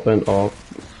what's popping or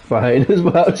behind us,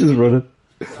 but I was just running.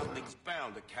 Something's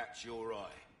bound to catch your eye.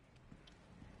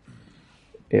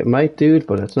 It might, dude,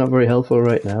 but it's not very helpful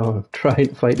right now. I'm trying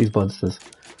to fight these monsters.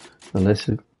 Unless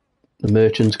the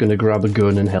merchant's going to grab a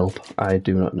gun and help. I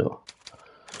do not know.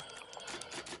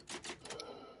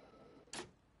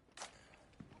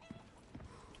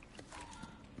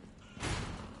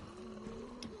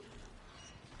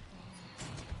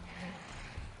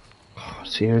 Oh,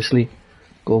 seriously?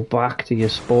 Go back to your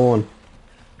spawn.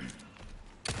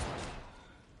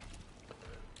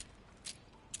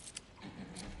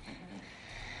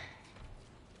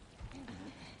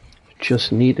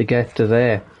 Just need to get to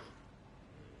there.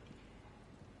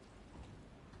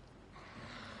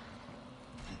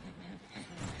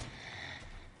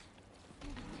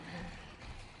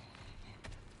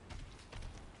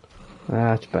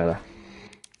 That's better.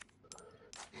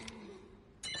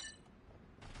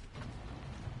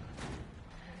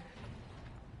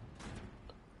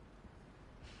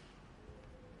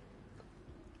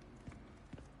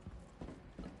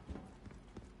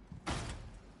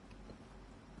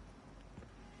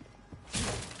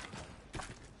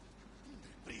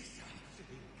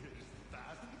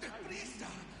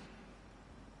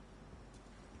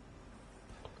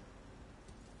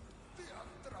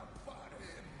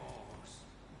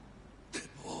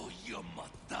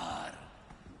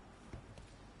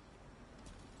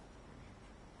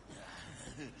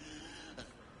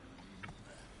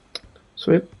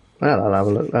 Sweet. Well, I'll have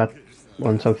a look at that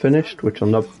once I'm finished, which will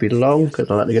not be long because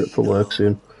I'll have to get up for work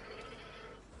soon.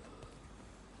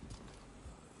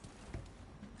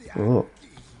 Oh.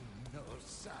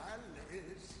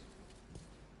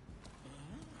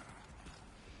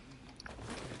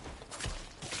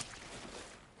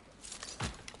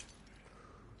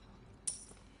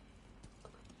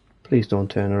 Please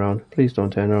don't turn around. Please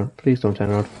don't turn around. Please don't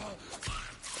turn around.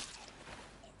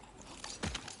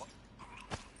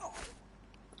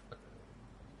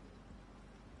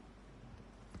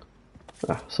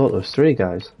 Ah, I thought there was 3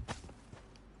 guys.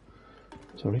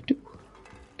 There's only 2.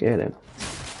 Get in.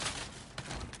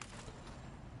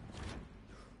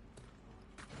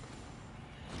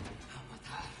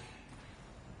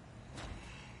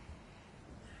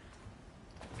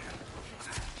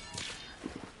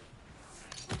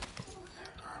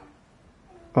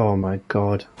 Oh my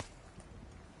god.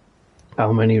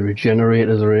 How many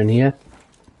regenerators are in here?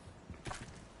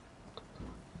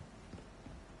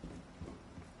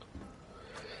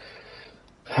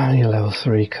 Only a level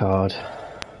 3 card.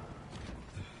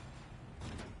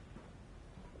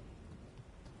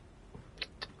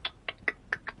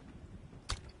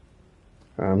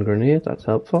 Hand grenade, that's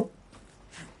helpful.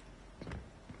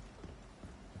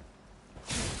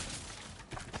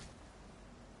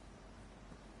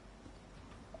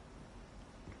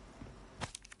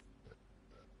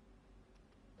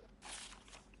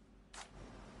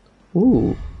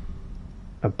 Ooh,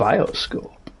 a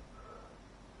bioscope.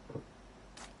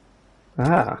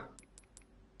 Ah.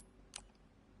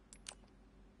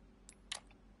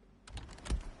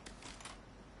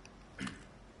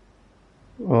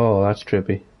 Oh, that's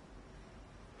trippy.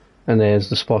 And there's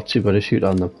the spots you've got to shoot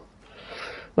on them.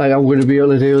 Like, I'm going to be able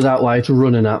to do that while it's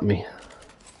running at me.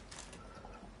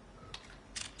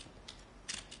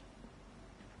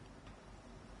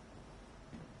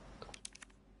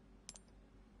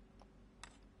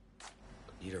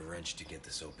 Need a wrench to get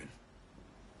this open.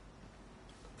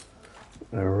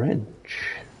 A wrench.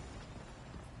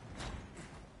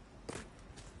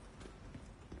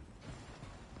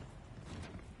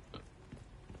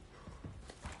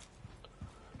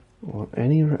 Or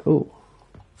any... Oh.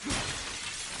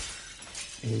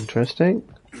 Interesting.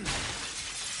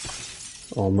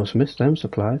 Almost missed them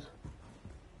supplies.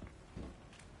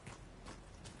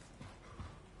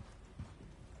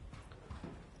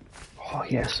 Oh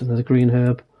yes, another green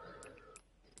herb.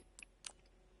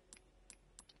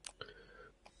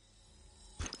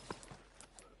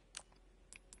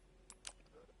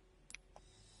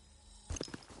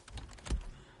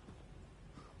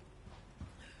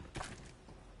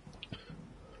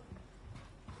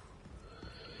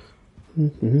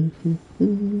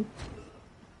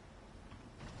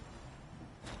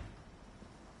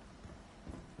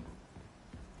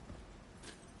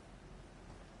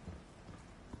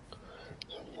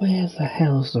 Where the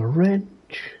hell's the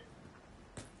wrench?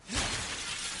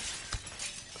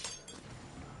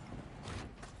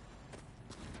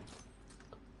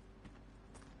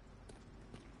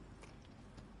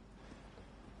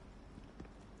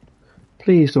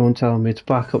 Please don't tell me it's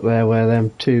back up there where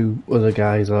them two other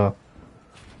guys are.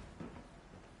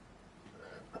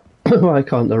 Why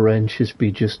can't the wrenches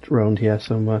be just round here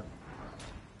somewhere?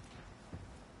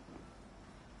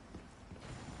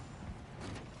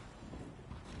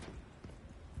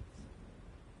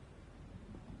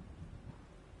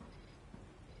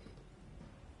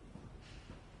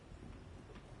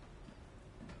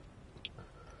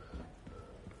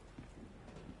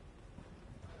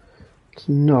 It's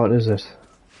not, is it?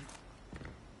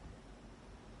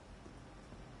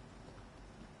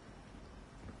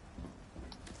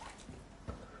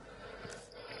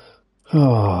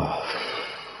 Oh.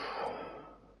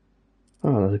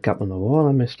 Oh, there's a gap in the wall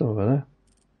I missed over there.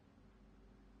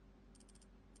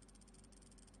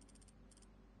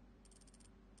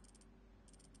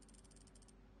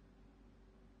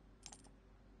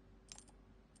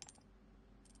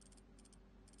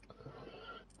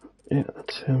 Yeah,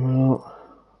 terminal.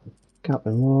 Gap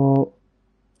in wall.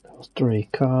 That was 3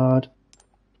 card.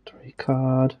 3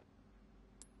 card.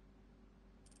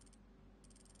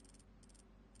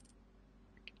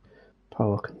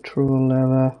 Power control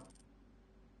lever.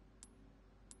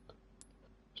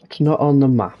 So it's not on the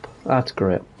map. That's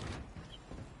great.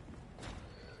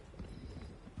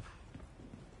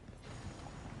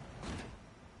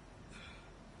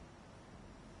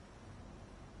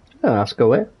 Yeah, let's go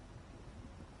away.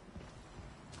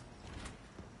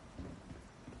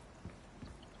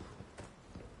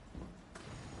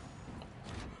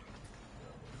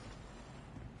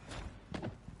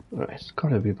 Right, it's got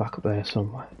to be back up there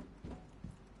somewhere.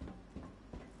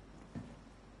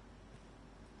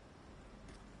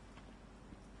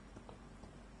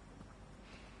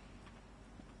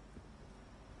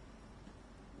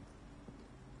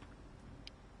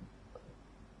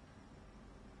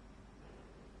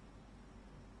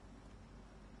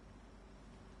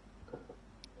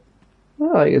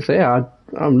 Well, like I say,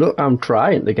 I'm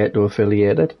trying to get to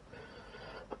affiliated.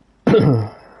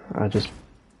 I just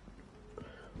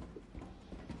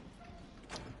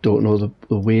don't know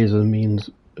the ways and means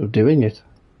of doing it.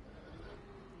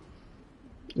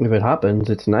 If it happens,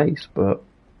 it's nice, but...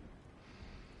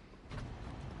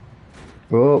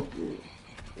 Oh,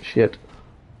 shit.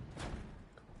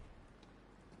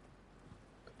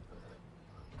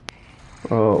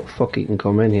 Oh, fuck, he can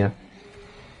come in here.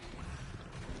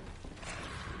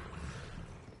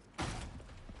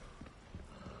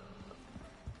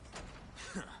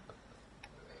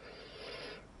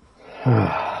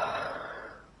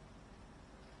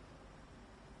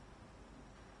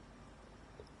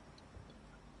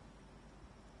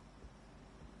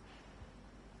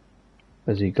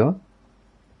 Has he gone?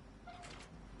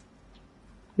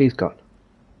 He's gone.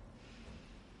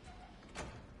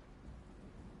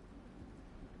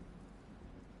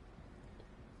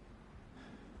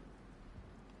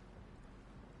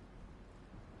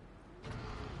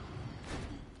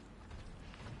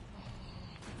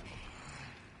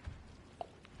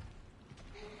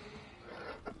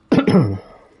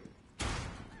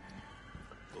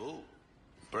 Oh,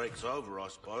 break's over, I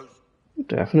suppose.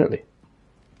 Definitely.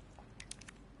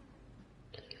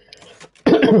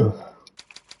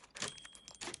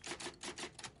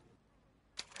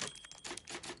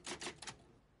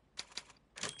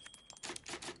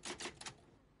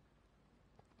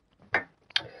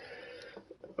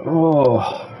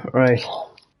 Oh, right.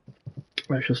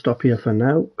 I shall stop here for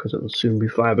now, because it'll soon be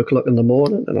 5 o'clock in the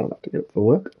morning and I'll have to get up for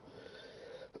work.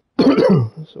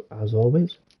 So, as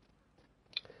always,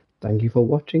 thank you for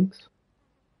watching,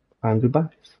 and goodbye.